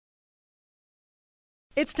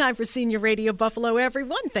 It's time for Senior Radio Buffalo,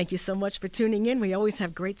 everyone. Thank you so much for tuning in. We always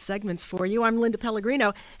have great segments for you. I'm Linda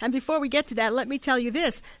Pellegrino. And before we get to that, let me tell you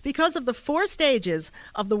this. Because of the 4 stages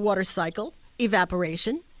of the water cycle,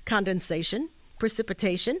 evaporation, condensation,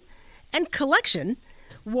 precipitation, and collection,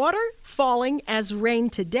 water falling as rain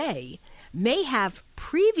today may have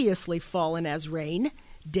previously fallen as rain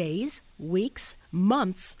days, weeks,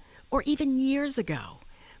 months, or even years ago.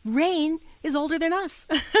 Rain is older than us.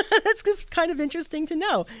 That's just kind of interesting to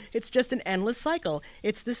know. It's just an endless cycle.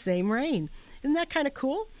 It's the same rain. Isn't that kind of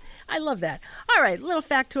cool? I love that. All right, little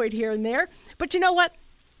factoid here and there. But you know what?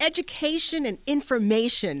 Education and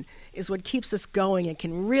information is what keeps us going and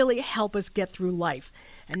can really help us get through life.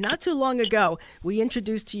 And not too long ago, we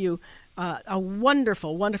introduced to you a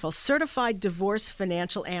wonderful, wonderful certified divorce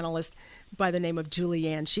financial analyst by the name of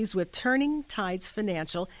Julianne. She's with Turning Tides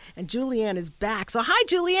Financial, and Julianne is back. So hi,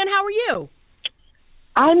 Julianne. How are you?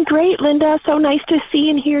 I'm great, Linda. So nice to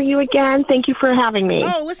see and hear you again. Thank you for having me.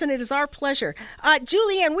 Oh, listen, it is our pleasure.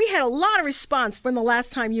 Julianne, we had a lot of response from the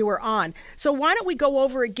last time you were on. So why don't we go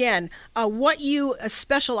over again what you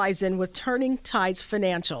specialize in with Turning Tides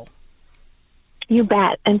Financial? You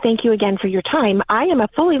bet. And thank you again for your time. I am a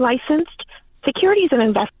fully licensed securities and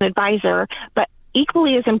investment advisor, but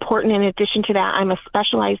equally as important, in addition to that, I'm a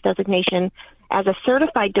specialized designation as a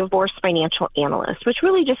certified divorce financial analyst, which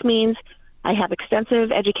really just means I have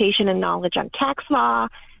extensive education and knowledge on tax law,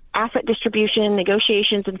 asset distribution,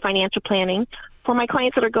 negotiations, and financial planning for my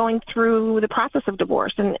clients that are going through the process of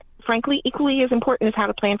divorce. And frankly, equally as important is how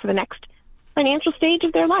to plan for the next financial stage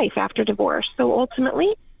of their life after divorce. So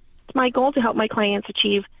ultimately, it's my goal to help my clients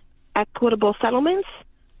achieve equitable settlements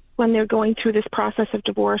when they're going through this process of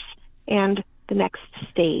divorce and the next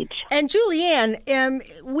stage. And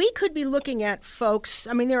Julianne, we could be looking at folks,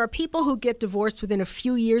 I mean, there are people who get divorced within a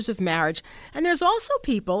few years of marriage, and there's also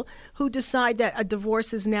people who decide that a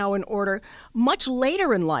divorce is now in order much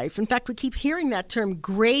later in life. In fact, we keep hearing that term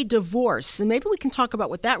gray divorce, and maybe we can talk about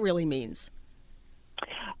what that really means.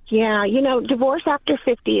 Yeah, you know, divorce after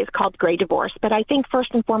 50 is called gray divorce, but I think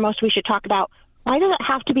first and foremost we should talk about why does it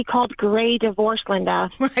have to be called gray divorce, Linda?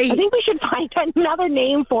 Right. I think we should find another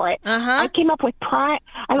name for it. I came up with prime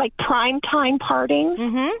time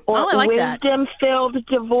parting or I like wisdom-filled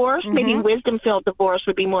divorce. Maybe wisdom-filled divorce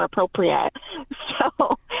would be more appropriate.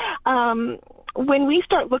 So when we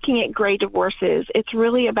start looking at gray divorces, it's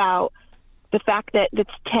really about the fact that it's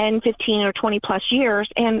 10, 15, or 20-plus years,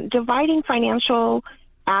 and dividing financial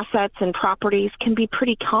assets and properties can be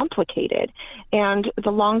pretty complicated. And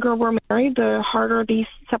the longer we're married, the harder the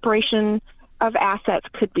separation of assets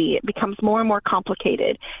could be. It becomes more and more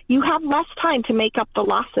complicated. You have less time to make up the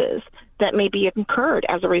losses that may be incurred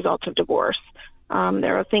as a result of divorce.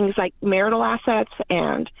 There are things like marital assets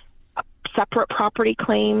and separate property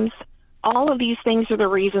claims. All of these things are the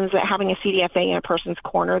reasons that having a CDFA in a person's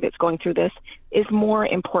corner that's going through this is more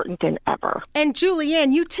important than ever. And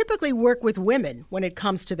Julianne, you typically work with women when it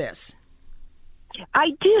comes to this.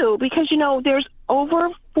 I do, because, you know, there's over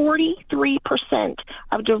 43%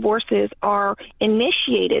 of divorces are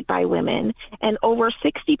initiated by women, and over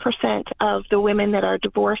 60% of the women that are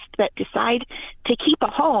divorced that decide to keep a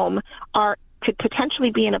home could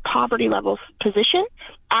potentially be in a poverty level position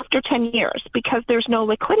after 10 years because there's no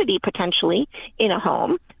liquidity potentially in a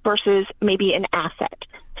home versus maybe an asset.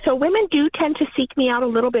 So women do tend to seek me out a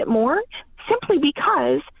little bit more simply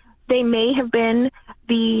because they may have been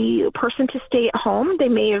the person to stay at home. They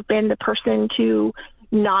may have been the person to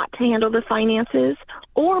not handle the finances,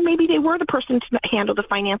 or maybe they were the person to handle the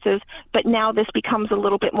finances, but now this becomes a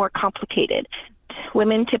little bit more complicated.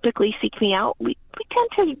 Women typically seek me out. We tend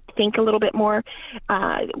to think a little bit more.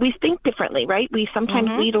 We think differently, right? We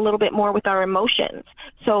sometimes lead a little bit more with our emotions.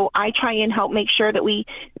 So I try and help make sure that we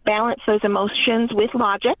balance those emotions with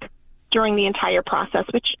logic during the entire process,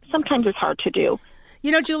 which sometimes is hard to do.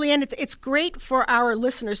 You know, Julianne, it's great for our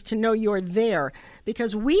listeners to know you're there,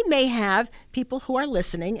 because we may have people who are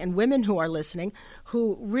listening and women who are listening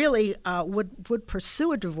who really would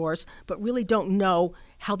pursue a divorce but really don't know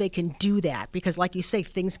how they can do that, because like you say,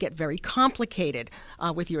 things get very complicated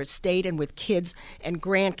with your estate and with kids and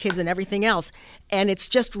grandkids and everything else. And it's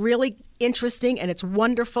just really interesting, and it's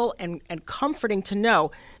wonderful and comforting to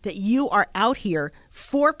know that you are out here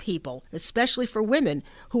for people, especially for women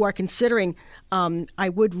who are considering, I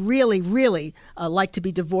would really, really like to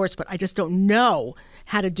be divorced, but I just don't know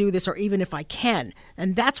how to do this, or even if I can.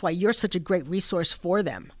 And that's why you're such a great resource for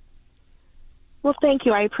them. Well, thank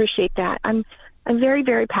you. I appreciate that. I'm very,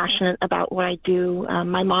 very passionate about what I do.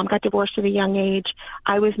 My mom got divorced at a young age.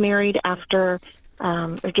 I was married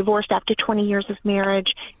divorced after 20 years of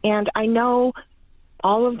marriage. And I know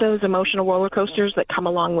all of those emotional roller coasters that come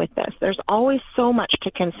along with this. There's always so much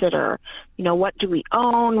to consider. What do we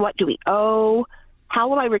own? What do we owe? How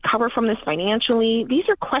will I recover from this financially? These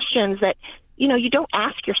are questions that, you don't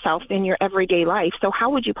ask yourself in your everyday life. So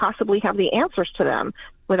how would you possibly have the answers to them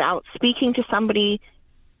without speaking to somebody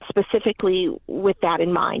specifically with that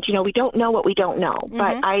in mind? We don't know what we don't know. Mm-hmm.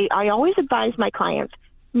 But I always advise my clients,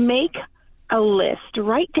 make a list,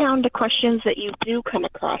 write down the questions that you do come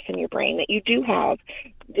across in your brain, that you do have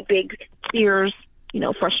the big fears,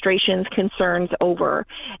 frustrations, concerns over,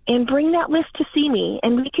 and bring that list to see me.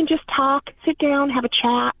 And we can just talk, sit down, have a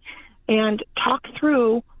chat, and talk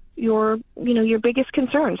through your biggest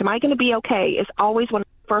concerns. Am I going to be okay is always one of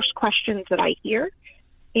the first questions that I hear.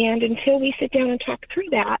 And until we sit down and talk through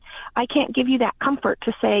that, I can't give you that comfort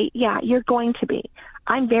to say, yeah, you're going to be.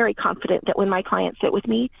 I'm very confident that when my clients sit with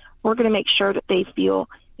me, we're going to make sure that they feel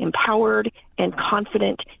empowered and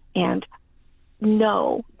confident and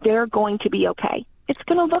know they're going to be okay. It's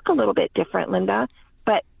going to look a little bit different, Linda,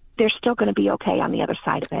 but they're still going to be okay on the other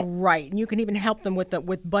side of it. Right. And you can even help them with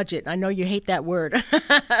budget. I know you hate that word.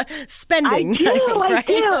 Spending. I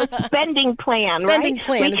do. Spending plan, spending right?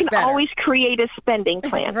 plan we is can better. always create a spending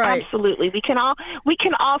plan. Right. Absolutely. We can all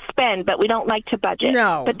spend, but we don't like to budget.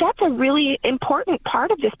 No. But that's a really important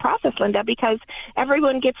part of this process, Linda, because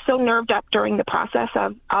everyone gets so nerved up during the process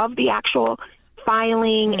of the actual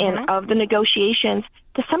filing and of the negotiations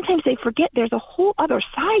that sometimes they forget there's a whole other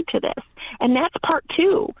side to this. And that's part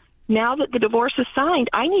two. Now that the divorce is signed,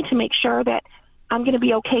 I need to make sure that I'm going to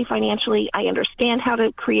be okay financially. I understand how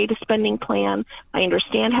to create a spending plan. I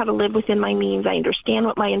understand how to live within my means. I understand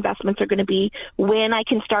what my investments are going to be, when I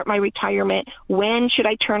can start my retirement, when should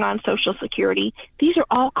I turn on Social Security. These are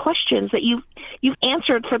all questions that you've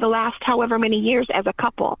answered for the last however many years as a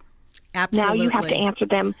couple. Absolutely. Now you have to answer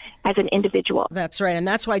them as an individual. That's right. And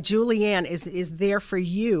that's why Julianne is there for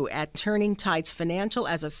you at Turning Tides Financial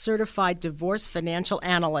as a certified divorce financial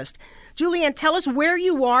analyst. Julianne, tell us where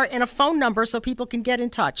you are and a phone number so people can get in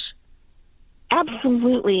touch.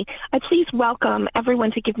 Absolutely. Please welcome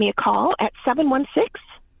everyone to give me a call at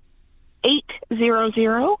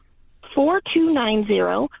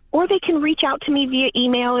 716-800-4290, or they can reach out to me via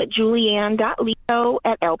email at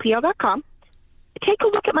julianne.leo@lpl.com. Take a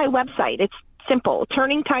look at my website. It's simple,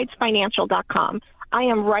 turningtidesfinancial.com. I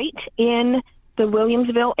am right in the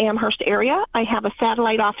Williamsville, Amherst area. I have a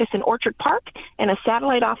satellite office in Orchard Park and a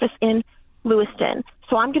satellite office in Lewiston.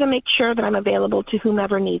 So I'm going to make sure that I'm available to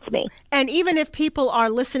whomever needs me. And even if people are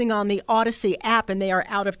listening on the Odyssey app and they are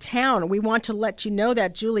out of town, we want to let you know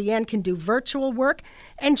that Julianne can do virtual work.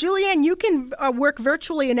 And Julianne, you can work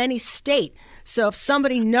virtually in any state. So if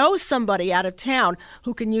somebody knows somebody out of town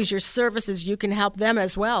who can use your services, you can help them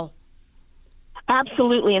as well.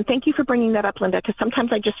 Absolutely. And thank you for bringing that up, Linda, because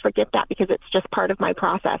sometimes I just forget that because it's just part of my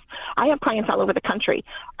process. I have clients all over the country.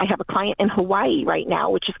 I have a client in Hawaii right now,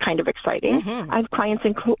 which is kind of exciting. I have clients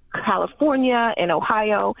in California, in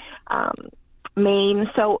Ohio,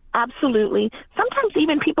 Maine. So absolutely. Sometimes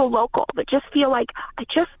even people local that just feel like, I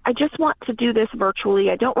just want to do this virtually.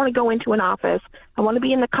 I don't want to go into an office. I want to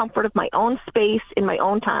be in the comfort of my own space in my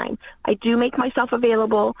own time. I do make myself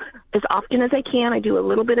available as often as I can. I do a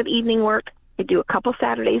little bit of evening work. I do a couple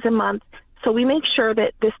Saturdays a month. So we make sure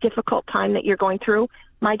that this difficult time that you're going through,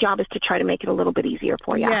 my job is to try to make it a little bit easier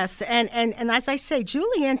for you. Yes, and as I say,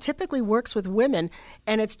 Julianne typically works with women,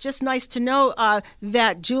 and it's just nice to know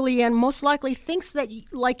that Julianne most likely thinks that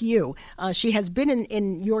like you. She has been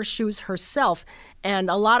in your shoes herself,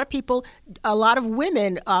 and a lot of people, a lot of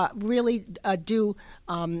women really do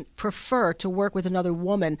prefer to work with another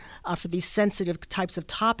woman for these sensitive types of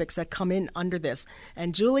topics that come in under this.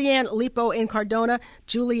 And Julianne Lipo in Cardona,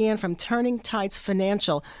 Julianne from Turning Tides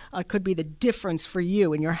Financial could be the difference for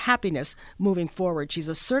you and your happiness moving forward. She's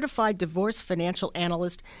a certified divorce financial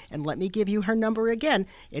analyst, and let me give you her number again.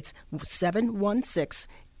 It's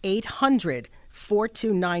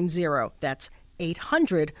 716-800-4290. That's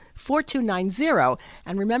 800-4290.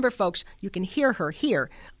 And remember, folks, you can hear her here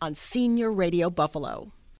on Senior Radio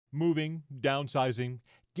Buffalo. Moving, downsizing,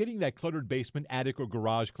 getting that cluttered basement, attic, or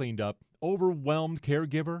garage cleaned up, overwhelmed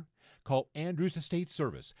caregiver? Call Andrews Estate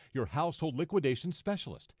Service, your household liquidation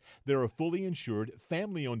specialist. They're a fully insured,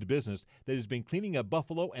 family-owned business that has been cleaning up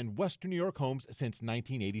Buffalo and Western New York homes since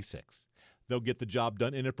 1986. They'll get the job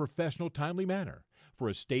done in a professional, timely manner. For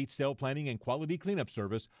estate sale planning and quality cleanup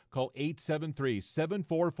service, call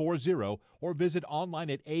 873-7440 or visit online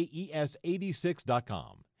at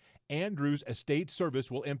aes86.com. Andrews Estate Service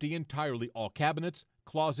will empty entirely all cabinets,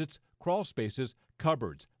 closets, crawl spaces,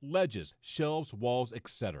 cupboards, ledges, shelves, walls,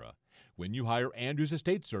 etc. When you hire Andrews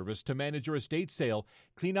Estate Service to manage your estate sale,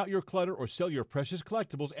 clean out your clutter, or sell your precious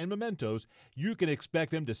collectibles and mementos, you can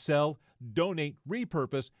expect them to sell, donate,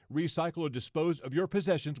 repurpose, recycle, or dispose of your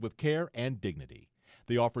possessions with care and dignity.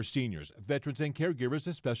 They offer seniors, veterans, and caregivers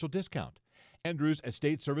a special discount. Andrews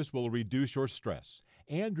Estate Service will reduce your stress.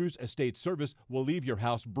 Andrews Estate Service will leave your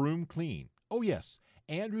house broom clean. Oh yes,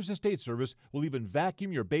 Andrews Estate Service will even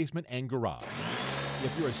vacuum your basement and garage.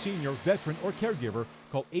 If you're a senior, veteran, or caregiver,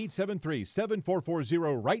 call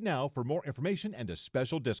 873-7440 right now for more information and a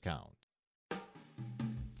special discount.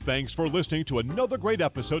 Thanks for listening to another great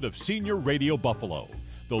episode of Senior Radio Buffalo,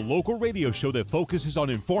 the local radio show that focuses on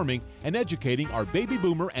informing and educating our baby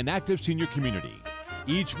boomer and active senior community.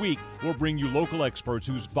 Each week, we'll bring you local experts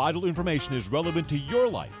whose vital information is relevant to your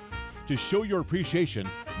life. To show your appreciation,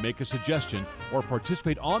 make a suggestion, or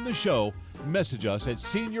participate on the show, message us at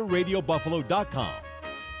seniorradiobuffalo.com.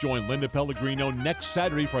 Join Linda Pellegrino next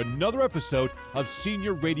Saturday for another episode of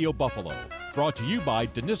Senior Radio Buffalo, brought to you by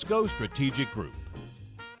Danisco Strategic Group.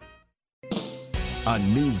 A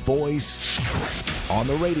new voice on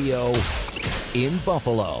the radio in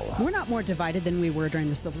Buffalo. We're not more divided than we were during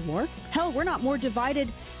the Civil War. Hell, we're not more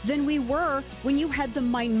divided than we were when you had the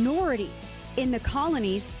minority in the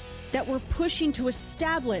colonies that were pushing to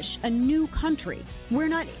establish a new country. We're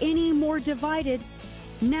not any more divided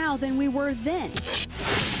now than we were then.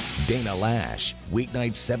 Dana Lash,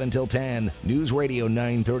 weeknights 7 till 10, News Radio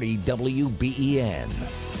 930 WBEN.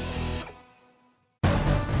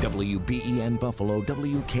 WBEN Buffalo,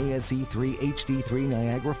 WKSE3 HD3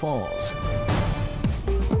 Niagara Falls.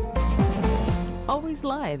 Always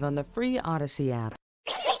live on the free Odyssey app.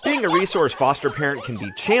 Being a resource foster parent can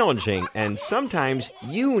be challenging, and sometimes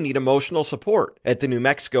you need emotional support. At the New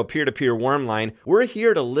Mexico Peer-to-Peer Warm Line, we're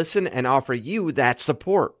here to listen and offer you that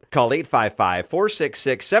support. Call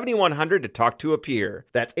 855-466-7100 to talk to a peer.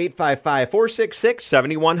 That's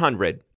 855-466-7100.